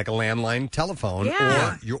on like a landline telephone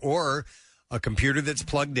or a computer that's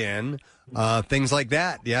plugged in, things like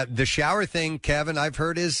that. Yeah, the shower thing, Kevin, I've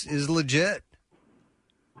heard is legit.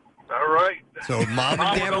 All right. So mom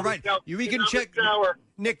and dad are right. We can check.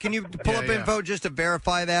 Nick, can you pull up info just to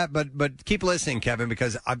verify that? But keep listening, Kevin,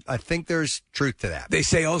 because I think there's truth to that. They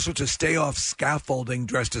say also to stay off scaffolding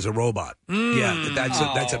dressed as a robot. Yeah, that's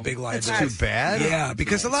a big liability. That's too bad. Yeah,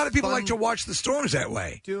 because a lot of people like to watch the storms that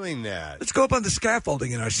way. Doing that. Let's go up on the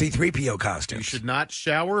scaffolding in our C-3PO costumes. You should not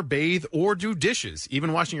shower, bathe, or do dishes.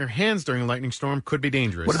 Even washing your hands during a lightning storm could be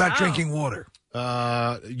dangerous. What about drinking water?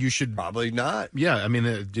 You should probably not. Yeah, I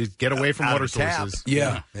mean, just get away from water sources.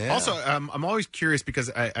 Yeah. Also, I'm always curious because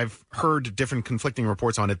I've heard different conflicting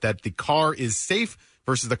reports on it that the car is safe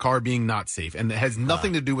versus the car being not safe, and it has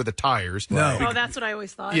nothing to do with the tires. No. Oh, that's what I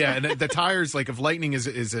always thought. Yeah, and the tires, like if lightning is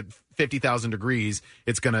at 50,000 degrees,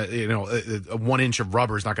 it's going to, a 1 inch of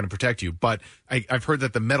rubber is not going to protect you. But I've heard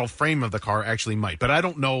that the metal frame of the car actually might. But I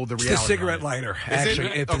don't know the reality. It's the cigarette lighter. Actually,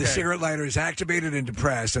 if the cigarette lighter is activated and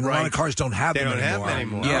depressed, and a lot of cars don't have them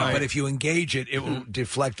anymore. Yeah, Right. but if you engage it, it will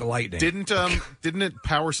deflect the lightning. Didn't it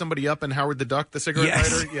power somebody up in Howard the Duck, the cigarette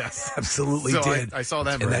lighter? Yes. Absolutely So did. I saw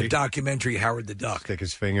that in movie. that documentary, Howard the Duck. Stick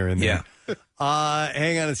his finger in there.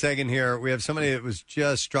 Hang on a second here. We have somebody that was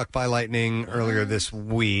just struck by lightning earlier this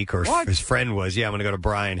week, or his friend was. Yeah, I'm going to go to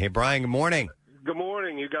Brian. Hey, Brian, good morning. Good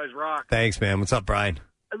morning. You guys rock. Thanks, man. What's up, Brian?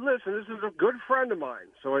 Listen, this is a good friend of mine,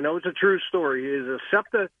 so I know it's a true story. He is a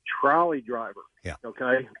SEPTA trolley driver,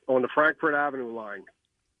 okay, on the Frankfurt Avenue line.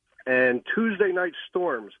 And Tuesday night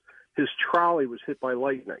storms, his trolley was hit by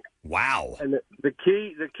lightning. Wow. And the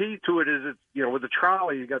key to it is, with the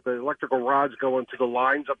trolley, you got the electrical rods going to the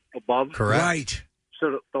lines up above. Correct. Right.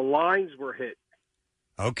 So the lines were hit.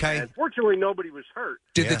 Okay. And fortunately, nobody was hurt.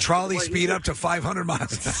 Did the trolley speed up to 500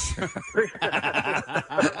 miles an hour?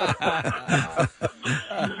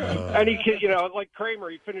 And he, like Kramer,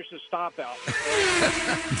 he finished his stop out.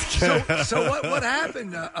 So what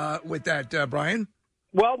happened with that, Brian?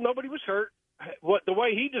 Well, nobody was hurt. The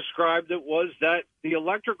way he described it was that the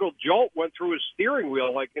electrical jolt went through his steering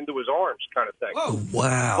wheel, like into his arms, kind of thing. Oh,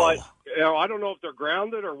 wow! But I don't know if they're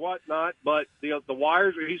grounded or whatnot. But the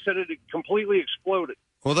wires, he said it completely exploded.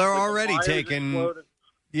 Well, they're Like the already wires taking. exploded.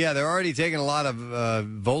 Yeah, they're already taking a lot of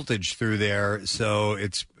voltage through there, so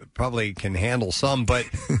it's probably can handle some. But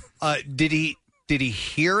did he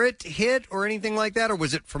hear it hit or anything like that, or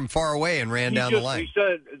was it from far away and ran down the line? He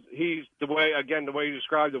said the way he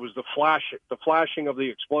described it was the flashing of the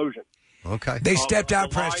explosion. Okay, They stepped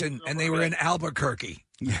out, Preston, and they were in Albuquerque.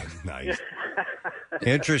 Nice.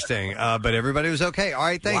 Interesting. But everybody was okay. All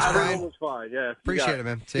right, thanks, Everyone Brian. was fine. Yeah, Appreciate it,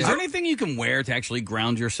 man. See Is ya. there anything you can wear to actually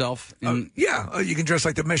ground yourself? You can dress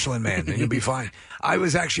like the Michelin Man, and you'll be fine. I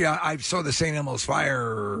was actually I saw the St. Elmo's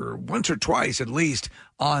fire once or twice at least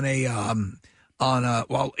on a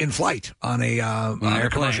in flight on a airplane.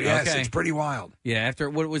 commercial. Yes, Okay. it's pretty wild. Yeah,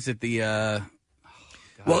 after, what was it,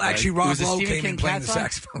 Actually, Rob Lowe Stephen came King in playing the Cat's Eye?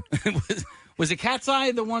 saxophone. Was it Cat's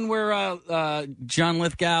Eye, the one where John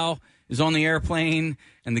Lithgow is on the airplane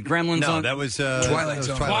and the gremlins No, on... that was Twilight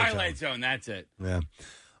Zone. Twilight Twilight Zone, that's it. Yeah.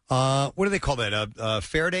 What do they call that? A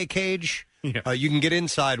Faraday cage? Yeah. You can get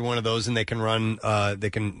inside one of those, and they can run. They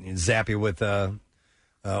can zap you with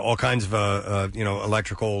all kinds of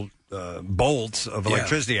electrical bolts of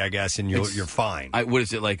electricity, I guess, and you're fine. What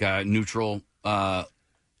is it, like a neutral?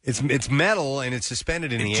 It's metal and it's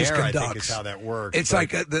suspended in It the just air. I conducts. think is how that works. It's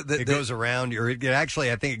But like it goes around you. Or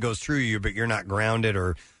actually, I think it goes through you, but you're not grounded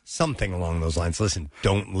or something along those lines. Listen,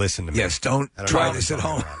 don't listen to me. Yes, don't I know try what this I'm at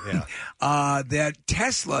home. talking about. Yeah. That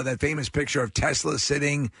Tesla, that famous picture of Tesla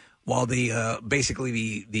sitting while the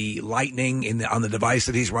basically the lightning on the device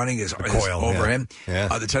that he's running is coil, over yeah. him.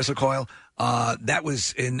 Yeah. The Tesla coil. That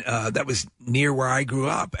was near where I grew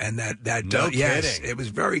up, and that No yes, kidding. it was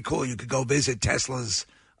very cool. You could go visit Tesla's.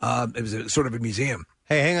 It was sort of a museum.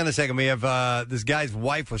 Hey, hang on a second. We have this guy's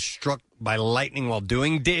wife was struck by lightning while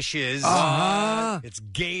doing dishes. It's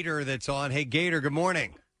Gator that's on. Hey, Gator, good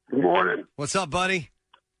morning. Good morning. What's up, buddy?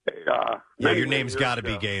 Hey, Yeah, your name's got to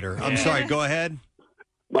be Gator. I'm sorry. Go ahead.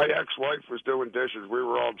 My ex-wife was doing dishes. We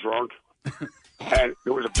were all drunk, and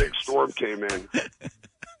there was a big storm came in.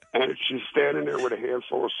 And she's standing there with a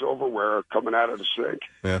handful of silverware coming out of the sink.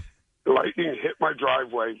 Yeah. The lightning hit my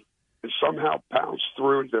driveway and somehow bounced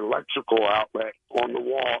through the electrical outlet on the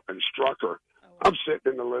wall and struck her. I'm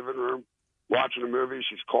sitting in the living room watching a movie.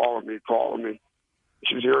 She's calling me.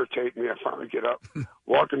 She's irritating me. I finally get up,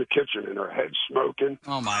 walk in the kitchen, and her head's smoking.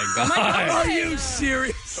 Oh, my God. Are you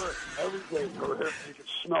serious? Everything. Her hair, you can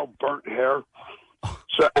smell burnt hair.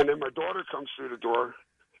 So, and then my daughter comes through the door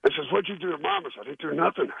and says, "What'd you do to Mom?" I said, "I didn't do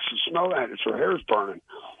nothing." I said, "Smell that. It's her hair's burning."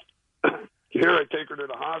 Here I take her to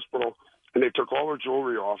the hospital, and they took all her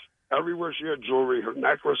jewelry off. Everywhere she had jewelry, her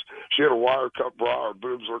necklace, she had a wire-cut bra. Her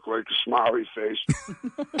boobs looked like a smiley face.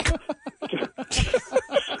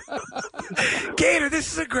 Gator,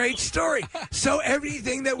 this is a great story. So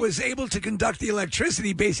everything that was able to conduct the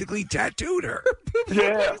electricity basically tattooed her.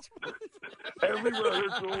 Yeah. Everywhere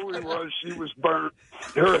her jewelry was, she was burnt.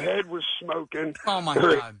 Her head was smoking. Oh, my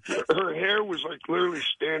God. Her hair was, like, literally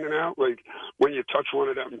standing out. Like, when you touch one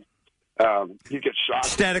of them, you get shocked.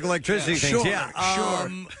 Static electricity things. Sure, Yeah. sure.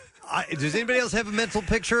 Does anybody else have a mental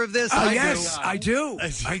picture of this? Yes, I do.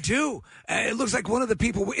 It looks like one of the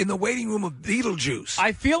people in the waiting room of Beetlejuice.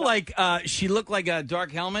 I feel like she looked like a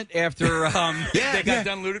Dark Helmet after they got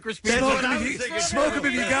done Ludacris. Smoke him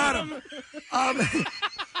if you got him.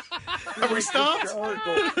 Are we stopped?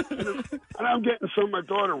 And I'm getting from my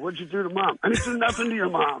daughter, what'd you do to Mom? I didn't do nothing to your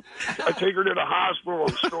mom. I take her to the hospital.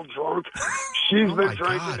 I'm still drunk. She's been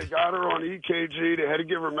drinking. God. They got her on EKG. They had to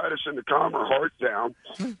give her medicine to calm her heart down.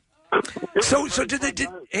 So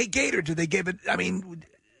hey, Gator, did they give it, I mean,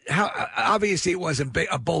 how obviously it wasn't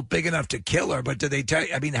a bolt big enough to kill her, but did they tell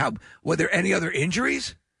you, I mean, were there any other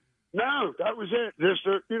injuries? No, that was it. Just,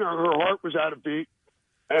 her heart was out of beat.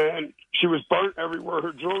 And she was burnt everywhere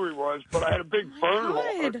her jewelry was, but I had a big burn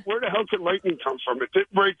hole. Where the hell could lightning come from? It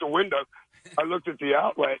didn't break the window. I looked at the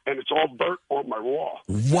outlet, and it's all burnt on my wall.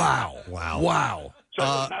 Wow. So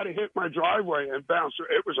it had to hit my driveway and bounce.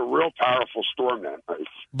 It was a real powerful storm that night.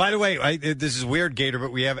 By the way, this is weird, Gator,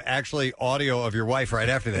 but we have actually audio of your wife right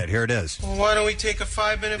after that. Here it is. Well, why don't we take a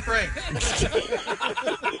 5-minute break?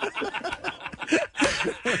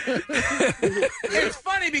 It's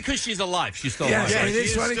funny because she's alive. She's still alive. Yeah, Right? it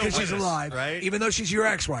is She funny still because with she's us, alive, right? Even though she's your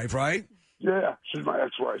ex-wife, right? Yeah, she's my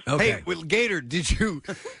ex-wife. Okay. Hey, well, Gator, did you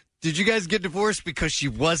guys get divorced because she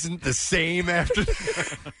wasn't the same after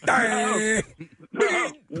that?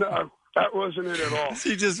 No, that wasn't it at all.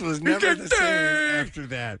 She just was never the same after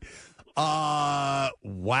that.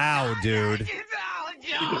 Wow, dude.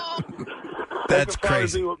 That's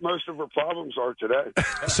crazy. Be what most of her problems are today.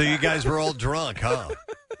 So you guys were all drunk, huh?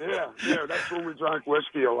 Yeah, that's when we drank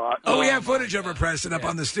whiskey a lot. Oh, we have footage of her, Preston, up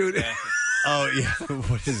on the studio. Oh, yeah.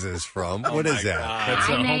 What is this from? What is that? That's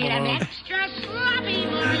Home made Alone. an extra sloppy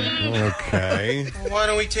for you. Okay. Why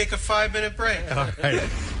don't we take a 5-minute break? All right.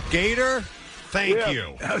 Gator, thank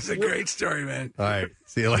you. That was a great story, man. All right.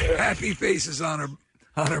 See you later. Happy faces on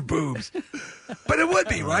her boobs. But it would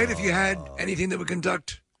be, right? If you had anything that would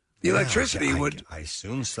conduct the electricity, would. I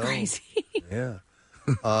assume so. Crazy. Yeah.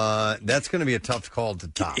 That's going to be a tough call to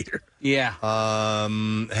top. Yeah.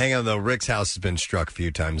 Hang on, though. Rick's house has been struck a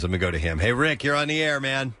few times. Let me go to him. Hey, Rick, you're on the air,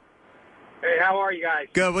 man. Hey, how are you guys?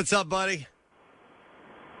 Good. What's up, buddy?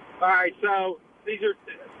 All right, so these are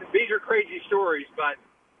crazy stories, but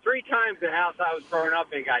 3 times the house I was growing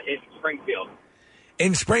up in got hit in Springfield.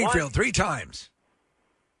 In Springfield, 3 times.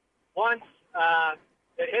 Once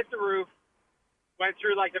it hit the roof, went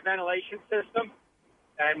through like the ventilation system,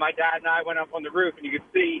 and my dad and I went up on the roof, and you could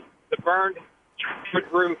see the burned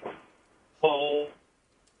roof hole.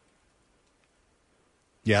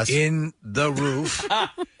 Yes. In the roof.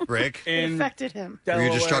 Rick? It affected him. Were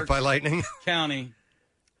you just struck by lightning? County.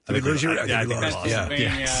 Did we lose you? I think we lost.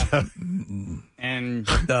 Pennsylvania. And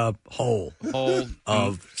the hole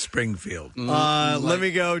of Springfield. Let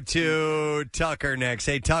me go to Tucker next.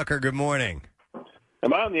 Hey, Tucker, good morning.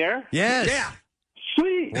 Am I on the air? Yes. Yeah.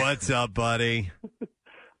 Sweet. What's up, buddy?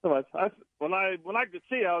 When I could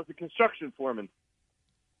see, I was a construction foreman,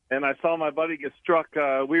 and I saw my buddy get struck.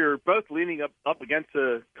 We were both leaning up against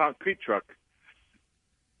a concrete truck,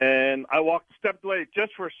 and I stepped away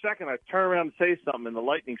just for a second. I turned around to say something, and the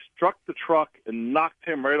lightning struck the truck and knocked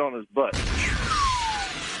him right on his butt.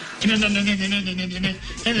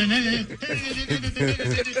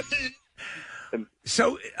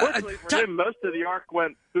 So, fortunately for him, most of the arc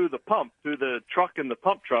went through the truck and the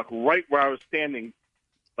pump truck, right where I was standing,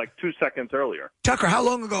 like 2 seconds earlier. Tucker, how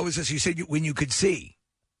long ago was this? You said when you could see.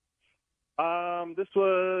 This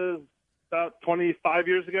was about 25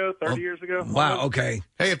 years ago, 30 years ago. Wow. Okay.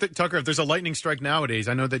 Hey, Tucker, if there's a lightning strike nowadays,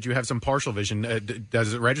 I know that you have some partial vision.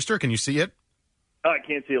 Does it register? Can you see it? I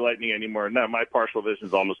can't see lightning anymore. No, my partial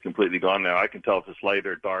vision's almost completely gone now. I can tell if it's light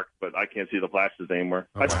or dark, but I can't see the flashes anymore.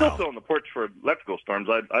 I still sit on the porch for electrical storms.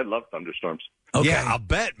 I love thunderstorms. Okay. Yeah, I'll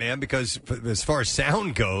bet, man, because as far as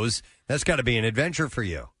sound goes, that's got to be an adventure for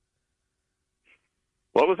you.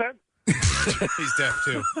 What was that? He's deaf,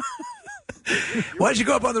 too. Why don't you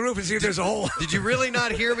go up on the roof and see if there's a hole? Did you really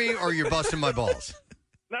not hear me, or you're busting my balls?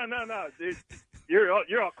 No, dude. You're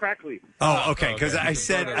all crackly. Oh, okay. Because I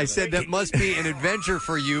said that must be an adventure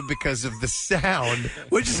for you because of the sound.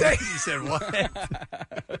 What'd you say? You said what?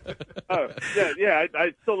 Oh, yeah.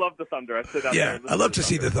 I still love the thunder. I sit out there. I love to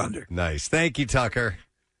see the thunder. Nice. Thank you, Tucker.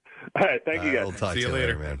 All right, thank you guys. We'll talk See to you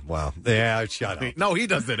later, man. Wow. Yeah, shut up. No, he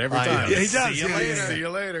does it every I time. know. Yeah, he does. See you later. Yeah. See you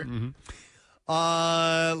later.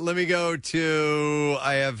 Let me go to,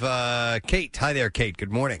 I have Kate. Hi there, Kate.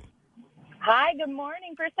 Good morning. Hi, good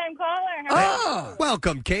morning. First time caller. How are you?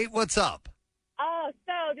 Welcome, Kate. What's up? Oh,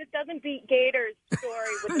 so this doesn't beat Gator's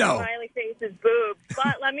story with No. the smiley face's boobs.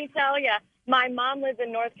 But let me tell you, my mom lives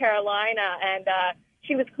in North Carolina, and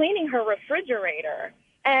she was cleaning her refrigerator.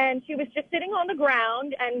 And she was just sitting on the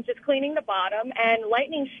ground and just cleaning the bottom, and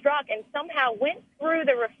lightning struck and somehow went through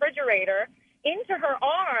the refrigerator into her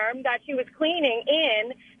arm that she was cleaning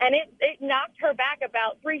in, and it knocked her back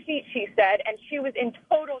about 3 feet, she said, and she was in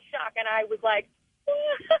total shock. And I was like,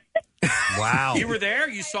 Wow. You were there?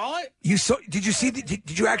 You saw it? You saw? Did you see?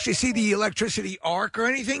 Did you actually see the electricity arc or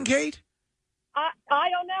anything, Kate? I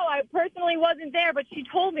don't know. I personally wasn't there, but she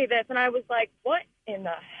told me this, and I was like, what in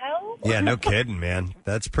the hell? Yeah, no kidding, man.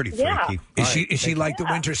 That's pretty Yeah. freaky. Is she like the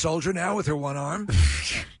Winter Soldier now with her one arm?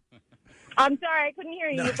 I'm sorry, I couldn't hear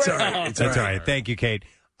you. It's all right. That's all right. Thank you, Kate.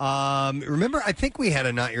 Remember, I think we had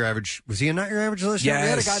a Not Your Average. Was he a Not Your Average listener? We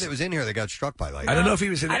had a Yes. guy that was in here that got struck by lightning. I don't know if he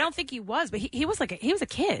was in I don't think he was, but he was he was a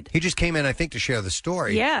kid. He just came in, I think, to share the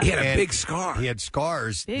story. Yeah. He had a And big scar. He had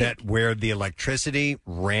scars Big. that where the electricity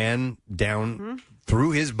ran down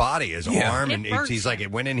through his body, his Yeah. arm, It and burns. he's like,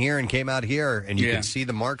 it went in here and came out here, and you Yeah. can see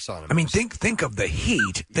the marks on him. I mean, think of the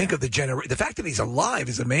heat. Think of the the fact that he's alive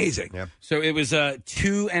is amazing. Yeah. So it was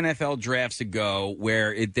 2 NFL drafts ago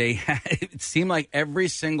where it seemed like every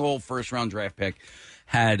single first-round draft pick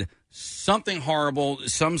had something horrible,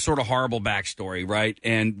 some sort of horrible backstory, right?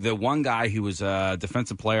 And the one guy who was a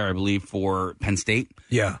defensive player, I believe, for Penn State.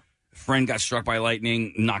 Yeah. Friend got struck by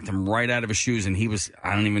lightning, knocked him right out of his shoes, and he was,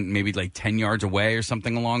 maybe like 10 yards away or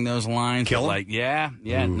something along those lines. Kill him? Like, yeah,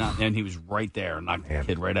 and he was right there, knocked the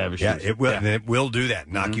kid right out of his Yeah, shoes. it will do that,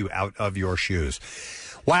 knock you out of your shoes.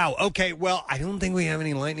 Wow. Okay. Well, I don't think we have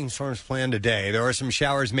any lightning storms planned today. There are some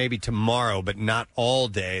showers maybe tomorrow, but not all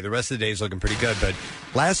day. The rest of the day is looking pretty good. But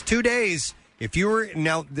last 2 days, if you were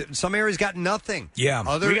some areas got nothing. Yeah.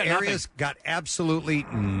 Other We got areas got absolutely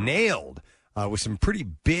nailed with some pretty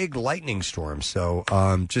big lightning storms. So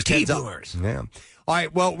just heads up. T-boomers. Yeah. All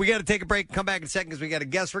right, well, we got to take a break. Come back in a second because we got a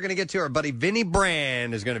guest we're going to get to. Our buddy Vinny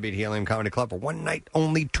Brand is going to be at Helium Comedy Club for one night,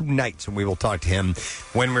 only 2 nights, and we will talk to him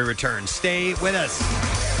when we return. Stay with us.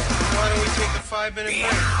 Why don't we take a 5-minute break?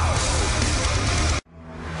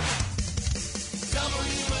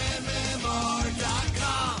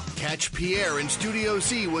 Catch Pierre in Studio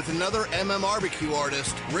C with another MMRBQ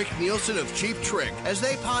artist, Rick Nielsen of Cheap Trick, as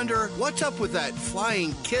they ponder what's up with that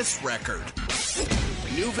Flying Kiss record.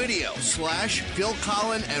 New video, Phil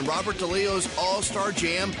Collin and Robert DeLeo's all-star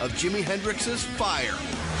jam of Jimi Hendrix's Fire.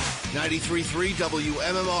 93.3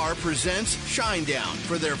 WMMR presents Shinedown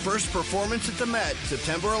for their first performance at the Met,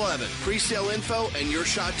 September 11th. Pre-sale info and your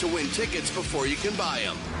shot to win tickets before you can buy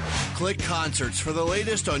them. Click concerts for the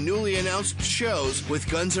latest on newly announced shows with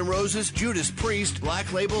Guns N' Roses, Judas Priest,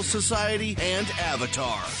 Black Label Society, and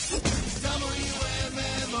Avatar.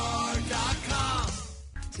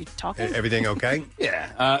 Is he talking? Everything okay?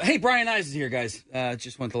 Yeah. Hey, Brian Eyes is here, guys.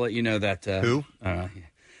 Just want to let you know that. Who? A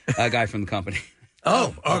guy from the company.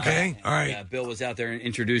 Oh, okay. All right. Bill was out there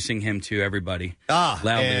introducing him to everybody.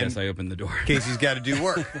 Loudly as I opened the door. Casey's got to do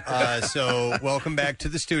work. So welcome back to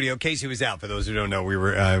the studio. Casey was out. For those who don't know,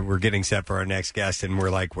 we're getting set for our next guest, and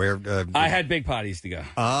we're like, where? I had big potties to go.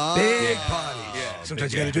 Big potties. Yeah.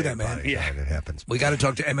 Sometimes you got to do that, man. Yeah, it happens. We got to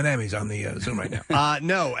talk to Eminem. He's on the Zoom right now.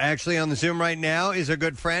 No, actually on the Zoom right now is a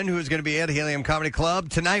good friend who is going to be at Helium Comedy Club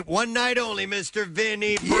tonight, one night only, Mr.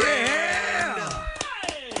 Vinny Brand.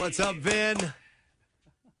 What's up, Vin?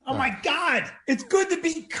 Oh, my God. It's good to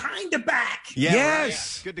be kind of back. Yeah,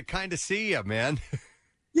 Yes. right. Good to kind of see you, man.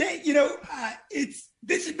 Yeah,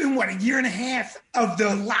 this has been, a year and a half of the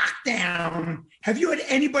lockdown. Have you had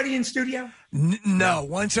anybody in studio? No.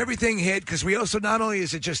 Once everything hit, because we also, not only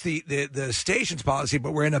is it just the station's policy,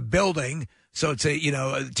 but we're in a building. So it's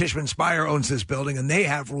Tishman Speyer owns this building, and they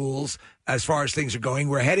have rules as far as things are going.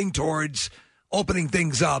 We're heading towards opening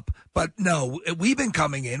things up, but no, we've been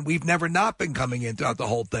coming in. We've never not been coming in throughout the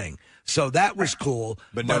whole thing. So that was cool.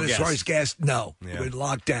 But no as far as guests, no. Yeah. We're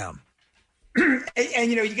locked down. And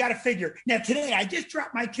you got to figure. Now, today, I just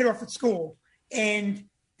dropped my kid off at school, and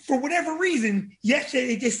for whatever reason, yesterday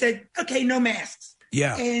they just said, okay, no masks.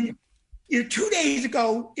 Yeah. And 2 days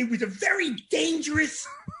ago, it was a very dangerous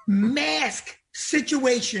mask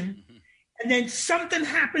situation. And then something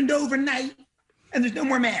happened overnight, and there's no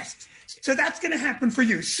more masks. So that's going to happen for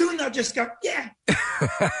you. Soon they'll just go, yeah.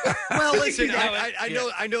 Well, listen,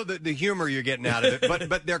 I know the humor you're getting out of it,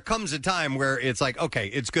 but there comes a time where it's like, okay,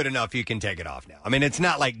 it's good enough. You can take it off now. I mean, it's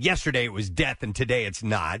not like yesterday it was death and today it's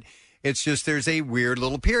not. It's just there's a weird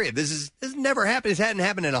little period. This never happened. It hadn't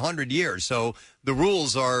happened in 100 years. So the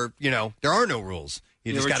rules are, there are no rules.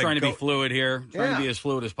 You just we're gotta trying to go. be fluid here, trying to be as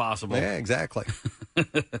fluid as possible. Yeah, exactly.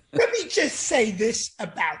 Let me just say this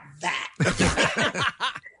about that.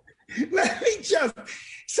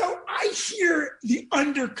 So I hear the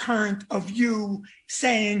undercurrent of you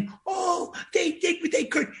saying, oh, they did what they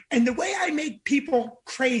could. And the way I make people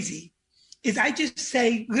crazy is I just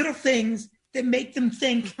say little things that make them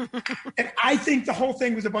think that I think the whole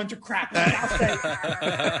thing was a bunch of crap. And I'll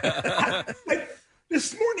say, but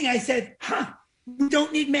this morning I said, we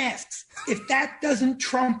don't need masks. If that doesn't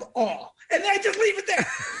trump all. and then I just leave it there.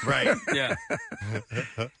 Right. Yeah.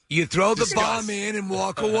 You throw the bomb in and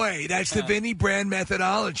walk away. That's the Vinny Brand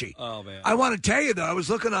methodology. Oh, man. I want to tell you, though, I was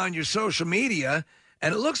looking on your social media,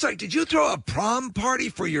 and it looks like, did you throw a prom party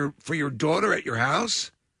for your daughter at your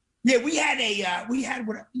house? Yeah, we had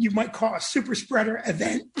what you might call a super spreader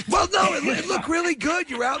event. Well, no, it looked really good.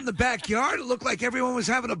 You were out in the backyard. It looked like everyone was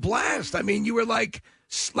having a blast. I mean, you were like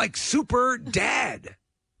super dad.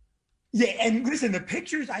 Yeah, and listen, the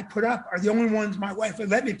pictures I put up are the only ones my wife would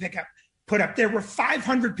let me put up. There were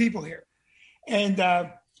 500 people here, and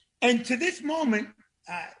to this moment,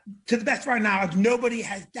 to the best of our knowledge, nobody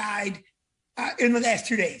has died in the last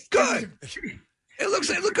 2 days. Good. It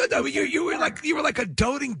looked good though. You were like a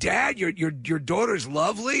doting dad. Your daughter's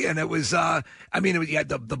lovely, and it was. You had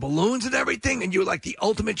the balloons and everything, and you were like the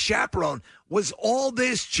ultimate chaperone. Was all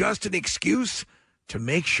this just an excuse to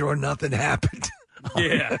make sure nothing happened?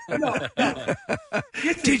 Yeah. No.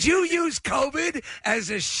 Did you use COVID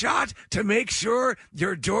as a shot to make sure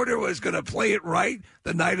your daughter was going to play it right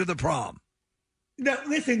the night of the prom? No,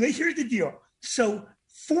 listen, here's the deal. So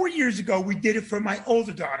 4 years ago, we did it for my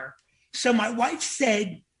older daughter. So my wife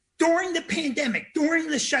said during the pandemic, during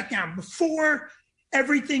the shutdown, before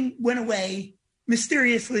everything went away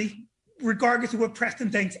mysteriously, regardless of what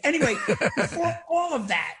Preston thinks. Anyway, before all of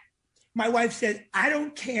that, my wife said, I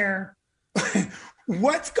don't care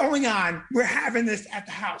what's going on. We're having this at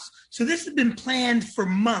the house. So this has been planned for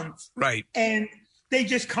months. Right. And they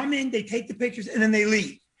just come in, they take the pictures, and then they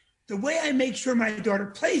leave. The way I make sure my daughter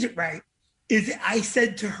plays it right is I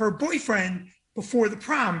said to her boyfriend before the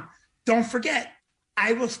prom, don't forget,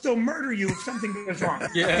 I will still murder you if something goes wrong.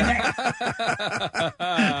 Yeah.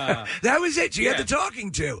 That was it. You had the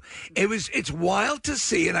talking to. It's wild to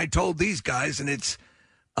see, and I told these guys, and it's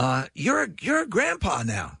you're a grandpa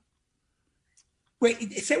now.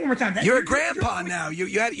 Wait, say it one more time. You're a grandpa now. You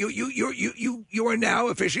are now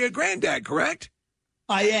officially a granddad, correct?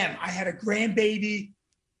 I am. I had a grandbaby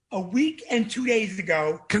a week and 2 days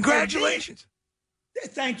ago. Congratulations.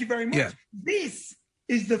 Thank you very much. Yeah. This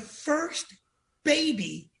is the first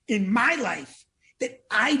baby in my life that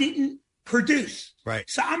I didn't produce. Right.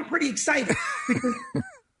 So I'm pretty excited because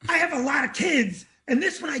I have a lot of kids, and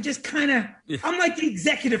this one I just kind of, I'm like the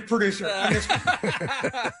executive producer on this one.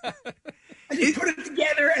 I just put it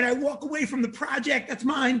together and I walk away from the project. That's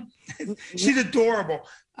mine. She's adorable.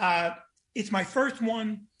 It's my first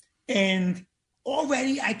one, and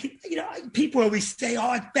already I can, people always say,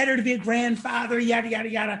 oh, it's better to be a grandfather, yada, yada,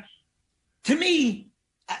 yada. To me,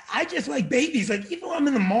 I just like babies. Like, even when I'm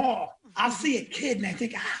in the mall, I'll see a kid and I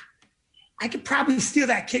think, I could probably steal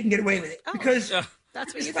that kid and get away with it because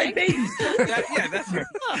that's what you like think. babies. That's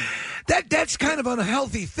right. That's kind of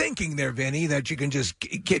unhealthy thinking there, Vinny, that you can just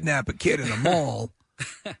kidnap a kid in a mall.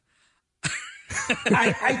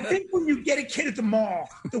 I think when you get a kid at the mall,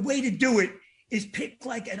 the way to do it is pick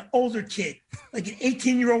like an older kid, like an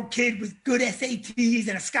 18-year-old kid with good SATs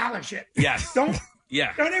and a scholarship. Yes. Don't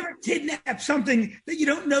ever kidnap something that you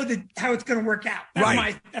don't know how it's going to work out.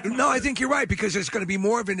 That's No, I think you're right, because there's going to be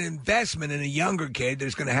more of an investment in a younger kid.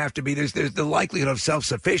 There's going to have to be, there's the likelihood of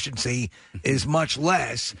self-sufficiency is much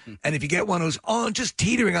less. And if you get one who's just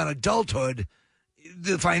teetering on adulthood,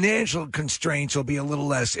 the financial constraints will be a little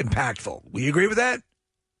less impactful. Will you agree with that?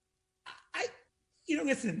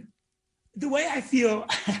 Listen, the way I feel,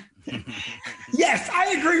 yes,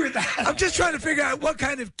 I agree with that. I'm just trying to figure out what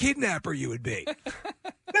kind of kidnapper you would be.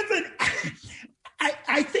 Listen,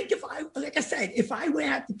 I think if I went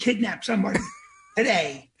out to kidnap somebody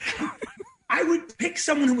today, I would pick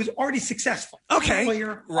someone who was already successful. Okay.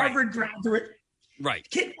 Lawyer, Harvard graduate. Right.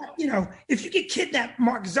 Kidnap, if you could kidnap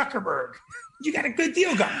Mark Zuckerberg, you got a good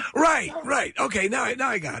deal going. Right. Okay, now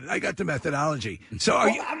I got it. I got the methodology. So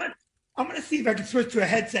I'm going to see if I can switch to a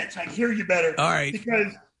headset so I can hear you better. All right.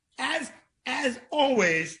 Because as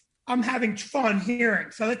always, I'm having fun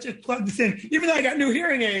hearing. So let's just plug this in. Even though I got new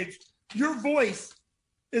hearing aids, your voice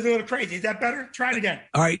is a little crazy. Is that better? Try it again.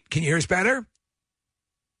 All right. Can you hear us better?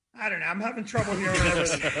 I don't know. I'm having trouble hearing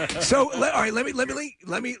everything. So, all right. Let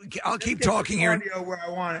me. I'll keep talking here. Audio where I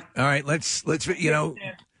want it. All right. Let's.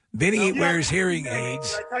 Vinny wears hearing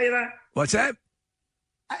aids. Did I tell you that? What's that?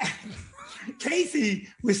 Casey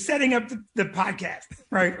was setting up the podcast,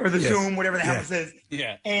 right? Or the Zoom, whatever the hell this is.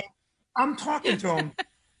 Yeah. And I'm talking to him.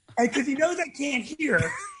 And because he knows I can't hear,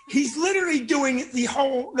 he's literally doing the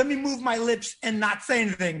whole, let me move my lips and not say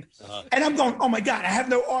anything. And I'm going, oh my God, I have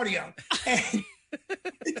no audio. And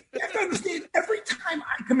you have to understand, every time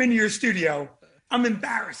I come into your studio, I'm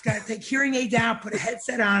embarrassed. Got to take hearing aids out, put a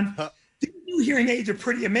headset on. The new hearing aids are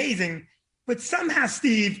pretty amazing. But somehow,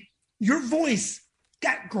 Steve, your voice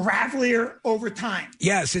got gravelier over time.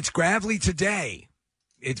 Yes, it's gravelly today.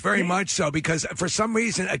 It's very much so, because for some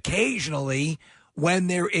reason, occasionally when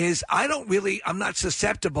there is, I'm not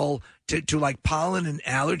susceptible to like pollen and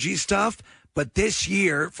allergy stuff, but this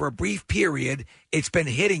year, for a brief period, it's been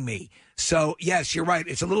hitting me. So, yes, you're right.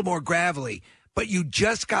 It's a little more gravelly. But you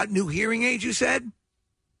just got new hearing aids, you said?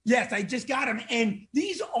 Yes, I just got them. And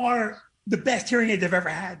these are the best hearing aids I've ever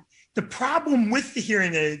had. The problem with the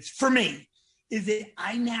hearing aids, for me, is that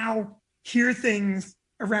I now hear things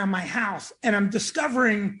around my house, and I'm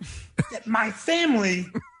discovering that my family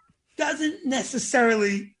doesn't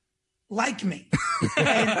necessarily like me.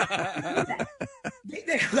 And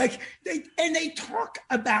they talk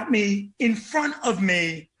about me in front of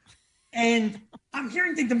me, and I'm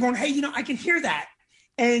hearing things. I'm going, hey, I can hear that.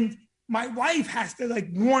 And my wife has to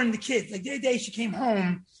warn the kids. Like the other day, she came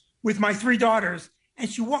home with my 3 daughters, and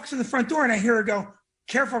she walks in the front door, and I hear her go,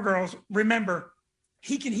 "Careful, girls. Remember,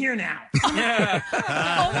 he can hear now." Yeah.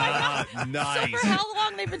 Oh my God. Nice. So for how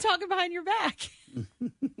long they've been talking behind your back?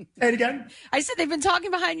 Say it again. I said they've been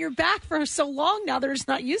talking behind your back for so long now they're just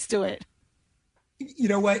not used to it. You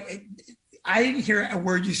know what? I didn't hear a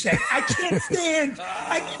word you said. I can't stand.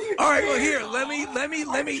 All right, well, here,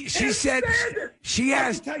 let me. She said she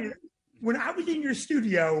asked. I can tell you, when I was in your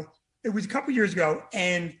studio, it was a couple years ago,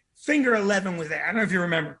 and Finger 11 was there. I don't know if you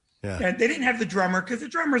remember. Yeah. And they didn't have the drummer because the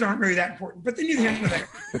drummers aren't really that important, but they knew the drummer was there.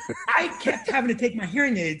 I kept having to take my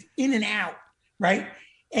hearing aids in and out, right?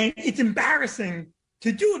 And it's embarrassing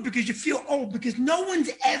to do it because you feel old, because no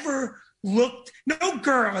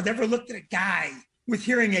girl has ever looked at a guy with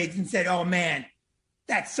hearing aids and said, "Oh man,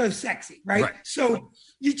 that's so sexy," right? So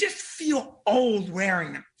you just feel old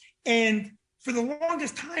wearing them. And for the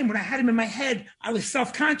longest time, when I had them in my head, I was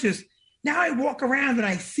self-conscious. Now I walk around and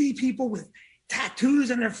I see people with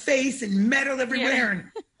tattoos on their face and metal everywhere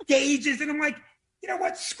and gauges. And I'm like, you know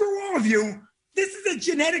what? Screw all of you. This is a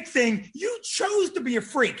genetic thing. You chose to be a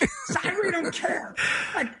freak. So I really don't care.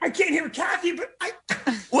 I can't hear Kathy, but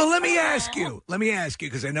Well, let me ask you,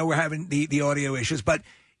 because I know we're having the audio issues, but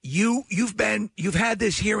you've had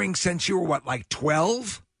this hearing since you were what, like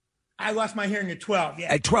 12? I lost my hearing at 12,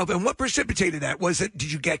 yeah. At 12. And what precipitated that?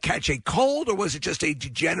 Did you catch a cold, or was it just a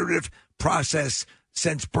degenerative process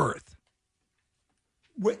since birth?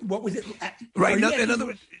 What was it? Right. In other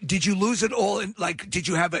words, did you lose it all? Did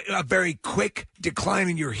you have a very quick decline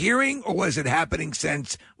in your hearing, or was it happening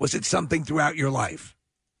was it something throughout your life?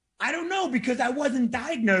 I don't know, because I wasn't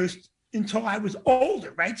diagnosed until I was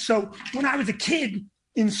older, right? So when I was a kid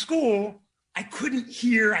in school, I couldn't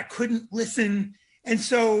hear, I couldn't listen. And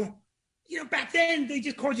so, back then they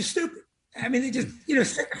just called you stupid. I mean, they just,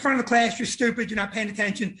 sit in front of the class, you're stupid, you're not paying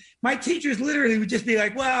attention. My teachers literally would just be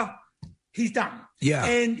like, well, he's dumb. Yeah.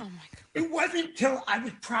 And it wasn't until I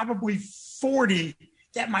was probably 40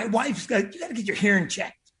 that my wife said, "You got to get your hearing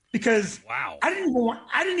checked." Because I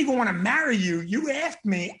didn't even want to marry you. You asked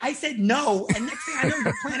me. I said no. And next thing I know,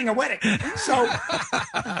 you're planning a wedding. So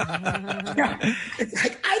it's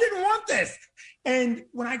like, I didn't want this. And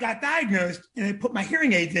when I got diagnosed and I put my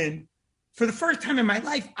hearing aids in, for the first time in my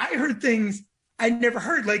life, I heard things I'd never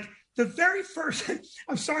heard. Like the very first,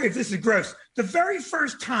 I'm sorry if this is gross, the very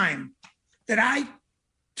first time that I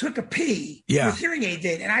took a pee with hearing aids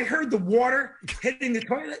in and I heard the water hitting the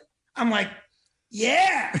toilet, I'm like,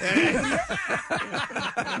 yeah.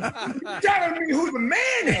 Telling me who the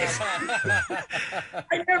man is.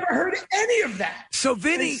 I never heard any of that. So,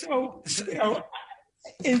 Vinny.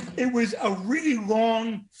 It was a really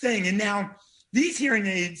long thing. And now these hearing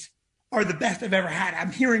aids are the best I've ever had.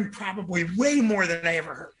 I'm hearing probably way more than I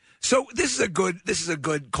ever heard. So this is a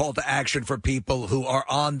good call to action for people who are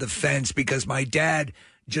on the fence, because my dad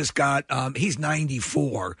just got he's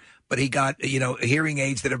 94, but he got hearing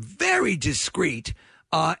aids that are very discreet,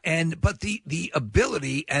 but the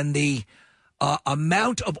ability and the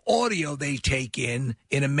amount of audio they take in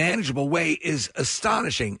a manageable way is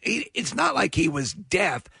astonishing. It's not like he was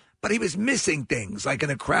deaf, but he was missing things, like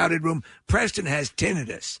in a crowded room. Preston has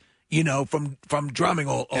tinnitus, from drumming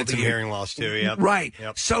all the some hearing loss too. Yep. Right.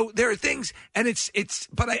 Yep. So there are things, and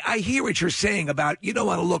but I hear what you're saying about you don't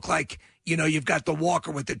want to look like you've got the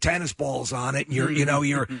walker with the tennis balls on it, and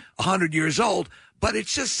you're 100 years old. But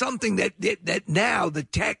it's just something that now the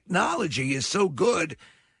technology is so good.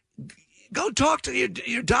 Go talk to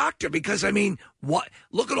your doctor, because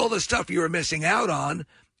look at all the stuff you were missing out on.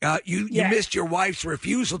 You missed your wife's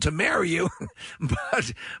refusal to marry you,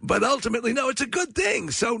 but ultimately, no, it's a good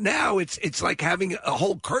thing. So now it's like having a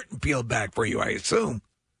whole curtain peeled back for you, I assume.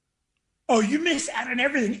 Oh, you miss out on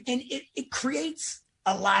everything, and it creates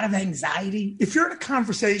a lot of anxiety. If you're in a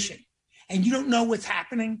conversation and you don't know what's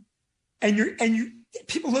happening, and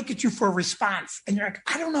people look at you for a response, and you're like,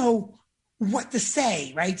 I don't know what to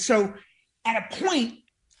say, right? So at a point,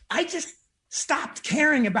 I just stopped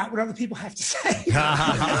caring about what other people have to say.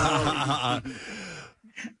 I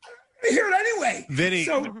hear it anyway. Vinny.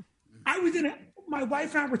 So I was my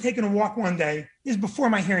wife and I were taking a walk one day. This is before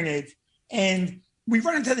my hearing aids. And we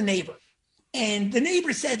run into the neighbor. And the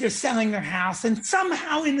neighbor said they're selling their house. And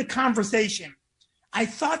somehow in the conversation, I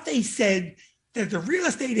thought they said that the real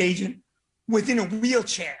estate agent was in a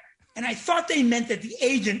wheelchair. And I thought they meant that the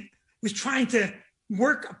agent was trying to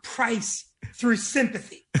work a price through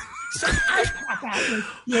sympathy. So I thought that was,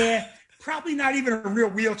 yeah, probably not even a real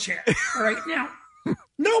wheelchair. All right. Now,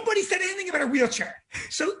 nobody said anything about a wheelchair.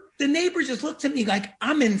 So the neighbor just looks at me like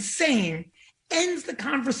I'm insane, ends the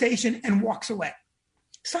conversation, and walks away.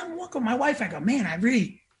 So I'm walking with my wife. I go, man,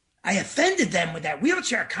 I offended them with that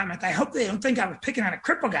wheelchair comment. I hope they don't think I was picking on a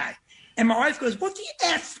cripple guy. And my wife goes, what the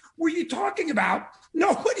F were you talking about?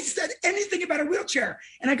 Nobody said anything about a wheelchair.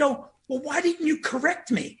 And I go, well, why didn't you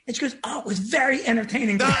correct me? And she goes, oh, it was very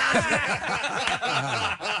entertaining.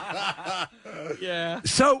 Yeah.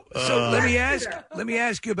 So let me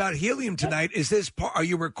ask you about Helium tonight. Is this are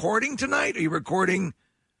you recording tonight? Are you recording?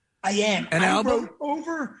 I am. An album? Wrote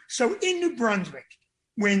over. So in New Brunswick,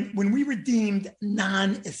 when we were deemed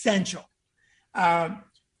non-essential,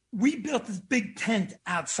 we built this big tent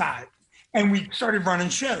outside and we started running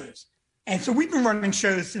shows. And so we've been running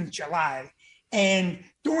shows since July. And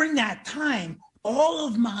during that time, all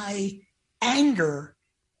of my anger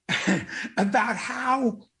about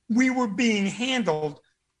how we were being handled,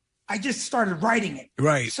 I just started writing it.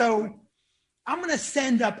 Right. So I'm going to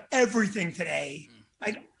send up everything today.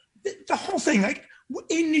 Like the whole thing, like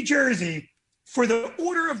in New Jersey, for the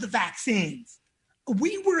order of the vaccines,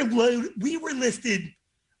 we were listed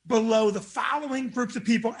below the following groups of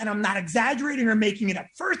people, and I'm not exaggerating or making it up.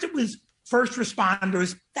 First, it was first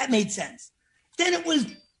responders. That made sense. Then it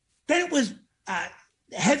was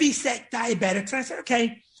heavy set diabetics. And I said,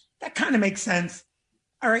 okay, that kind of makes sense.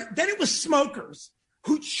 All right. Then it was smokers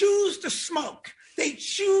who choose to smoke. They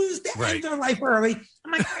choose to end their life early.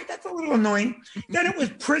 I'm like, all right, that's a little annoying. Then it was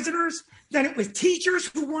prisoners. Then it was teachers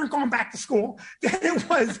who weren't going back to school. Then it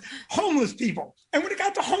was homeless people. And when it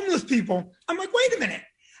got to homeless people, I'm like, wait a minute.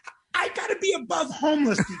 I got to be above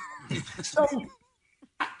homeless people. So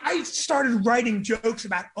I started writing jokes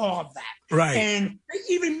about all of that. Right. And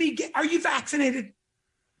even me, are you vaccinated?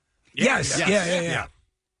 Yes. Yeah.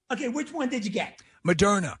 Okay, which one did you get?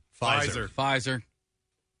 Moderna. Pfizer.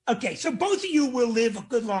 Okay, so both of you will live a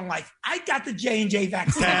good long life. I got the J&J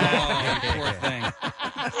vaccine. Poor thing.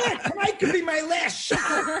 Yeah, tonight could be my last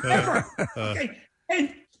shot ever. Okay,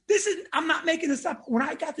 and I'm not making this up. When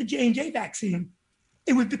I got the J&J vaccine,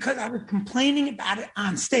 it was because I was complaining about it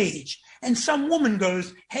on stage. And some woman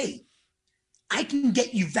goes, hey, I can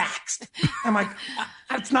get you vaxxed. I'm like,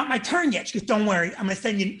 it's not my turn yet. She goes, don't worry. I'm going to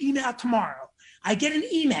send you an email tomorrow. I get an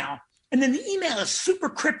email, and then the email is super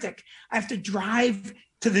cryptic. I have to drive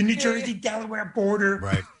to the New Jersey-Delaware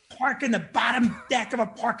border, park in the bottom deck of a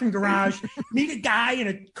parking garage, meet a guy in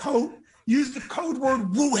a coat, use the code word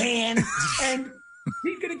Wuhan, and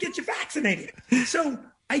he's going to get you vaccinated. So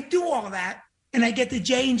I do all that, and I get the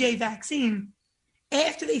J&J vaccine.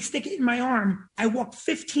 After they stick it in my arm, I walk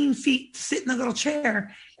 15 feet to sit in a little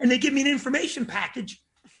chair, and they give me an information package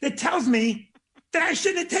that tells me that I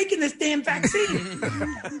shouldn't have taken this damn vaccine.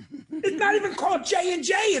 It's not even called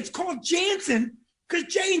J&J. It's called Janssen,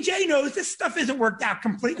 because J&J knows this stuff isn't worked out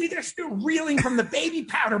completely. They're still reeling from the baby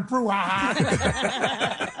powder brouhaha.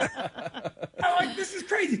 I'm like, this is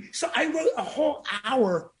crazy. So I wrote a whole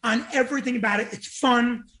hour on everything about it. It's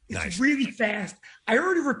fun. It's really fast. I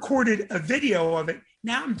already recorded a video of it.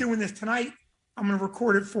 Now I'm doing this tonight. I'm going to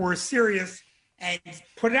record it for Sirius and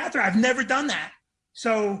put it out there. I've never done that.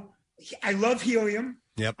 So I love Helium.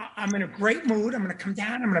 Yep. I'm in a great mood. I'm going to come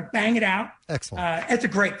down. I'm going to bang it out. Excellent. It's a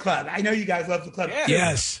great club. I know you guys love the club. Yeah. Too.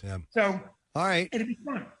 Yes. Yeah. So, all right. It'll be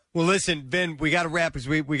fun. Well, listen, Ben, we got to wrap because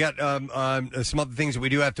we got some other things that we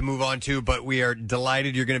do have to move on to, but we are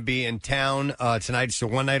delighted you're going to be in town tonight. It's a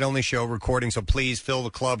one-night-only show recording, so please fill the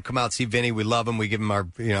club. Come out, see Vinny. We love him. We give him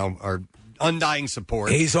our undying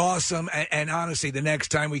support. He's awesome. And honestly, the next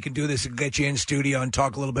time we can do this and get you in studio and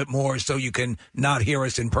talk a little bit more so you can not hear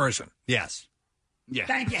us in person. Yes. Yeah.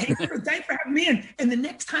 Thank you. Hey, thanks for having me in. And the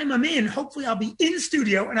next time I'm in, hopefully I'll be in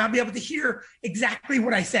studio and I'll be able to hear exactly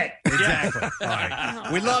what I said. Exactly. All right.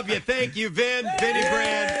 We love you. Thank you, Vin. Vinny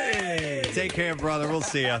Brand. Take care, brother. We'll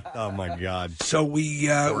see you. Oh, my God. So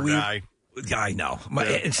Poor guy. I know.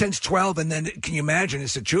 And since 12, and then can you imagine?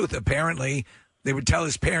 It's the truth. Apparently, they would tell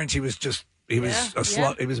his parents he was just he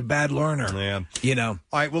was a bad learner. Yeah. You know.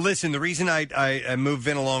 All right. Well, listen, the reason I move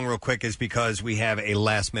Vin along real quick is because we have a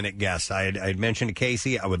last-minute guest. I had mentioned to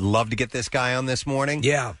Casey I would love to get this guy on this morning.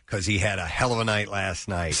 Yeah. Because he had a hell of a night last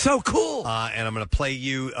night. So cool. And I'm going to play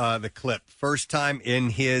you the clip. First time in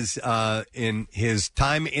his time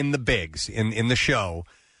in the bigs, in the show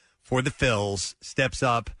for the Phils, steps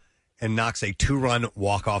up and knocks a 2-run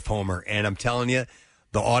walk-off homer. And I'm telling you,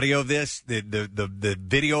 the audio of this, the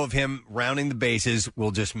video of him rounding the bases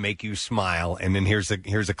will just make you smile. And then here's a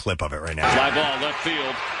clip of it right now. Fly ball left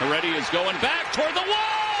field. Heredia is going back toward the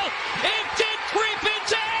wall. It did creep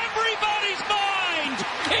into everybody's mind.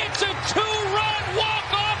 It's a 2-run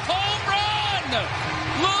walk-off home run.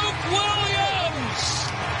 Luke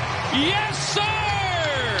Williams. Yes, sir.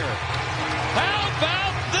 How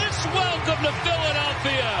about this welcome to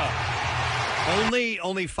Philadelphia?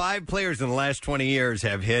 Only 5 players in the last 20 years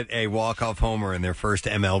have hit a walk-off homer in their first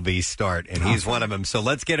MLB start, and he's one of them. So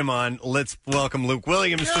let's get him on. Let's welcome Luke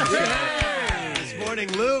Williams to the show. This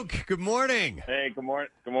morning, Luke. Good morning. Hey, good morning.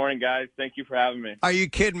 Good morning, guys. Thank you for having me. Are you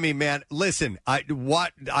kidding me, man? Listen, I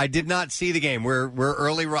did not see the game. We're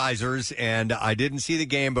early risers, and I didn't see the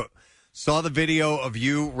game, but saw the video of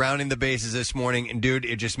you rounding the bases this morning, and dude,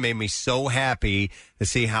 it just made me so happy to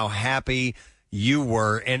see how happy you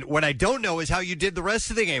were. And what I don't know is how you did the rest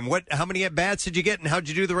of the game. How many at-bats did you get, and how'd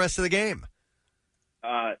you do the rest of the game?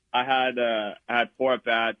 I had 4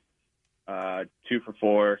 at-bats, 2 for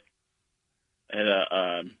 4. Hit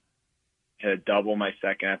a double my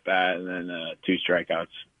second at-bat, and then 2 strikeouts.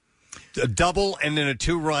 A double and then a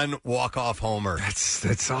 2-run walk-off homer.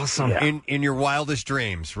 That's awesome. Yeah. In your wildest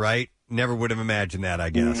dreams, right? Never would have imagined that,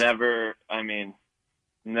 I guess. Never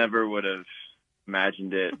would have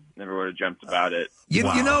imagined it. Never would have dreamt about it. You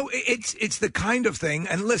know, it's the kind of thing.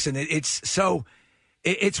 And listen,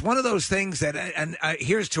 it's one of those things that, and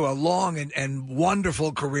here's to a long and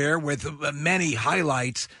wonderful career with many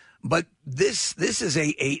highlights. But this is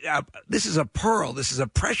a pearl. This is a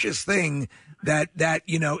precious thing that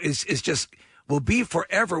is just will be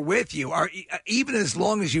forever with you. Even as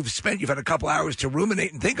long as you've had a couple hours to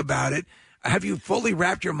ruminate and think about it. Have you fully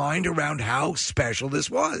wrapped your mind around how special this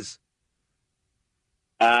was?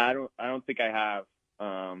 I don't think I have.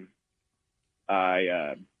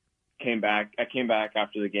 I came back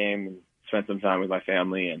after the game and spent some time with my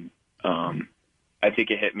family, and I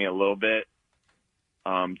think it hit me a little bit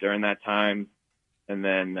during that time, and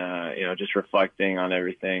then just reflecting on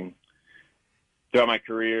everything throughout my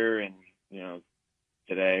career and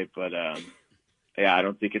today. But I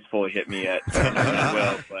don't think it's fully hit me yet. I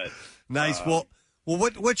will, but nice. Well,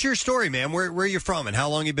 what's your story, man? Where are you from, and how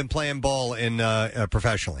long you been playing ball in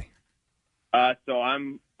professionally? So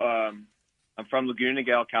I'm from Laguna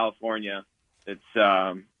Niguel, California. It's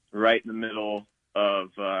right in the middle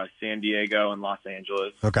of San Diego and Los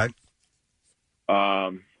Angeles. Okay.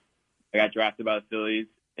 I got drafted by the Phillies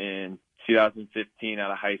in 2015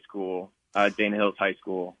 out of high school, Dana Hills High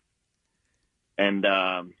School, and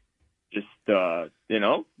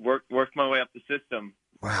worked my way up the system.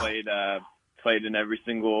 Wow. Played in every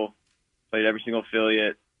single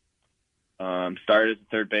affiliate. Started as a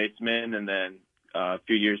third baseman, and then a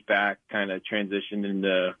few years back, kind of transitioned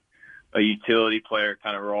into a utility player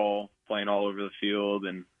kind of role, playing all over the field.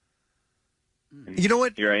 And you know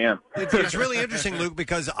what? Here I am. It's really interesting, Luke,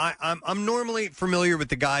 because I'm normally familiar with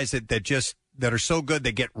the guys that are so good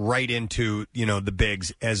they get right into the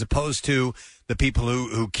bigs, as opposed to the people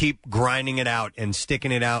who keep grinding it out and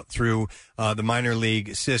sticking it out through the minor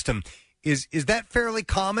league system. Is that fairly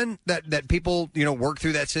common that people work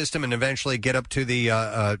through that system and eventually get up to the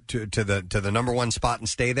to the number one spot and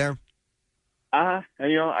stay there? I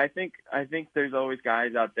think there's always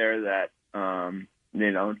guys out there that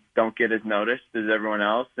don't get as noticed as everyone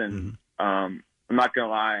else, and I'm not gonna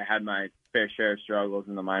lie, I had my fair share of struggles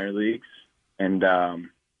in the minor leagues, and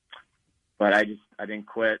but I didn't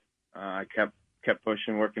quit. I kept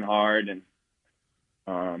pushing, working hard, and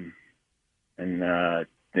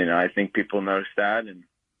I think people notice that, and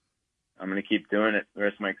I'm going to keep doing it the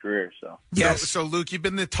rest of my career. So yes. So Luke, you've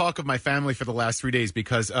been the talk of my family for the last 3 days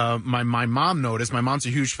because my mom noticed. My mom's a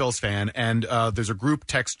huge Phils fan, and there's a group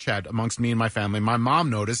text chat amongst me and my family. My mom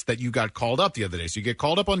noticed that you got called up the other day. So you get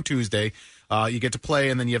called up on Tuesday, you get to play,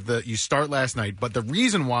 and then you start last night. But the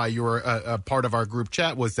reason why you were a part of our group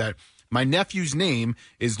chat was that my nephew's name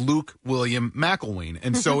is Luke William McElwain.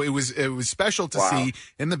 And so it was special to see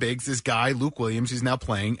in the bigs this guy, Luke Williams, who's now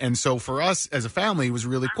playing. And so for us as a family, it was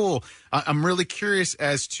really cool. I'm really curious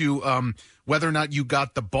as to whether or not you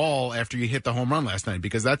got the ball after you hit the home run last night,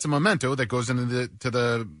 because that's a memento that goes into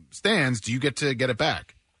the stands. Do you get to get it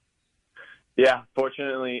back? Yeah,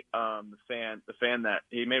 fortunately, the fan that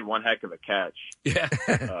he made one heck of a catch. Yeah.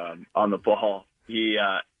 On the ball. He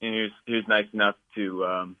was nice enough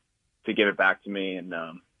to give it back to me, and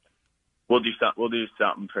we'll do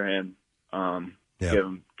something for him. Give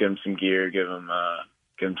him some gear, give him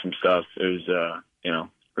some stuff. It was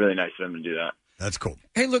really nice of him to do that. That's cool.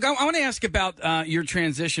 Hey, look, I want to ask about your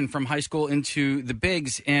transition from high school into the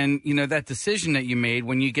bigs, and that decision that you made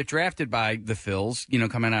when you get drafted by the Phils,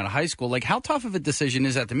 coming out of high school. Like, how tough of a decision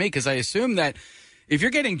is that to make? Because I assume that if you're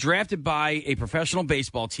getting drafted by a professional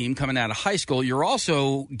baseball team coming out of high school, you're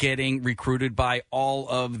also getting recruited by all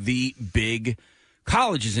of the big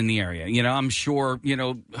colleges in the area. I'm sure,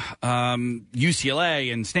 UCLA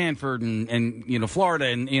and Stanford and Florida,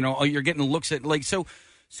 and, you're getting looks at, like, so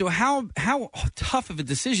how tough of a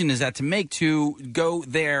decision is that to make to go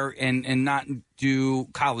there and not do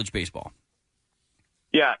college baseball?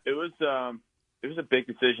 Yeah, it was a big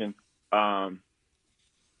decision, especially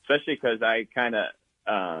because I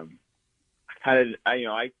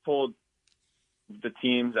told the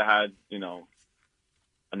teams I had,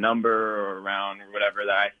 a number or a round or whatever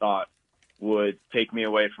that I thought would take me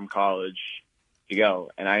away from college to go.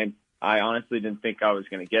 And I honestly didn't think I was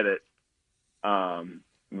going to get it.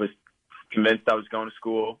 Was convinced I was going to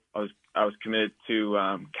school. I was committed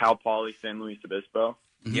to Cal Poly San Luis Obispo.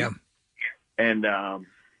 Yeah. And then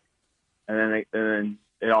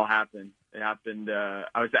it all happened. It happened. I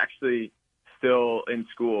was actually still in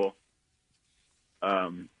school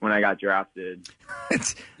when I got drafted.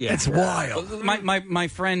 It's wild. My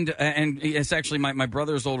friend, and it's actually my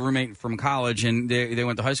brother's old roommate from college, and they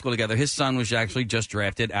went to high school together. His son was actually just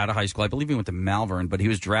drafted out of high school. I believe he went to Malvern, but he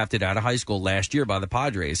was drafted out of high school last year by the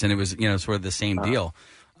Padres, and it was sort of the same deal.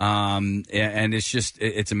 And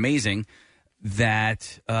it's amazing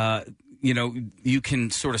that you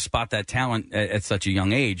can sort of spot that talent at such a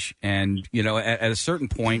young age, and at a certain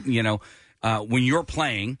point, when you're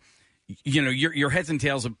playing, your heads and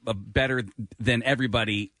tails are better than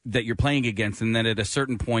everybody that you're playing against, and then at a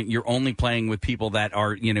certain point, you're only playing with people that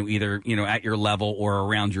are either at your level or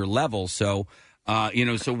around your level. So,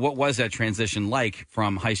 so what was that transition like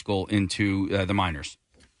from high school into the minors?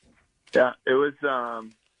 Yeah, it was.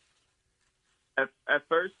 At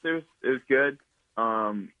first, it was good.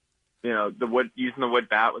 Using the wood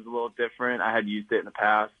bat was a little different. I had used it in the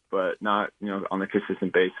past, but not on a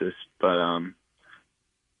consistent basis. But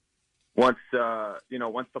once the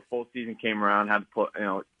full season came around, had to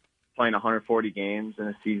playing 140 games in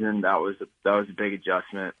a season, that was a big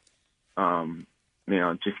adjustment.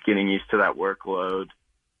 Just getting used to that workload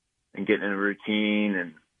and getting in a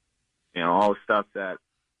routine, and all the stuff that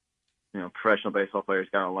professional baseball players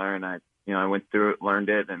got to learn. I went through it, learned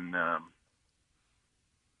it, and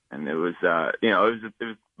it was it was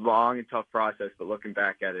a long and tough process. But looking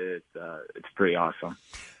back at it, it's pretty awesome.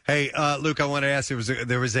 Hey, Luke, I want to ask.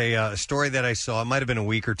 There was a story that I saw. It might have been a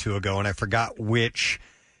week or two ago, and I forgot which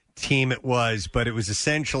team it was, but it was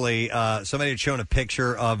essentially somebody had shown a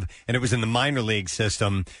picture of, and it was in the minor league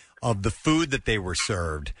system, of the food that they were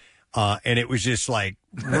served. And it was just like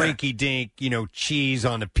rinky-dink, cheese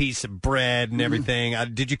on a piece of bread and everything.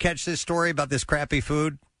 Did you catch this story about this crappy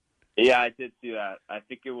food? Yeah, I did see that. I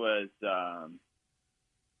think it was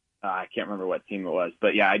I can't remember what team it was,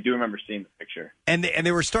 but yeah, I do remember seeing the picture. And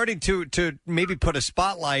they were starting to maybe put a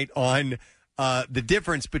spotlight on the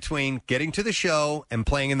difference between getting to the show and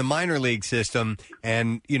playing in the minor league system.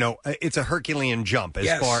 And, it's a Herculean jump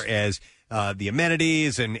as far as the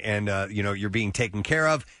amenities and you're being taken care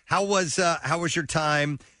of. How was your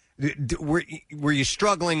time? Were you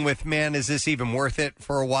struggling with, man, is this even worth it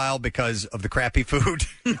for a while because of the crappy food?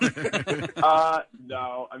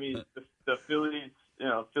 No, I mean, the Phillies,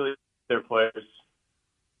 their players,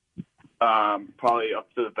 probably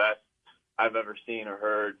up to the best I've ever seen or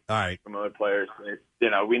heard from other players.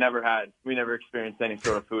 We never experienced any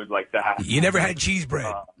sort of food like that. You never had cheese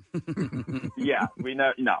bread? Yeah, we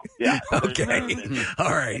know. No, yeah. Okay,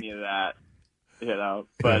 all right. Any of that,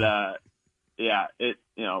 but yeah, it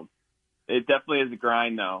definitely is a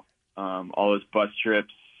grind though. All those bus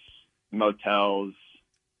trips, motels.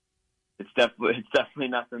 It's definitely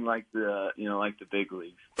nothing like the big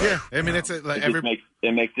leagues. But, yeah, I mean it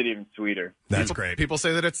makes it even sweeter. That's great. People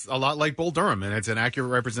say that it's a lot like Bull Durham, and it's an accurate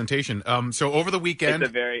representation. So over the weekend,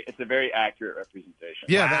 it's a very accurate representation.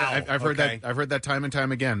 Yeah, I've heard that. I've heard that time and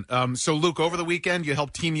time again. So Luke, over the weekend, you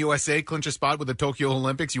helped Team USA clinch a spot with the Tokyo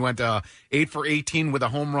Olympics. You went 8 for 18 with a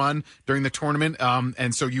home run during the tournament,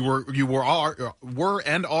 and so you were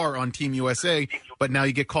and are on Team USA. But now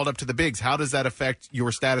you get called up to the bigs. How does that affect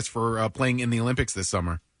your status for playing in the Olympics this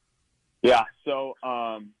summer? Yeah, so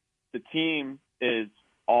the team is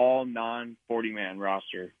all non-40-man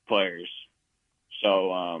roster players.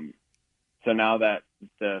 So so now that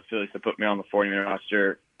the Phillies have put me on the 40-man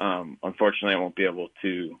roster, unfortunately I won't be able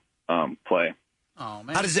to play. Oh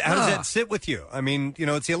man, How does that sit with you? I mean,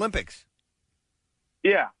 it's the Olympics.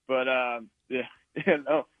 Yeah, but I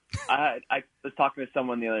was talking to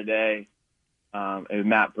someone the other day. It was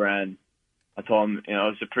Matt Bren. I told him, it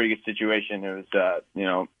was a pretty good situation. It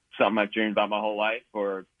was, something I've dreamed about my whole life,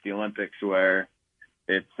 or the Olympics, where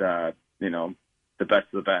it's, the best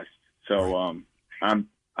of the best. So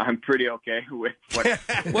I'm pretty okay with what.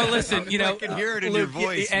 Well, listen, I can hear it in Luke, your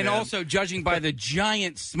voice, and man. also judging by the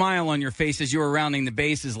giant smile on your face as you were rounding the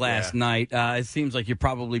bases last night, it seems like you're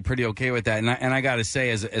probably pretty okay with that. And I got to say,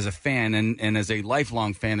 as a fan and as a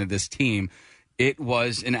lifelong fan of this team, it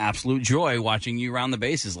was an absolute joy watching you round the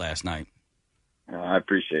bases last night. I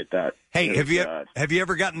appreciate that. Hey, have you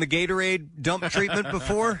ever gotten the Gatorade dump treatment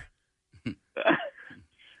before?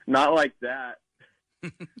 Not like that.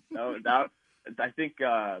 No, I think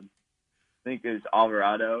it was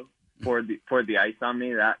Alvarado poured the ice on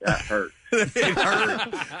me. That hurt. It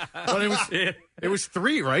hurt. Well, it was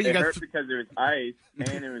 3, right? It hurt because it was ice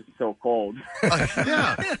and it was so cold.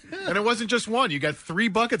 Yeah, and it wasn't just one. You got 3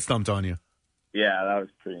 buckets dumped on you. Yeah, that was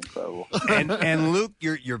pretty incredible. And Luke,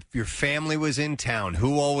 your family was in town.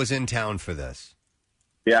 Who all was in town for this?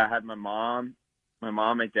 Yeah, I had my mom,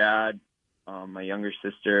 my dad, my younger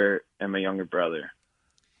sister, and my younger brother.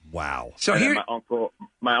 Wow. So here, my uncle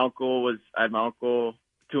was. I had my uncle,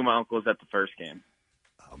 2 of my uncles at the first game.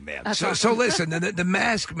 Oh man. So listen, the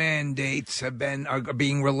mask mandates are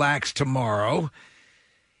being relaxed tomorrow.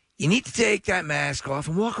 You need to take that mask off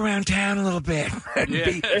and walk around town a little bit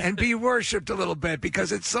and be worshipped a little bit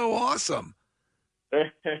because it's so awesome.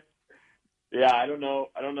 Yeah, I don't know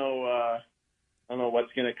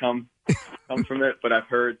what's going to come from it, but I've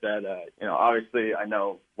heard that obviously I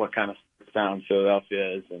know what kind of town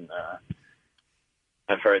Philadelphia is, and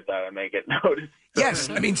I've heard that I may get noticed. Yes,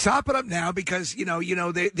 I mean, sop it up now because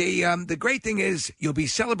the great thing is you'll be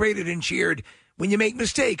celebrated and cheered when you make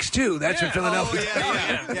mistakes too. That's what Philadelphia.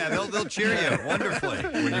 Yeah, they'll cheer you wonderfully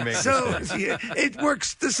when you make mistakes. Yeah, it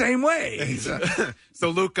works the same way. So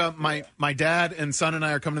Luke, my dad and son and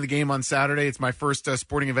I are coming to the game on Saturday. It's my first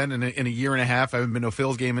sporting event in a year and a half. I haven't been to a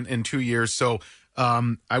Phil's game in 2 years, so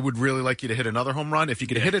I would really like you to hit another home run. If you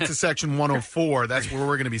could hit it to section 104, that's where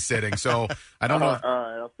we're going to be sitting. So I don't know. All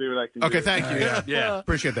right, I'll see what I can do. Okay, thank you. Yeah,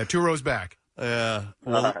 appreciate that. 2 rows back. Well,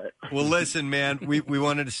 listen, man, we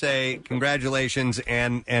wanted to say congratulations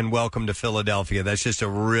and welcome to Philadelphia. That's just a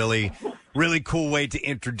really, really cool way to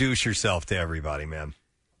introduce yourself to everybody, man.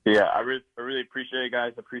 Yeah, I really appreciate it,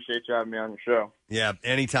 guys. I appreciate you having me on your show. Yeah,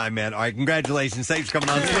 anytime, man. All right, congratulations. Thanks for coming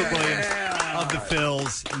on. Luke Williams of the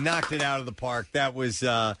Phils knocked it out of the park. That was,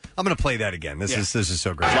 I'm going to play that again. This is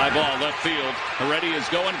so great. Fly ball left field. Heredia is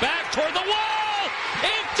going back toward the wall.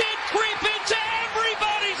 It did creep into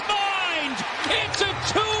everybody's mind. It's a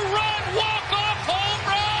 2-run walk-off home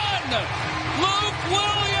run. Luke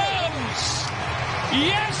Williams.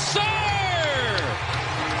 Yes, sir.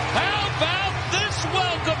 How about this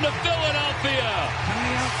welcome to Philadelphia?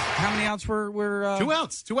 How many outs were 2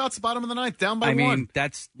 outs. 2 outs, bottom of the ninth, down by 1. I mean,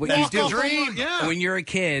 that's what you do. Dream. Yeah. When you're a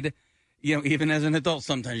kid, even as an adult,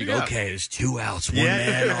 sometimes you go, okay, there's 2 outs, 1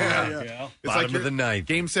 man. Yeah. It's bottom of the ninth.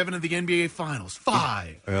 Game 7 of the NBA Finals.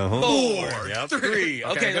 5, 4, 3.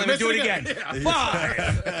 Okay, let me do it again. 5,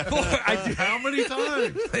 4. How many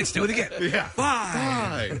times? Let's do it again. Yeah.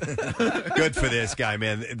 5. Good for this guy,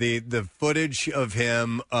 man. The footage of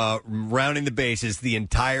him rounding the bases, the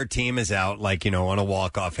entire team is out, on a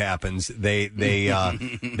walk-off happens. They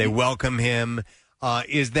welcome him.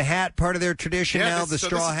 Is the hat part of their tradition now, the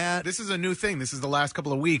straw hat? This is a new thing. This is the last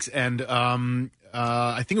couple of weeks, and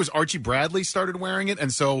I think it was Archie Bradley started wearing it,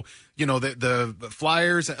 and so the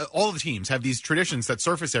Flyers, all the teams have these traditions that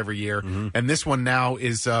surface every year, and this one now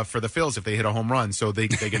is for the Phils if they hit a home run, so they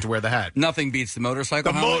get to wear the hat. Nothing beats the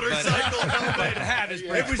motorcycle helmet. Helmet. Hat is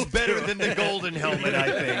it was better than the golden helmet,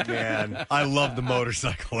 I think, man. I love the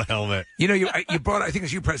motorcycle helmet. You brought, I think it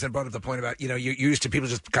was you, President, brought up the point about, you're used to people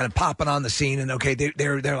just kind of popping on the scene, and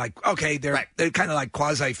they're like, okay, they're kind of like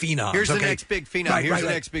quasi-phenoms. Here's the next big phenom. Here's the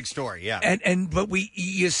next big story, yeah. But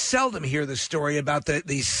you seldom hear the story about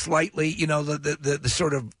the slightly, the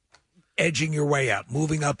sort of edging your way up,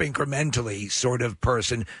 moving up incrementally sort of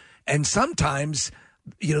person. And sometimes,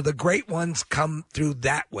 the great ones come through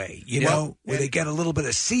that way, where they get a little bit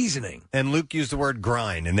of seasoning. And Luke used the word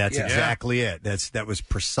grind, and that's exactly it. That was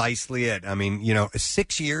precisely it. I mean,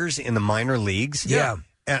 6 years in the minor leagues. Yeah.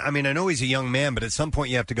 I mean, I know he's a young man, but at some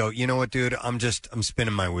point you have to go, you know what, dude? I'm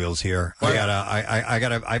spinning my wheels here. I've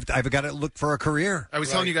got to look for a career. I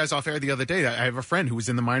was telling you guys off air the other day, I have a friend who was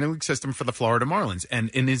in the minor league system for the Florida Marlins, and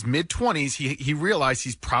in his mid-20s, he realized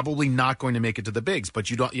he's probably not going to make it to the bigs,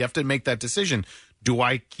 but you have to make that decision. Do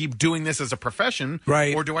I keep doing this as a profession,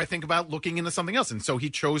 right, or do I think about looking into something else? And so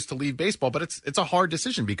he chose to leave baseball, but it's a hard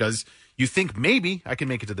decision because you think maybe I can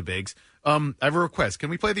make it to the bigs. I have a request.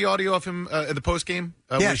 Can we play the audio of him at the post game?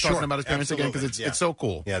 Yeah, he's talking about his parents again because it's so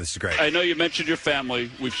cool. Yeah, this is great. I know you mentioned your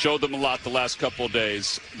family. We've showed them a lot the last couple of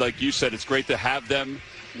days. Like you said, it's great to have them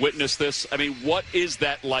witness this. I mean, what is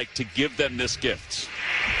that like to give them this gift?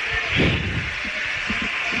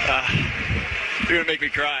 You're going to make me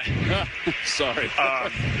cry. Sorry.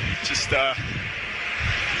 Can't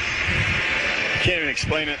even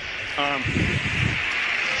explain it.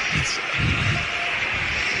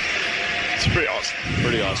 It's pretty awesome.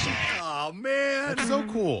 Pretty awesome. Oh, man. That's so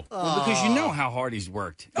cool. Well, because you know how hard he's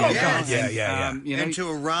worked. Oh, God. yeah. You know, and to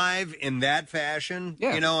arrive in that fashion,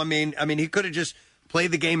 Yeah. you know, I mean, he could have just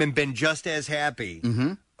played the game and been just as happy.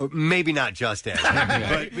 Mm-hmm. Maybe not just as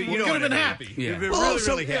happy, but you know, could have been I mean. happy. You've been Well,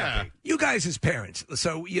 really happy. You guys as parents,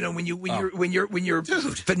 so you know when you're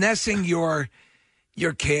finessing your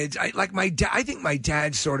kids, my dad. I think my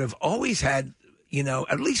dad sort of always had, you know,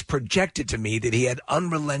 at least projected to me that he had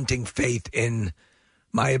unrelenting faith in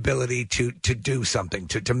my ability to do something,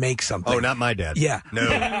 to make something. Oh, not my dad. Yeah. No.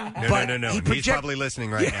 But No. he He's probably listening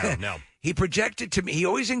right now. No. He projected to me. He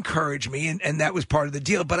always encouraged me, and that was part of the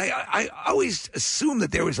deal. But I always assumed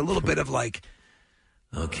that there was a little bit of like,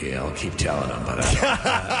 okay, I'll keep telling him,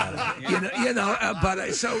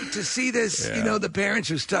 but so to see this, you know, the parents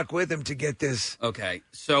who stuck with him to get this. Okay,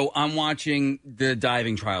 so I'm watching the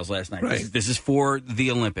diving trials last night. Right. This is for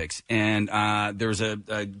the Olympics, and there's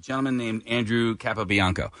a gentleman named Andrew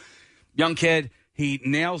Capobianco, young kid. He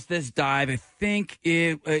nails this dive. I think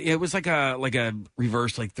it was like a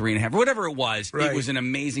reverse 3.5 or whatever it was. Right. It was an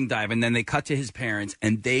amazing dive, and then they cut to his parents,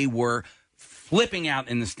 and they were flipping out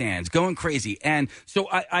in the stands, going crazy. And so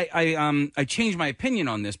I changed my opinion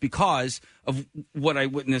on this because of what I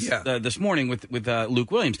witnessed this morning with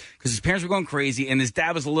Luke Williams, because his parents were going crazy and his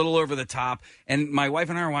dad was a little over the top. And my wife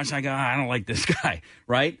and I were watching. I go, I don't like this guy,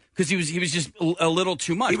 right? Because he was just a little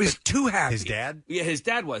too much. He was too happy. His dad? Yeah, his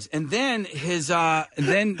dad was. And then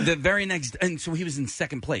then the very next, and so he was in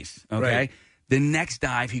second place. Okay. Right. The next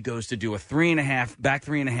dive, he goes to do a 3.5, back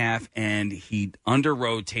 3.5, and he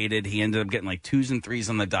under-rotated. He ended up getting like 2s and 3s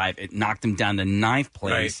on the dive. It knocked him down to 9th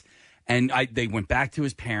place. Right. And they went back to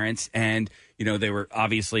his parents, and, you know, they were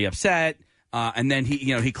obviously upset. And then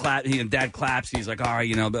he clapped. Dad claps. He's like, all right,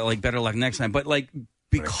 you know, but like better luck next time. But like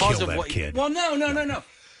because of what kid. Well, no.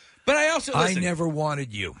 But I also listen, I never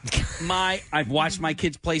wanted you. I've watched my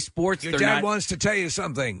kids play sports. Your dad wants to tell you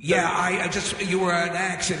something. Yeah, you were an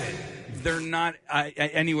accident. They're not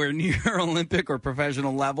anywhere near Olympic or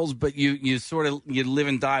professional levels, but you sort of live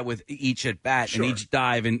and die with each at bat and each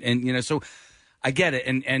dive, and you know, so I get it,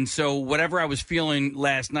 and so whatever I was feeling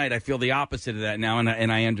last night, I feel the opposite of that now,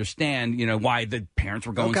 and I understand, you know, why the parents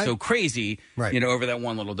were going so crazy, you know, over that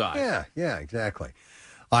one little dive. Yeah, exactly.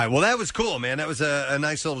 All right, well, that was cool, man. That was a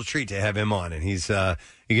nice little treat to have him on, and he's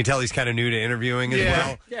you can tell he's kind of new to interviewing as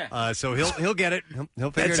well. Yeah. So he'll get it.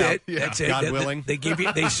 He'll figure it out. That's it. God willing. They give you.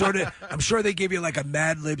 I'm sure they give you like a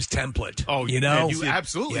Mad Libs template. Oh, you know, you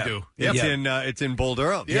absolutely do. It's in Bull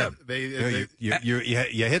Durham. Yeah,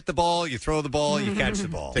 you hit the ball, you throw the ball, you catch the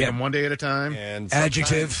ball. Take them one day at a time. And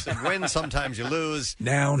adjective. You win. Sometimes you lose.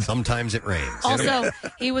 Noun. Sometimes it rains. Also,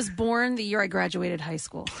 he was born the year I graduated high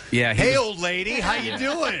school. Yeah. Hey, old lady, how you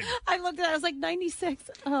doing? I looked at it. I was like 96.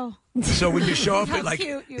 Oh. So when you show up How at like,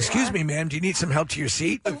 cute you excuse are. me, ma'am, do you need some help to your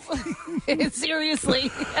seat? Seriously.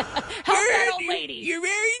 Help that old lady. You're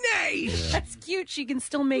very nice. That's cute. She can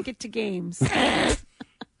still make it to games. Well,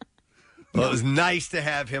 it was nice to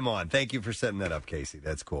have him on. Thank you for setting that up, Casey.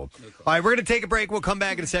 That's cool. All right, we're going to take a break. We'll come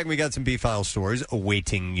back in a second. We got some B-File stories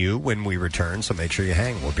awaiting you when we return, so make sure you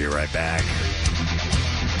hang. We'll be right back.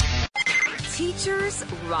 Teachers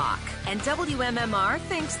rock, and WMMR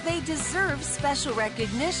thinks they deserve special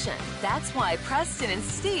recognition. That's why Preston and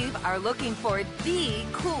Steve are looking for the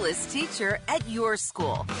coolest teacher at your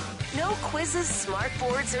school. No quizzes,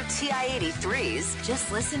 smartboards, or TI-83s.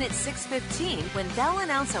 Just listen at 6:15 when they'll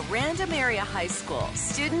announce a random area high school.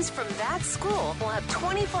 Students from that school will have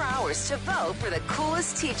 24 hours to vote for the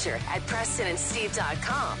coolest teacher at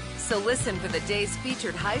PrestonandSteve.com. So listen for the day's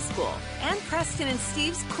featured high school and Preston and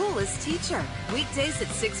Steve's coolest teacher. Weekdays at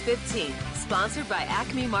 6:15. Sponsored by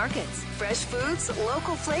Acme Markets. Fresh foods,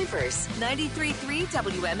 local flavors. 93.3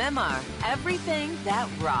 WMMR. Everything that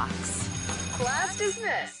rocks. Class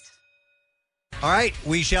dismissed. All right,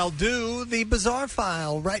 we shall do the bizarre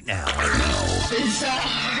file right now.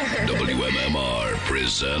 WMMR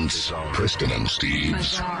presents Preston and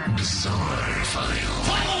Steve's Bizarre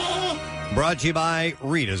File. Brought to you by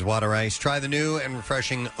Rita's Water Ice. Try the new and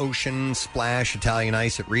refreshing Ocean Splash Italian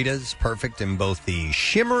Ice at Rita's. Perfect in both the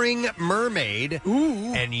Shimmering Mermaid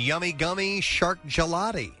and Yummy Gummy Shark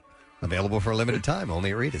Gelati. Available for a limited time, only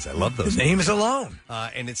at Rita's. I love those. The names alone.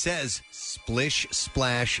 And it says Splish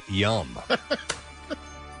Splash Yum.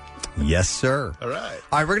 Yes, sir. All right.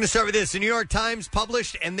 All right, we're going to start with this. The New York Times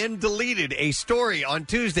published and then deleted a story on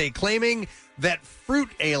Tuesday claiming that fruit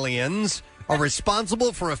aliens are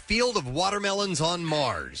responsible for a field of watermelons on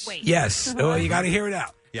Mars. Wait. Yes. Well, you got to hear it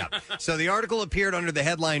out. Yeah. So the article appeared under the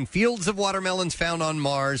headline, Fields of Watermelons Found on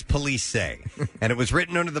Mars, Police Say. And it was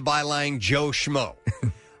written under the byline, Joe Schmo.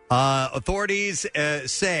 Authorities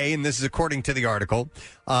say, and this is according to the article,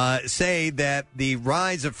 say that the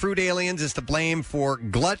rise of fruit aliens is to blame for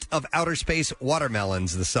glut of outer space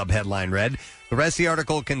watermelons, the subheadline read. The rest of the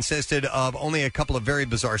article consisted of only a couple of very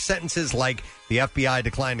bizarre sentences, like the FBI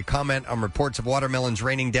declined to comment on reports of watermelons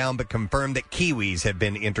raining down, but confirmed that kiwis have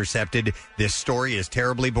been intercepted. This story is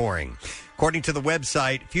terribly boring. According to the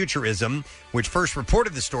website Futurism, which first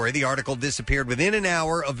reported the story, the article disappeared within an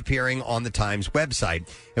hour of appearing on the Times website.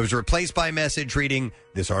 It was replaced by a message reading,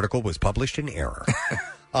 "This article was published in error."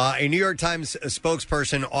 A New York Times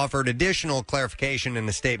spokesperson offered additional clarification in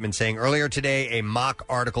a statement saying, earlier today, a mock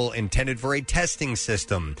article intended for a testing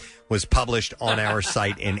system was published on our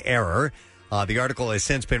site in error. The article has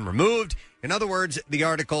since been removed. In other words, the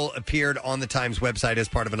article appeared on the Times website as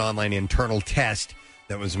part of an online internal test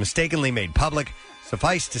that was mistakenly made public.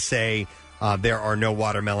 Suffice to say, there are no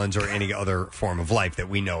watermelons or any other form of life that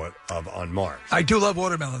we know of on Mars. I do love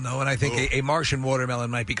watermelon, though, and I think a Martian watermelon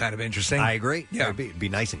might be kind of interesting. I agree. Yeah. It'd be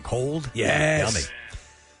nice and cold. Yes. Yummy.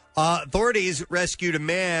 Authorities rescued a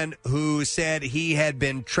man who said he had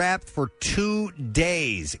been trapped for 2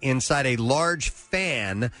 days inside a large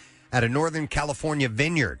fan at a Northern California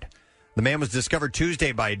vineyard. The man was discovered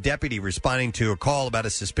Tuesday by a deputy responding to a call about a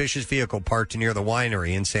suspicious vehicle parked near the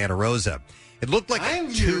winery in Santa Rosa. It looked like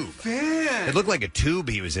a tube. It looked like a tube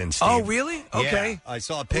he was in, Steve. Oh, really? Okay. Yeah, I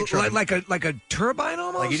saw a picture of him. Like a turbine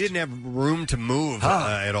almost? Like he didn't have room to move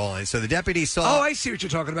at all. So the deputy saw... Oh, I see what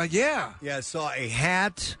you're talking about. Yeah. Yeah, saw a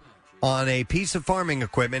hat on a piece of farming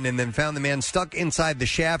equipment and then found the man stuck inside the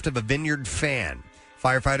shaft of a vineyard fan.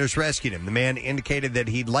 Firefighters rescued him. The man indicated that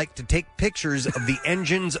he'd like to take pictures of the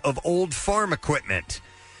engines of old farm equipment.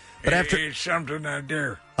 But it's something out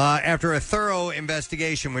there. After a thorough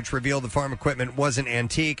investigation, which revealed the farm equipment wasn't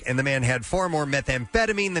antique and the man had far more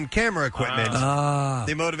methamphetamine than camera equipment,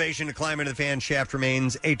 the motivation to climb into the fan shaft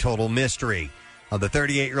remains a total mystery. The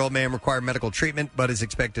 38-year-old man required medical treatment, but is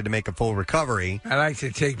expected to make a full recovery. I like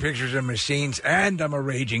to take pictures of machines, and I'm a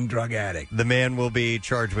raging drug addict. The man will be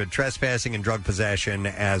charged with trespassing and drug possession,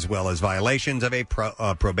 as well as violations of a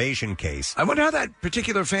probation case. I wonder how that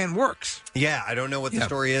particular fan works. Yeah, I don't know what the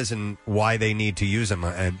story is and why they need to use them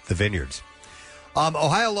at the vineyards.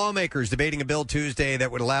 Ohio lawmakers debating a bill Tuesday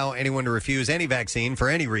that would allow anyone to refuse any vaccine for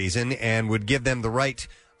any reason and would give them the right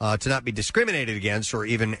to not be discriminated against or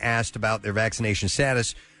even asked about their vaccination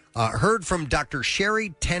status, heard from Dr.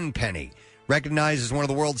 Sherry Tenpenny, recognized as one of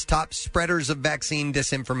the world's top spreaders of vaccine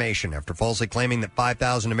disinformation. After falsely claiming that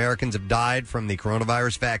 5,000 Americans have died from the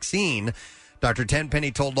coronavirus vaccine, Dr. Tenpenny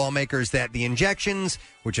told lawmakers that the injections,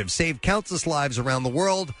 which have saved countless lives around the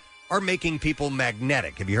world, are making people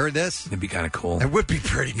magnetic. Have you heard this? It'd be kind of cool. It would be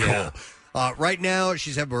pretty cool. Yeah. Right now, she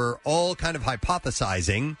said we're all kind of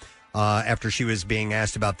hypothesizing after she was being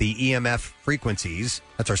asked about the EMF frequencies.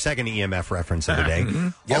 That's our second EMF reference of the day.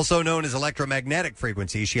 Yep. Also known as electromagnetic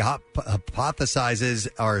frequencies, she hypothesizes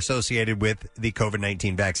are associated with the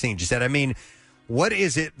COVID-19 vaccine. She said, what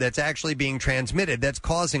is it that's actually being transmitted that's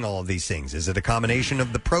causing all of these things? Is it a combination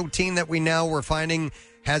of the protein that we're finding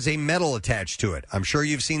has a metal attached to it? I'm sure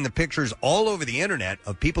you've seen the pictures all over the internet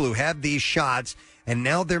of people who have these shots and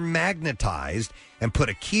now they're magnetized and put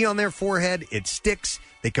a key on their forehead. It sticks.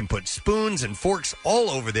 They can put spoons and forks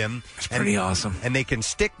all over them. It's pretty awesome. And they can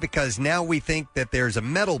stick because now we think that there's a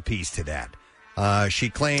metal piece to that. She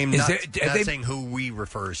claimed, not saying who we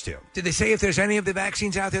refers to. Did they say if there's any of the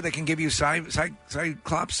vaccines out there that can give you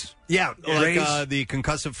cyclops? Yeah, like the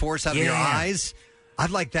concussive force out of your eyes.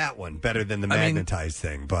 I'd like that one better than the magnetized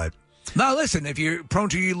thing, but... No, listen, if you're prone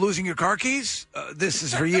to you losing your car keys, this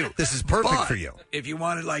is for you. This is perfect for you. If you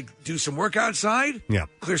want to, do some work outside, yeah,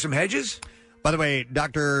 clear some hedges. By the way,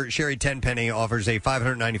 Dr. Sherry Tenpenny offers a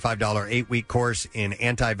 $595 8-week course in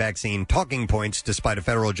anti-vaccine talking points, despite a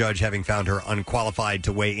federal judge having found her unqualified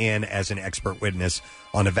to weigh in as an expert witness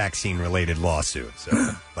on a vaccine-related lawsuit.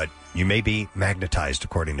 So, but you may be magnetized,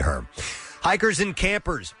 according to her. Hikers and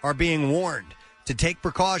campers are being warned to take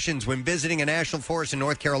precautions when visiting a national forest in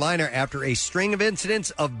North Carolina after a string of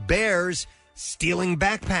incidents of bears stealing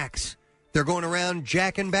backpacks. They're going around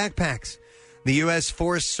jacking backpacks. The U.S.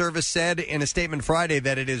 Forest Service said in a statement Friday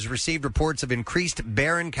that it has received reports of increased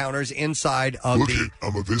bear encounters inside of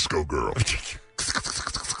I'm a Visco girl.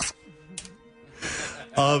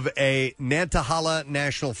 of a Nantahala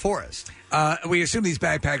National Forest. We assume these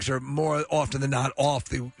backpacks are more often than not off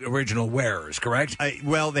the original wearers, correct?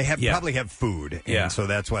 Well, they probably have food, and so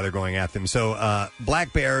that's why they're going at them. So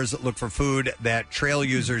black bears look for food that trail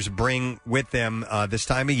users bring with them this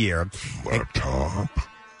time of year. Laptop.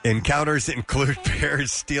 Encounters include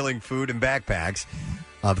bears stealing food and backpacks.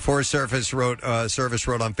 The Forest Service wrote on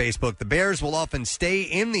Facebook, the bears will often stay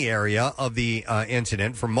in the area of the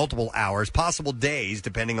incident for multiple hours, possible days,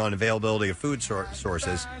 depending on availability of food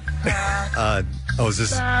sources. Is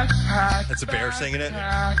this? That's a bear singing it?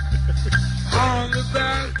 On the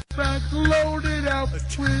backpack loaded up with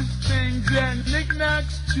things and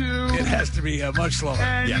knickknacks too. It has to be much slower.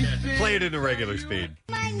 Yeah, play it in a regular speed.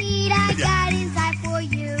 I need, I got inside for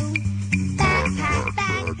you. Backpack,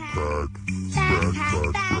 backpack.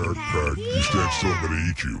 Backpack. You stand still, I'm going to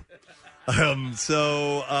eat you.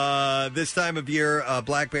 This time of year,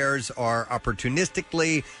 black bears are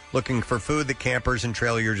opportunistically looking for food that campers and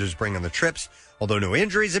trail users bring on the trips. Although no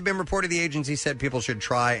injuries have been reported, the agency said people should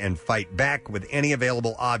try and fight back with any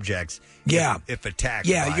available objects. Yeah. If attacked.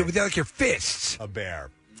 Yeah, with like your fists. A bear.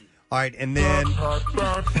 All right, and then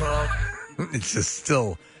it's just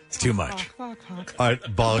still it's too much. All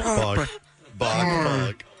right, bark.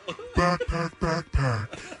 Backpack.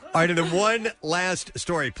 All right, and then one last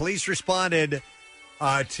story. Police responded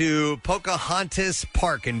to Pocahontas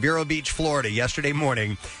Park in Vero Beach, Florida, yesterday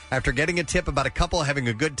morning after getting a tip about a couple having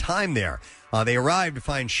a good time there. They arrived to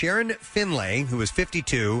find Sharon Finlay, who was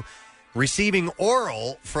 52, receiving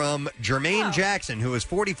oral from Jermaine Jackson, who was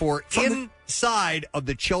 44, inside of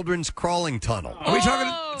the children's crawling tunnel. Are we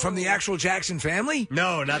talking from the actual Jackson family?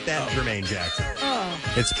 No, not that Jermaine Jackson.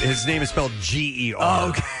 His name is spelled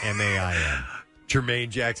G-E-R-M-A-I-N. Jermaine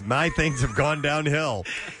Jackson. My things have gone downhill.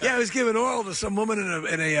 Yeah, I was giving oral to some woman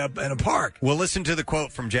in a park. Well, listen to the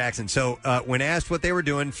quote from Jackson. So when asked what they were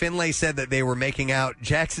doing, Finlay said that they were making out.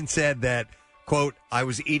 Jackson said that, quote, I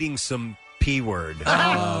was eating some P-word.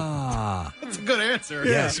 That's a good answer.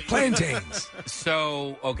 Yes, plantains.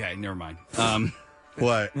 So, okay, never mind.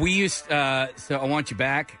 What? We used, so I Want You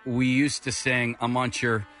Back, we used to sing I Want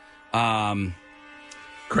Your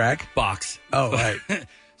Crack Box. Oh, right.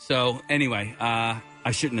 So, anyway, I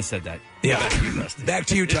shouldn't have said that. Yeah. Back to you, Preston. Back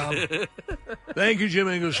to you, Tom. Thank you, Jim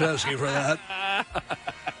Inglesewski, for that.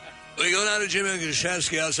 We go down to Jim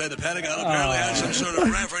Inglesewski outside the Pentagon. Apparently had some sort of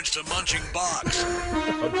reference to munching box.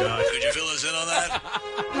 Oh, God. Could you fill us in on that?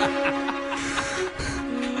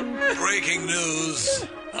 Breaking news.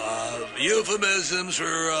 Euphemisms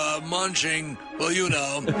for munching. Well, you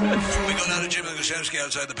know. We go down to Jim Inglesewski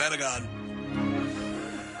outside the Pentagon.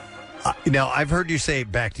 Now, I've heard you say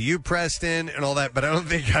back to you, Preston, and all that, but I don't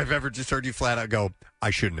think I've ever just heard you flat out go, I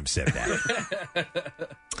shouldn't have said that.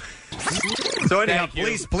 So anyhow,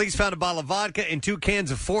 police found a bottle of vodka and 2 cans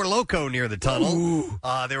of Four Loko near the tunnel. Ooh,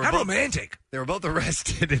 how romantic. They were both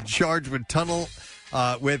arrested and charged with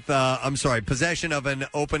possession of an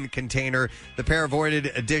open container. The pair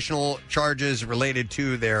avoided additional charges related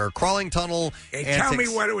to their crawling tunnel. Hey, tell me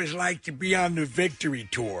what it was like to be on the victory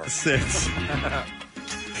tour.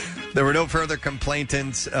 There were no further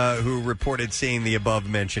complainants who reported seeing the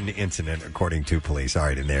above-mentioned incident, according to police. All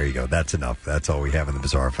right, and there you go. That's enough. That's all we have in the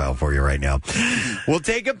bizarre file for you right now. We'll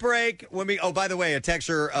take a break. Oh, by the way, a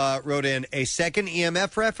texter wrote in a second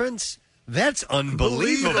EMF reference. That's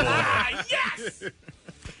unbelievable. Yes!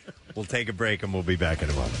 We'll take a break, and we'll be back in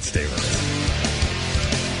a moment. Stay with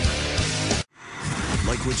us.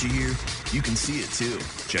 Like what you hear? You can see it, too.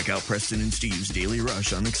 Check out Preston and Steve's Daily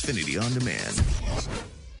Rush on Xfinity On Demand.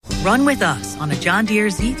 Run with us on a John Deere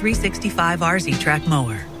Z365 RZ Track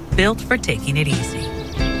mower, built for taking it easy.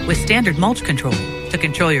 With standard mulch control to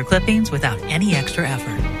control your clippings without any extra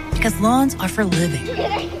effort. Because lawns are for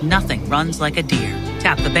living. Nothing runs like a Deere.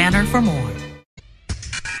 Tap the banner for more.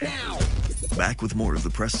 Back with more of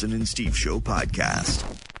the Preston and Steve Show podcast.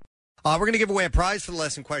 We're going to give away a prize for the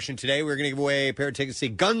lesson question today. We're going to give away a pair of tickets to see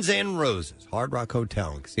Guns N' Roses, Hard Rock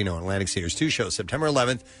Hotel and Casino in Atlantic City. There's 2 shows, September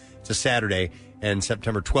 11th, it's a Saturday, and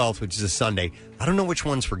September 12th, which is a Sunday. I don't know which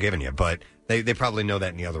ones we're giving you, but They probably know that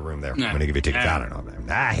in the other room there. Nah. I'm going to give you tickets. Nah. I don't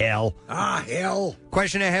know. Hell. Hell.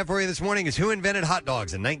 Question I have for you this morning is who invented hot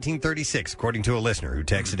dogs in 1936, according to a listener who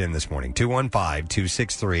texted in this morning,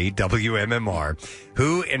 215-263-WMMR.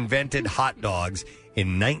 Who invented hot dogs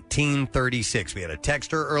in 1936? We had a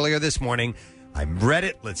texter earlier this morning. I read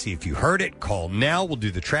it. Let's see if you heard it. Call now. We'll do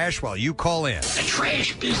the trash while you call in. The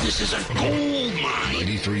trash business is a gold mine.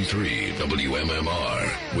 93.3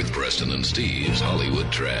 WMMR with Preston and Steve's Hollywood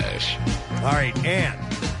Trash. All right, and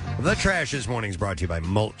the trash this morning is brought to you by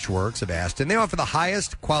Mulch Works of Aston. They offer the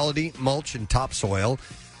highest quality mulch and topsoil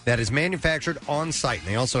that is manufactured on site. And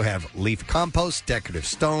they also have leaf compost, decorative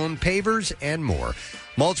stone, pavers, and more.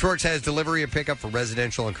 Mulchworks has delivery and pickup for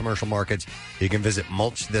residential and commercial markets. You can visit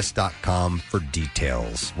mulchthis.com for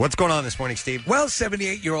details. What's going on this morning, Steve? Well,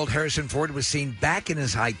 78-year-old Harrison Ford was seen back in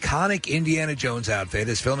his iconic Indiana Jones outfit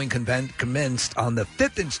as filming commenced on the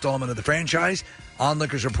 5th installment of the franchise.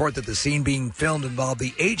 Onlookers report that the scene being filmed involved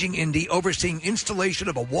the aging Indy overseeing installation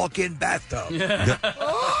of a walk-in bathtub.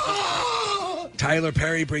 Tyler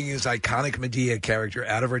Perry bringing his iconic Medea character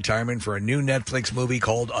out of retirement for a new Netflix movie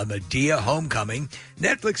called A Medea Homecoming.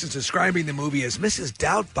 Netflix is describing the movie as Mrs.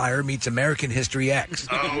 Doubtfire meets American History X.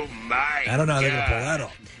 Oh, my I don't know how they're going to pull that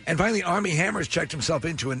off. And finally, Army Hammers checked himself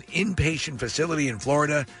into an inpatient facility in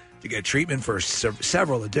Florida to get treatment for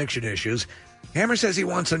several addiction issues. Hammer says he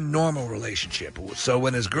wants a normal relationship. So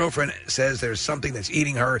when his girlfriend says there's something that's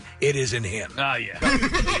eating her, it isn't him. Oh, yeah.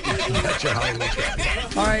 That's your Hollywood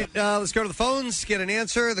trash. All right, let's go to the phones, get an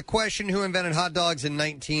answer. The question, who invented hot dogs in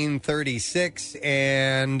 1936?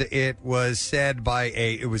 And it was said by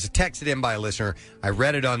it was texted in by a listener. I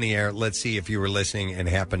read it on the air. Let's see if you were listening and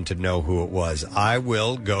happened to know who it was. I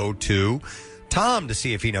will go to Tom to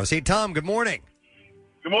see if he knows. Hey, Tom, good morning.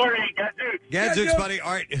 Good morning, Gadzooks. Gadzooks, buddy.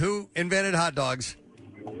 All right, who invented hot dogs?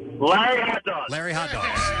 Larry Hot Dogs. Larry Hot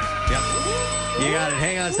Dogs. Yep. You got it.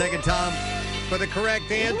 Hang on a second, Tom. For the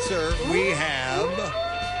correct answer, we have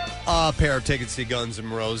a pair of tickets to Guns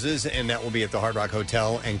N' Roses, and that will be at the Hard Rock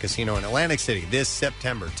Hotel and Casino in Atlantic City this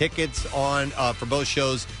September. Tickets on for both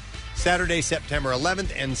shows Saturday, September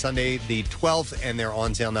 11th and Sunday the 12th, and they're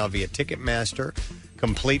on sale now via Ticketmaster.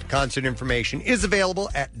 Complete concert information is available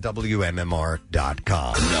at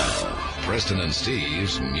WMMR.com. Now, Preston and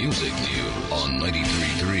Steve's Music News on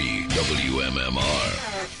 93.3 WMMR.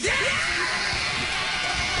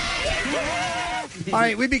 All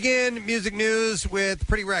right, we begin music news with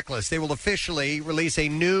Pretty Reckless. They will officially release a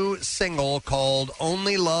new single called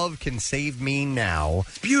Only Love Can Save Me Now.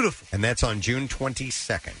 It's beautiful. And that's on June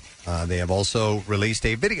 22nd. They have also released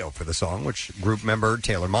a video for the song, which group member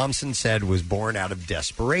Taylor Momsen said was born out of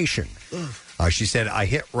desperation. She said, I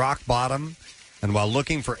hit rock bottom, and while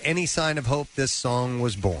looking for any sign of hope, this song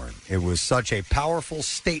was born. It was such a powerful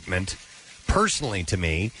statement, personally to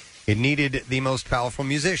me. It needed the most powerful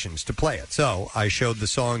musicians to play it. So I showed the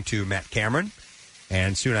song to Matt Cameron,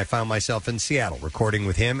 and soon I found myself in Seattle recording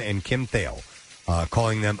with him and Kim Thale.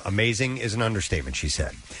 Calling them amazing is an understatement, she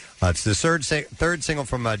said. It's the third single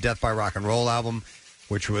from Death by Rock and Roll album,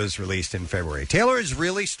 which was released in February. Taylor has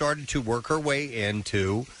really started to work her way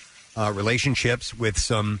into relationships with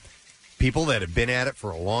some people that have been at it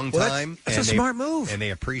for a long time. That's a smart move. And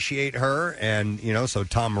they appreciate her. And, so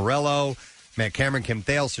Tom Morello, Matt Cameron, Kim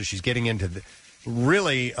Thale. So she's getting into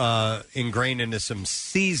really ingrained into some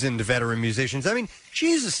seasoned veteran musicians. I mean,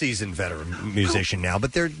 she's a seasoned veteran musician now,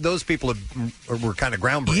 but those people were kind of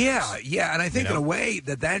groundbreakers. Yeah, and I think in a way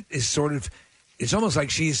that is sort of, it's almost like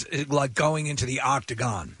she's like going into the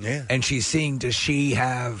octagon. Yeah. And she's seeing, does she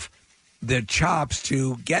have the chops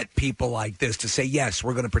to get people like this to say, yes,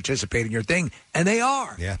 we're going to participate in your thing? And they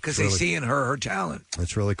are. Yeah. Because they see in her talent.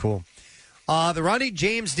 That's really cool. The Ronnie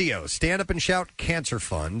James Dio Stand Up and Shout Cancer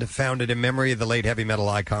Fund, founded in memory of the late heavy metal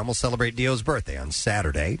icon, will celebrate Dio's birthday on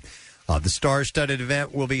Saturday. The star-studded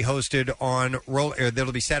event will be hosted on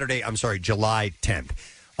July 10th. It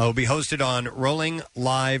will be hosted on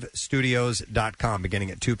rollinglivestudios.com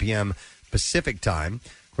beginning at 2 p.m. Pacific time.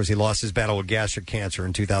 Of course, he lost his battle with gastric cancer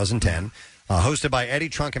in 2010. Hosted by Eddie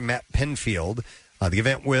Trunk and Matt Pinfield. The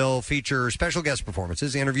event will feature special guest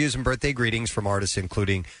performances, interviews, and birthday greetings from artists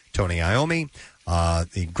including Tony Iommi,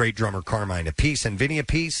 the great drummer Carmine Appice and Vinny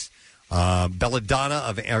Appice, Joey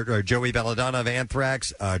Belladonna of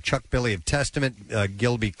Anthrax, Chuck Billy of Testament,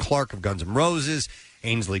 Gilby Clarke of Guns N' Roses,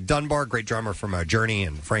 Ainsley Dunbar, great drummer from Journey,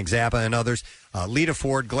 and Frank Zappa and others, Lita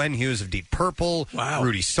Ford, Glenn Hughes of Deep Purple,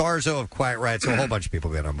 Rudy Sarzo of Quiet Riot, so a whole bunch of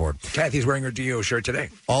people get on board. Kathy's wearing her Dio shirt today.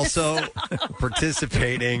 Also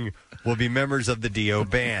participating will be members of the Dio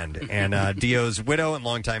Band and Dio's widow and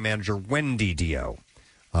longtime manager Wendy Dio.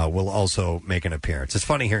 will also make an appearance. It's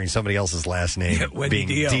funny hearing somebody else's last name being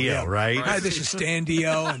Dio, right? Hi, this is Stan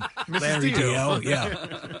Dio and Larry Dio. Yeah,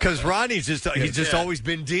 because Ronnie's just always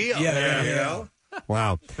been Dio. Yeah. You know?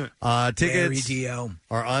 Wow. Tickets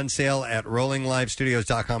are on sale at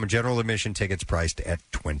rollinglivestudios.com, and general admission tickets priced at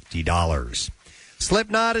 $20.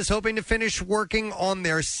 Slipknot is hoping to finish working on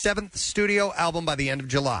their 7th studio album by the end of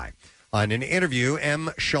July. In an interview,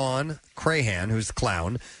 Sean Crahan, who's the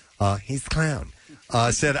clown, he's the clown,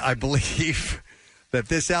 said, I believe that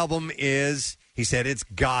this album is, he said, it's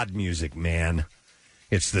God music, man.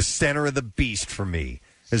 It's the center of the beast for me.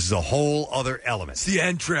 This is a whole other element. It's the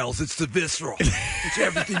entrails. It's the visceral. It's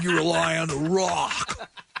everything you rely on to rock.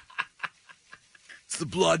 It's the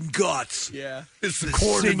blood and guts. Yeah. It's the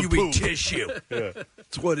corn and the sinewy poop. tissue. Yeah.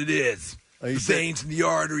 It's what it is. The veins and the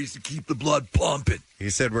arteries to keep the blood pumping. He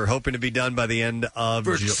said, we're hoping to be done by the end of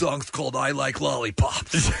First song's called I Like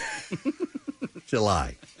Lollipops.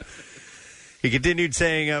 July. He continued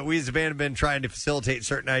saying, we as a band have been trying to facilitate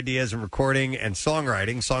certain ideas in recording and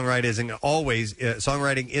songwriting. Songwriting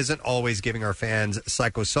isn't always giving our fans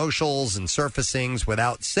psychosocials and surfacings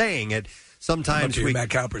without saying it. Sometimes we Matt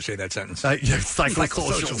Cowper say that sentence.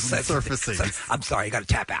 Psychosocials and surfacings. I'm sorry, you got to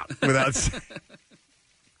tap out. Without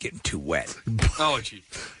getting too wet. Oh, gee.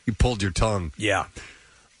 You pulled your tongue. Yeah.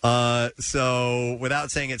 So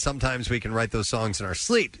without saying it, sometimes we can write those songs in our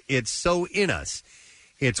sleep. It's so in us.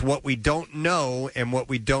 It's what we don't know, and what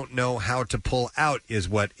we don't know how to pull out is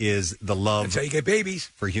what is the love. That's how you get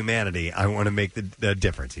babies. For humanity. I want to make the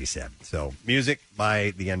difference, he said. So, music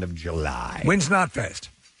by the end of July. When's Knotfest?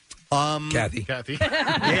 Kathy.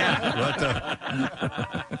 Yeah. We'll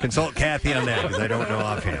have to consult Kathy on that, because I don't know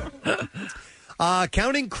offhand.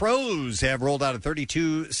 Counting Crows have rolled out a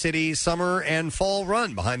 32-city summer and fall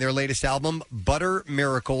run behind their latest album, Butter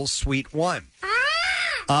Miracle Sweet One.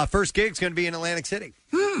 First gig's going to be in Atlantic City.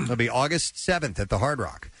 It'll be August 7th at the Hard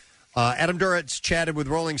Rock. Adam Duritz chatted with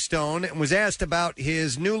Rolling Stone and was asked about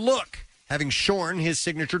his new look, having shorn his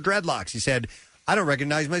signature dreadlocks. He said, I don't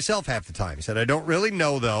recognize myself half the time. He said, I don't really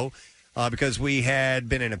know, though, because we had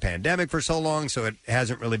been in a pandemic for so long, so it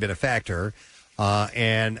hasn't really been a factor.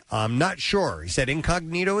 And I'm not sure. He said,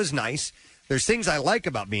 incognito is nice. There's things I like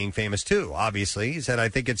about being famous, too, obviously. He said, I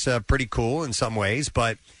think it's pretty cool in some ways,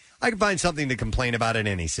 but I can find something to complain about in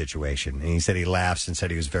any situation. And he said he laughs and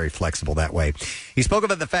said he was very flexible that way. He spoke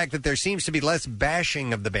about the fact that there seems to be less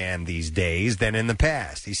bashing of the band these days than in the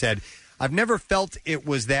past. He said, I've never felt it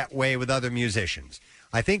was that way with other musicians.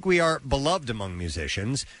 I think we are beloved among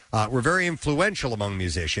musicians. We're very influential among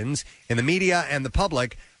musicians. In the media and the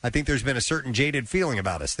public, I think there's been a certain jaded feeling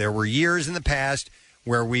about us. There were years in the past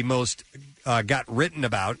where we most got written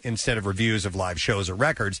about instead of reviews of live shows or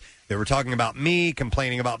records. They were talking about me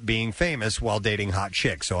complaining about being famous while dating hot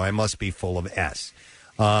chicks, so I must be full of S.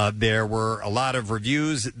 There were a lot of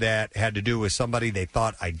reviews that had to do with somebody they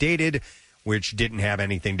thought I dated, which didn't have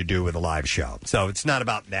anything to do with a live show. So it's not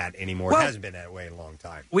about that anymore. Well, it hasn't been that way in a long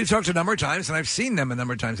time. We've talked a number of times, and I've seen them a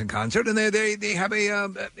number of times in concert, and they have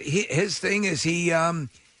his thing is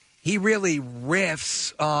he really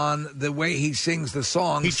riffs on the way he sings the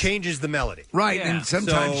songs. He changes the melody. Right, Yeah. and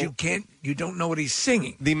sometimes So- you don't know what he's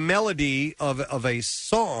singing. The melody of a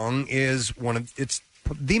song is it's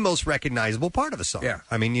the most recognizable part of a song. Yeah.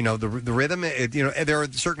 I mean, the rhythm, there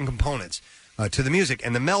are certain components to the music,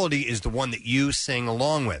 and the melody is the one that you sing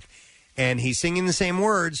along with. And he's singing the same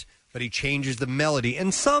words, but he changes the melody.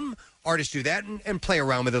 And some artists do that and play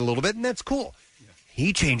around with it a little bit, and that's cool.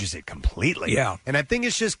 He changes it completely. Yeah. And I think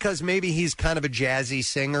it's just because maybe he's kind of a jazzy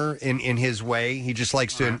singer in his way. He just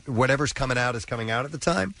likes to, whatever's coming out is coming out at the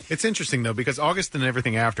time. It's interesting, though, because August and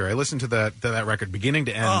Everything After, I listened to that record beginning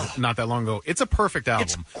to end not that long ago. It's a perfect album.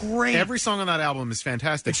 It's great. Every song on that album is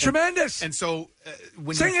fantastic. It's tremendous. And so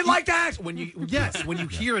when Sing it like that. When you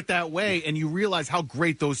hear it that way and you realize how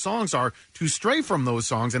great those songs are, to stray from those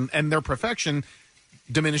songs and their perfection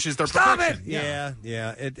diminishes their perfection. Yeah.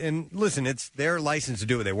 And listen, it's their license to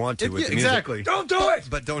do what they want to with the music. Exactly. Don't do it.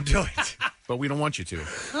 But don't do it. But we don't want you to.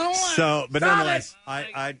 So, but Stop nonetheless,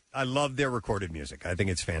 I love their recorded music. I think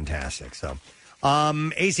it's fantastic. So,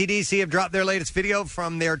 AC/DC have dropped their latest video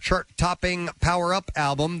from their chart-topping Power Up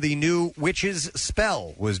album. The new Witch's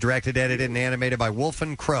Spell was directed, edited, and animated by Wolf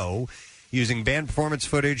and Crow, using band performance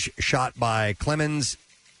footage shot by Clemens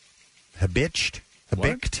Habicht.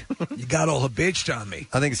 You got all habitched on me.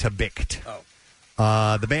 I think it's Habicht.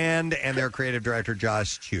 Oh. The band and their creative director,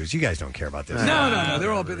 Josh Hughes. You guys don't care about this. No.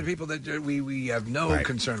 They're all the people that we have no Right.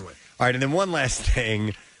 concern with. All right, and then one last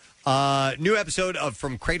thing. New episode of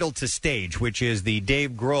From Cradle to Stage, which is the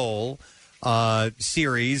Dave Grohl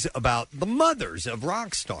series about the mothers of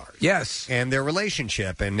rock stars. Yes. And their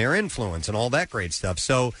relationship and their influence and all that great stuff.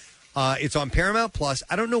 So it's on Paramount Plus.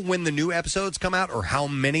 I don't know when the new episodes come out or how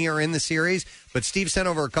many are in the series, but Steve sent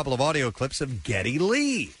over a couple of audio clips of Geddy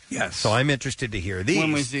Lee. Yes. So I'm interested to hear these.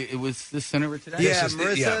 When was it? Was this sent over today? Yeah,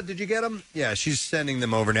 Marissa, did you get them? Yeah, she's sending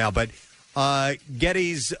them over now. But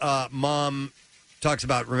Geddy's mom talks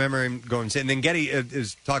about remembering going, and then Geddy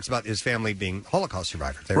talks about his family being Holocaust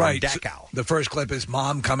survivors. They were in Dachau. So the first clip is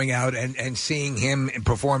mom coming out and seeing him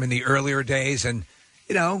perform in the earlier days, and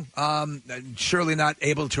surely not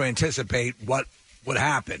able to anticipate what would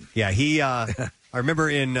happen. Yeah, he. I remember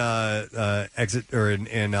in Exit or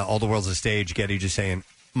in All the World's a Stage, Geddy just saying,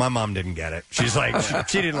 "My mom didn't get it. She's like,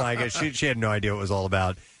 she didn't like it. She had no idea what it was all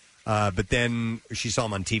about." But then she saw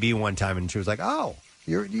him on TV one time, and she was like, "Oh,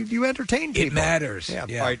 you entertain people. It matters." Yeah.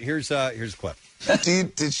 All right. Here's a clip.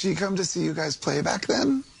 Did she come to see you guys play back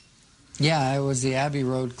then? Yeah, it was the Abbey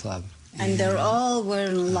Road Club. And they all were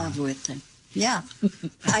in love with him. Yeah.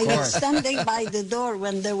 I was standing by the door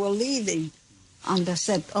when they were leaving, and they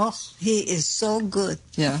said, "Oh, he is so good."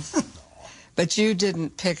 Yeah. But you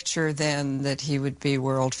didn't picture then that he would be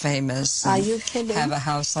world famous. Are you kidding? Have a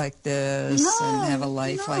house like this and have a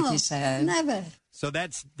life like he said. Never. So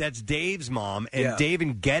that's Dave's mom, and Dave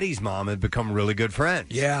and Geddy's mom have become really good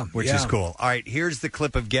friends. Yeah, which is cool. All right, here's the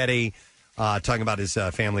clip of Geddy talking about his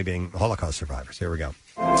family being Holocaust survivors. Here we go.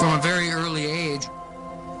 From a very early age,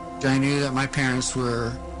 I knew that my parents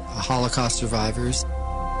were Holocaust survivors.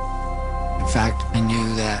 In fact, I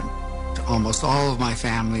knew that almost all of my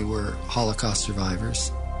family were Holocaust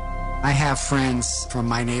survivors. I have friends from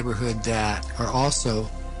my neighborhood that are also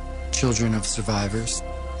children of survivors.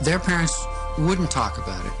 Their parents wouldn't talk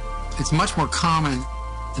about it. It's much more common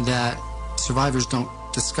that survivors don't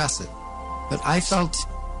discuss it. But I felt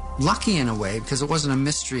lucky in a way because it wasn't a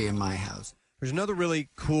mystery in my house. There's another really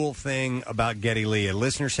cool thing about Geddy Lee. A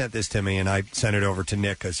listener sent this to me, and I sent it over to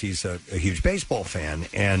Nick because he's a huge baseball fan.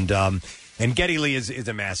 And Geddy Lee is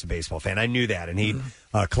a massive baseball fan. I knew that. And he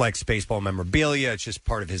collects baseball memorabilia. It's just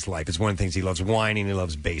part of his life. It's one of the things he loves wine, and he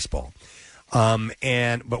loves baseball.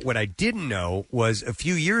 But what I didn't know was a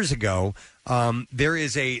few years ago, there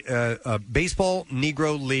is a baseball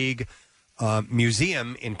Negro League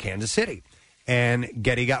museum in Kansas City. And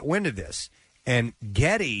Geddy got wind of this. And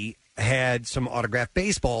Geddy had some autographed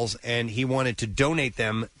baseballs, and he wanted to donate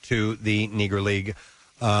them to the Negro League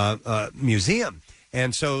museum.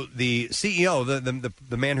 And so the CEO,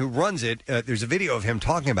 the man who runs it, there's a video of him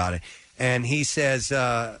talking about it. And he says,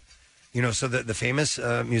 so the famous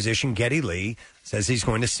musician Geddy Lee says he's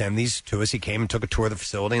going to send these to us. He came and took a tour of the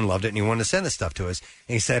facility and loved it, and he wanted to send this stuff to us.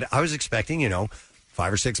 And he said, I was expecting, 5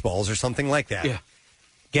 or 6 balls or something like that. Yeah.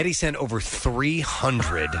 Geddy sent over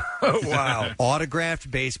 300 wow. autographed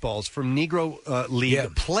baseballs from Negro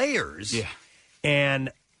League players. Yeah.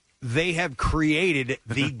 And they have created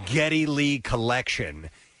the Geddy Lee collection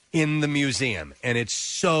in the museum. And it's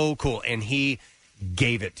so cool. And he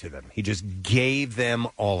gave it to them. He just gave them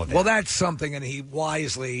all of it. Well, that's something, and he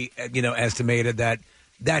wisely, estimated that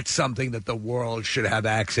that's something that the world should have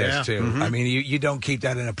access to. Mm-hmm. I mean, you don't keep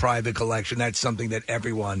that in a private collection. That's something that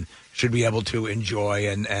everyone should be able to enjoy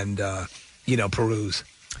and peruse.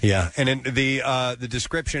 Yeah, and in the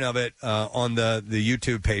description of it on the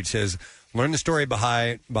YouTube page says, learn the story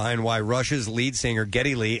behind why Rush's lead singer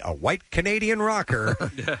Geddy Lee, a white Canadian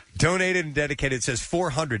rocker, donated and dedicated, it says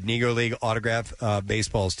 400 Negro League autograph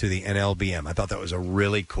baseballs to the NLBM. I thought that was a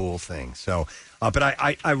really cool thing. So, but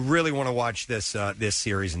I really want to watch this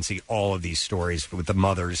series and see all of these stories with the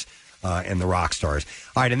mothers and the rock stars.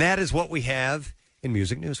 All right, and that is what we have in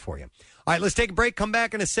music news for you. All right, let's take a break. Come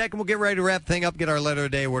back in a second. We'll get ready to wrap the thing up, get our letter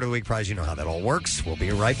of the day, word of the week prize. You know how that all works. We'll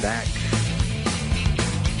be right back.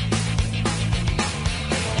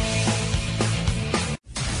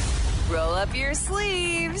 Roll up your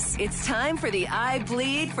sleeves. It's time for the I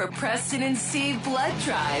Bleed for Preston and Steve Blood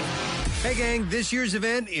Drive. Hey, gang, this year's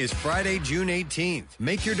event is Friday, June 18th.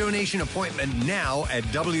 Make your donation appointment now at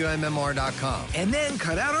WMMR.com. And then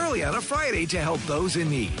cut out early on a Friday to help those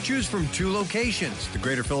in need. Choose from 2 locations, the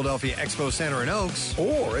Greater Philadelphia Expo Center in Oaks,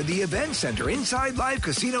 or the Event Center inside Live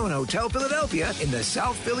Casino and Hotel Philadelphia in the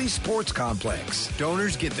South Philly Sports Complex.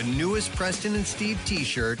 Donors get the newest Preston and Steve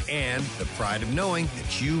t-shirt and the pride of knowing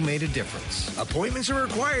that you made a difference. Appointments are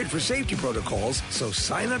required for safety protocols, so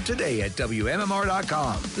sign up today at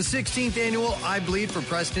WMMR.com. The 16th annual I Bleed for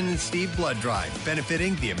Preston and Steve Blood Drive,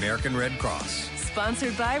 benefiting the American Red Cross.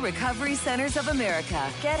 Sponsored by Recovery Centers of America.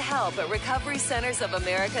 Get help at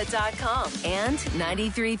recoverycentersofamerica.com and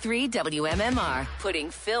 93.3 WMMR, putting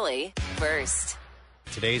Philly first.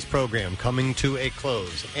 today's program coming to a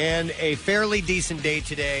close. And a fairly decent day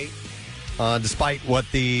today, despite what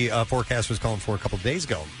the forecast was calling for a couple of days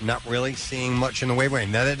ago. Not really seeing much in the way of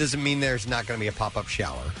rain. Now, that doesn't mean there's not going to be a pop-up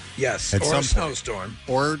shower. Yes, at or some a point. snowstorm.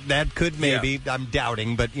 Or that could maybe. Yeah. I'm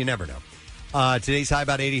doubting, but you never know. Today's high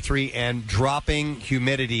about 83 and dropping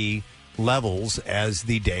humidity levels as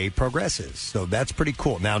the day progresses. So that's pretty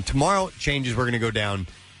cool. Now, tomorrow changes. We're going to go down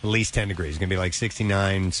at least 10 degrees. It's going to be like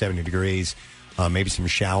 69, 70 degrees. Maybe some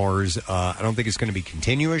showers. I don't think it's going to be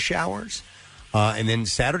continuous showers. And then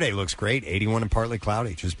Saturday looks great. 81 and partly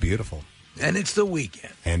cloudy. Just beautiful. And it's the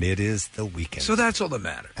weekend. And it is the weekend. So that's all that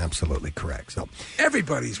matters. Absolutely correct. So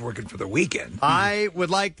everybody's working for the weekend. I would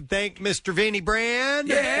like to thank Mr. Vinny Brand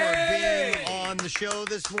for being on the show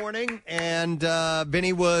this morning. And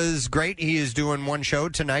Vinny was great. He is doing one show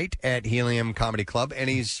tonight at Helium Comedy Club, and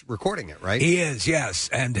he's recording it, right? He is, yes.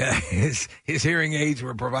 And his hearing aids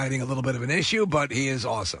were providing a little bit of an issue, but he is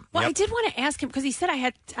awesome. Well, I did want to ask him, because he said I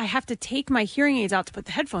have to take my hearing aids out to put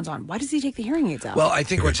the headphones on. Why does he take the hearing aids out? Well, I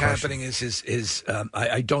think what's happening is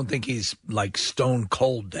I don't think he's like stone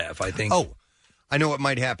cold deaf. I think. Oh, I know what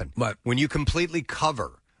might happen. What? When you completely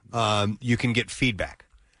cover, you can get feedback.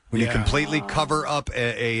 When you completely cover up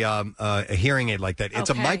a hearing aid like that, it's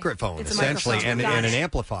a microphone essentially, and an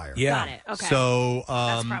amplifier. Yeah. Got it. Okay. So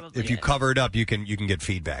if you cover it up, you can get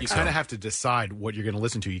feedback. You kind of have to decide what you're going to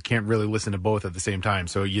listen to. You can't really listen to both at the same time.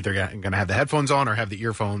 So you're either going to have the headphones on or have the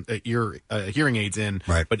hearing aids in.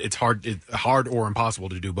 Right. But it's hard or impossible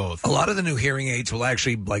to do both. A lot of the new hearing aids will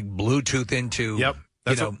actually like Bluetooth into. Yep.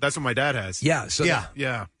 That's what my dad has. Yeah. So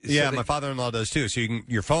yeah. My father-in-law does too. So you can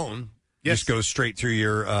your phone. Yes. Just goes straight through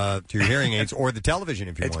your hearing aids or the television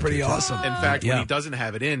if you want to. It's pretty awesome. In fact, when he doesn't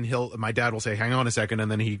have it in, my dad will say, hang on a second,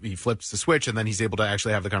 and then he flips the switch, and then he's able to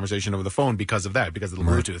actually have the conversation over the phone because of that, because of the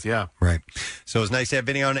Bluetooth, Right. So it's nice to have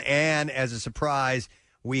Vinny on, and as a surprise,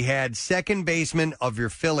 we had second baseman of your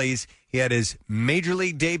Phillies. He had his Major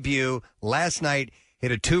League debut last night.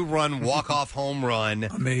 Hit a 2-run walk-off home run.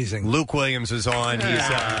 Amazing. Luke Williams was on. He's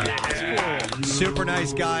super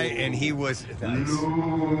nice guy, and he was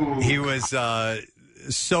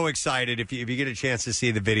so excited. If you get a chance to see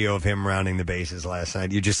the video of him rounding the bases last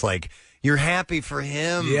night, you're just like, you're happy for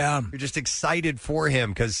him. Yeah. You're just excited for him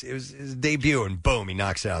because it was his debut, and boom, he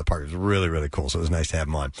knocks it out of the park. It was really, really cool, so it was nice to have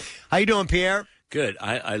him on. How you doing, Pierre? Good.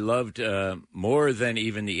 I loved more than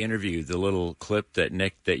even the interview, the little clip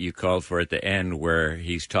that you called for at the end where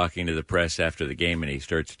he's talking to the press after the game and he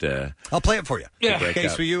starts to... I'll play it for you. Yeah.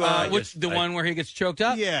 Case for you. One where he gets choked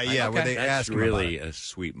up? Yeah, where they That's ask him really about it. a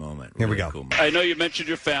sweet moment. Here we Really go. cool. I know you mentioned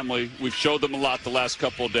your family. We've showed them a lot the last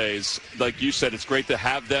couple of days. Like you said, it's great to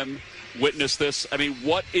have them witness this. I mean,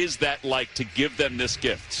 what is that like to give them this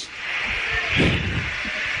gift?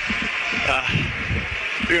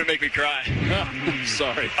 You're going to make me cry.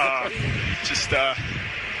 Sorry.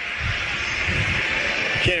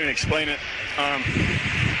 Can't even explain it.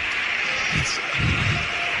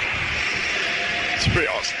 It's pretty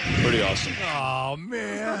awesome. Pretty awesome. Oh,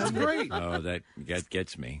 man. That's great. Oh, that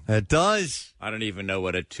gets me. It does. I don't even know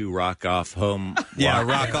what a two rock off home.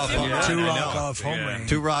 Rock off home. Two rock off home run.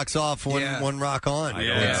 2 rocks off, one rock on. I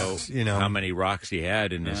don't know, how many rocks he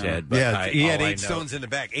had in his head. But he had 8 stones in the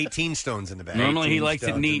bag. 18 stones in the bag. Normally he likes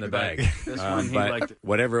it neat. in the bag. This one he but liked it.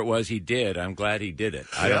 whatever it was he did, I'm glad he did it.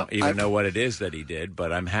 I don't even know what it is that he did,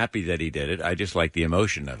 but I'm happy that he did it. I just like the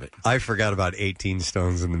emotion of it. I forgot about 18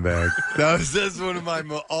 stones in the bag. That's one of my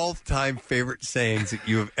all-time favorite sayings that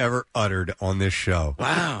you have ever uttered on this show.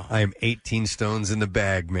 Wow. I am 18 stones in the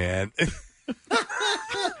bag, man.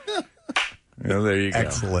 Well, there you go.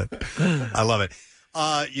 Excellent. I love it.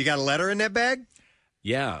 You got a letter in that bag?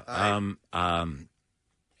 Yeah.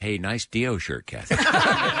 Hey, nice Dio shirt, Kathy.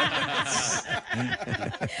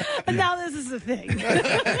 Now this is the thing.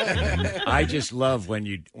 I just love when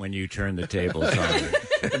you turn the tables on.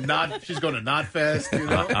 She's going to Knotfest. You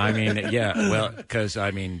know? I mean, yeah, well, because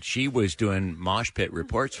she was doing mosh pit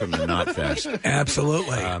reports from the Knotfest.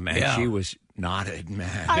 Absolutely, and she was knotted,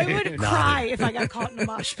 man. I would cry if I got caught in a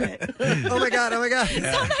mosh pit. Oh my god! Somebody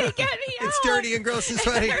get me out! It's dirty and gross and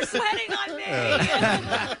sweaty. They're sweating on me.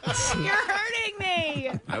 You're hurting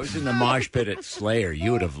me. I was in the mosh pit at Slayer.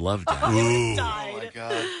 You would have loved that. Oh my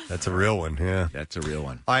god! That's a real one. Yeah, that's a real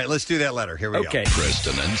one. All right, let's do that letter. Here we go.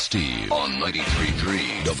 Preston and Steve on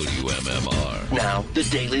 93.3 WMMR. Now, the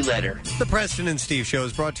Daily Letter. The Preston and Steve Show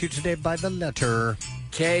is brought to you today by the letter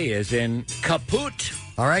K is in kaput.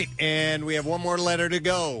 All right, and we have one more letter to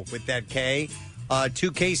go with that K.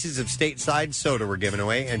 2 cases of Stateside soda were given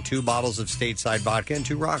away, and 2 bottles of Stateside vodka and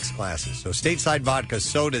 2 rocks glasses. So Stateside vodka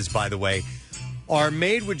sodas, by the way, are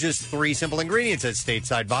made with just 3 simple ingredients. It's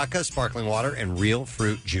stateside vodka, sparkling water, and real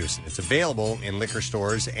fruit juice. It's available in liquor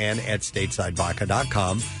stores and at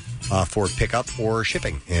statesidevodka.com for pickup or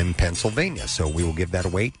shipping in Pennsylvania. So we will give that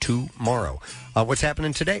away tomorrow. What's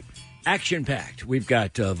happening today? Action-packed. We've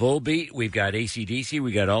got Volbeat, we've got AC/DC,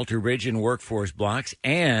 we got Alter Bridge and Workforce Blocks,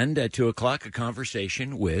 and at 2 o'clock, a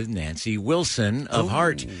conversation with Nancy Wilson of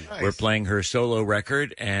Heart. Nice. We're playing her solo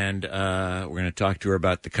record, and we're going to talk to her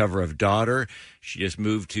about the cover of Daughter. She just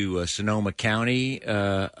moved to Sonoma County,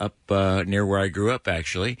 up near where I grew up,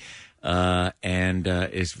 actually, and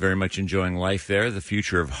is very much enjoying life there, the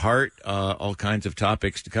future of Heart, all kinds of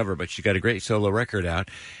topics to cover, but she's got a great solo record out.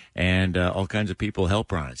 And all kinds of people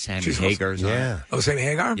help her on it. Sammy Hagar's on it. Oh, Sammy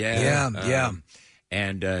Hagar? Yeah.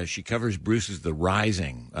 And she covers Bruce's The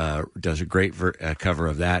Rising, does a great cover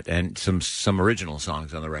of that, and some original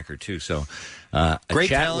songs on the record, too. So, great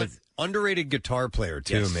talent, underrated guitar player,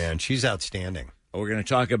 too, man. She's outstanding. We're going to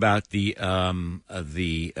talk about the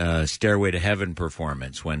Stairway to Heaven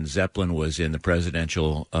performance when Zeppelin was in the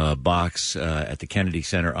presidential box at the Kennedy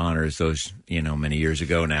Center Honors, those, many years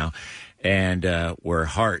ago now. And where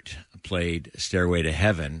Heart played Stairway to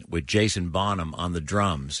Heaven with Jason Bonham on the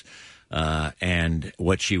drums and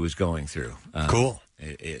what she was going through. Cool.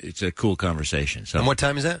 It's a cool conversation. So, and what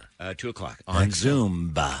time is that? 2 o'clock on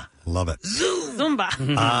Zumba. Love it.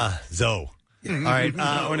 Zumba. Zo. All right.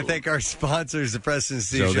 I want to thank our sponsors, the Preston and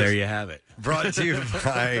Steve So Show. there you have it. Brought to you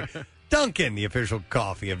by Dunkin', the official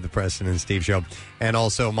coffee of the Preston and Steve Show, and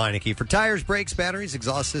also Meineke for tires, brakes, batteries,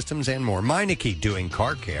 exhaust systems, and more. Meineke, doing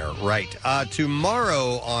car care right.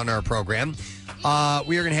 Tomorrow on our program,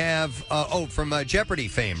 we are going to have, from Jeopardy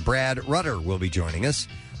fame, Brad Rutter will be joining us.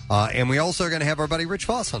 And we also are going to have our buddy Rich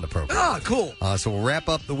Voss on the program. Ah, cool. So we'll wrap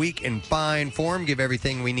up the week in fine form, give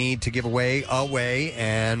everything we need to give away,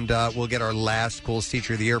 and we'll get our last Coolest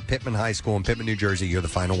Teacher of the Year, Pittman High School in Pittman, New Jersey. You're the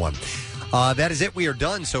final one. That is it. We are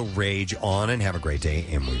done. So rage on and have a great day,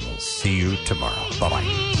 and we will see you tomorrow. Bye-bye.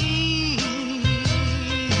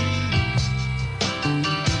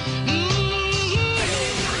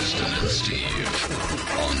 Preston and Steve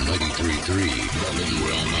on 93.3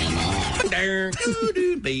 WMMR.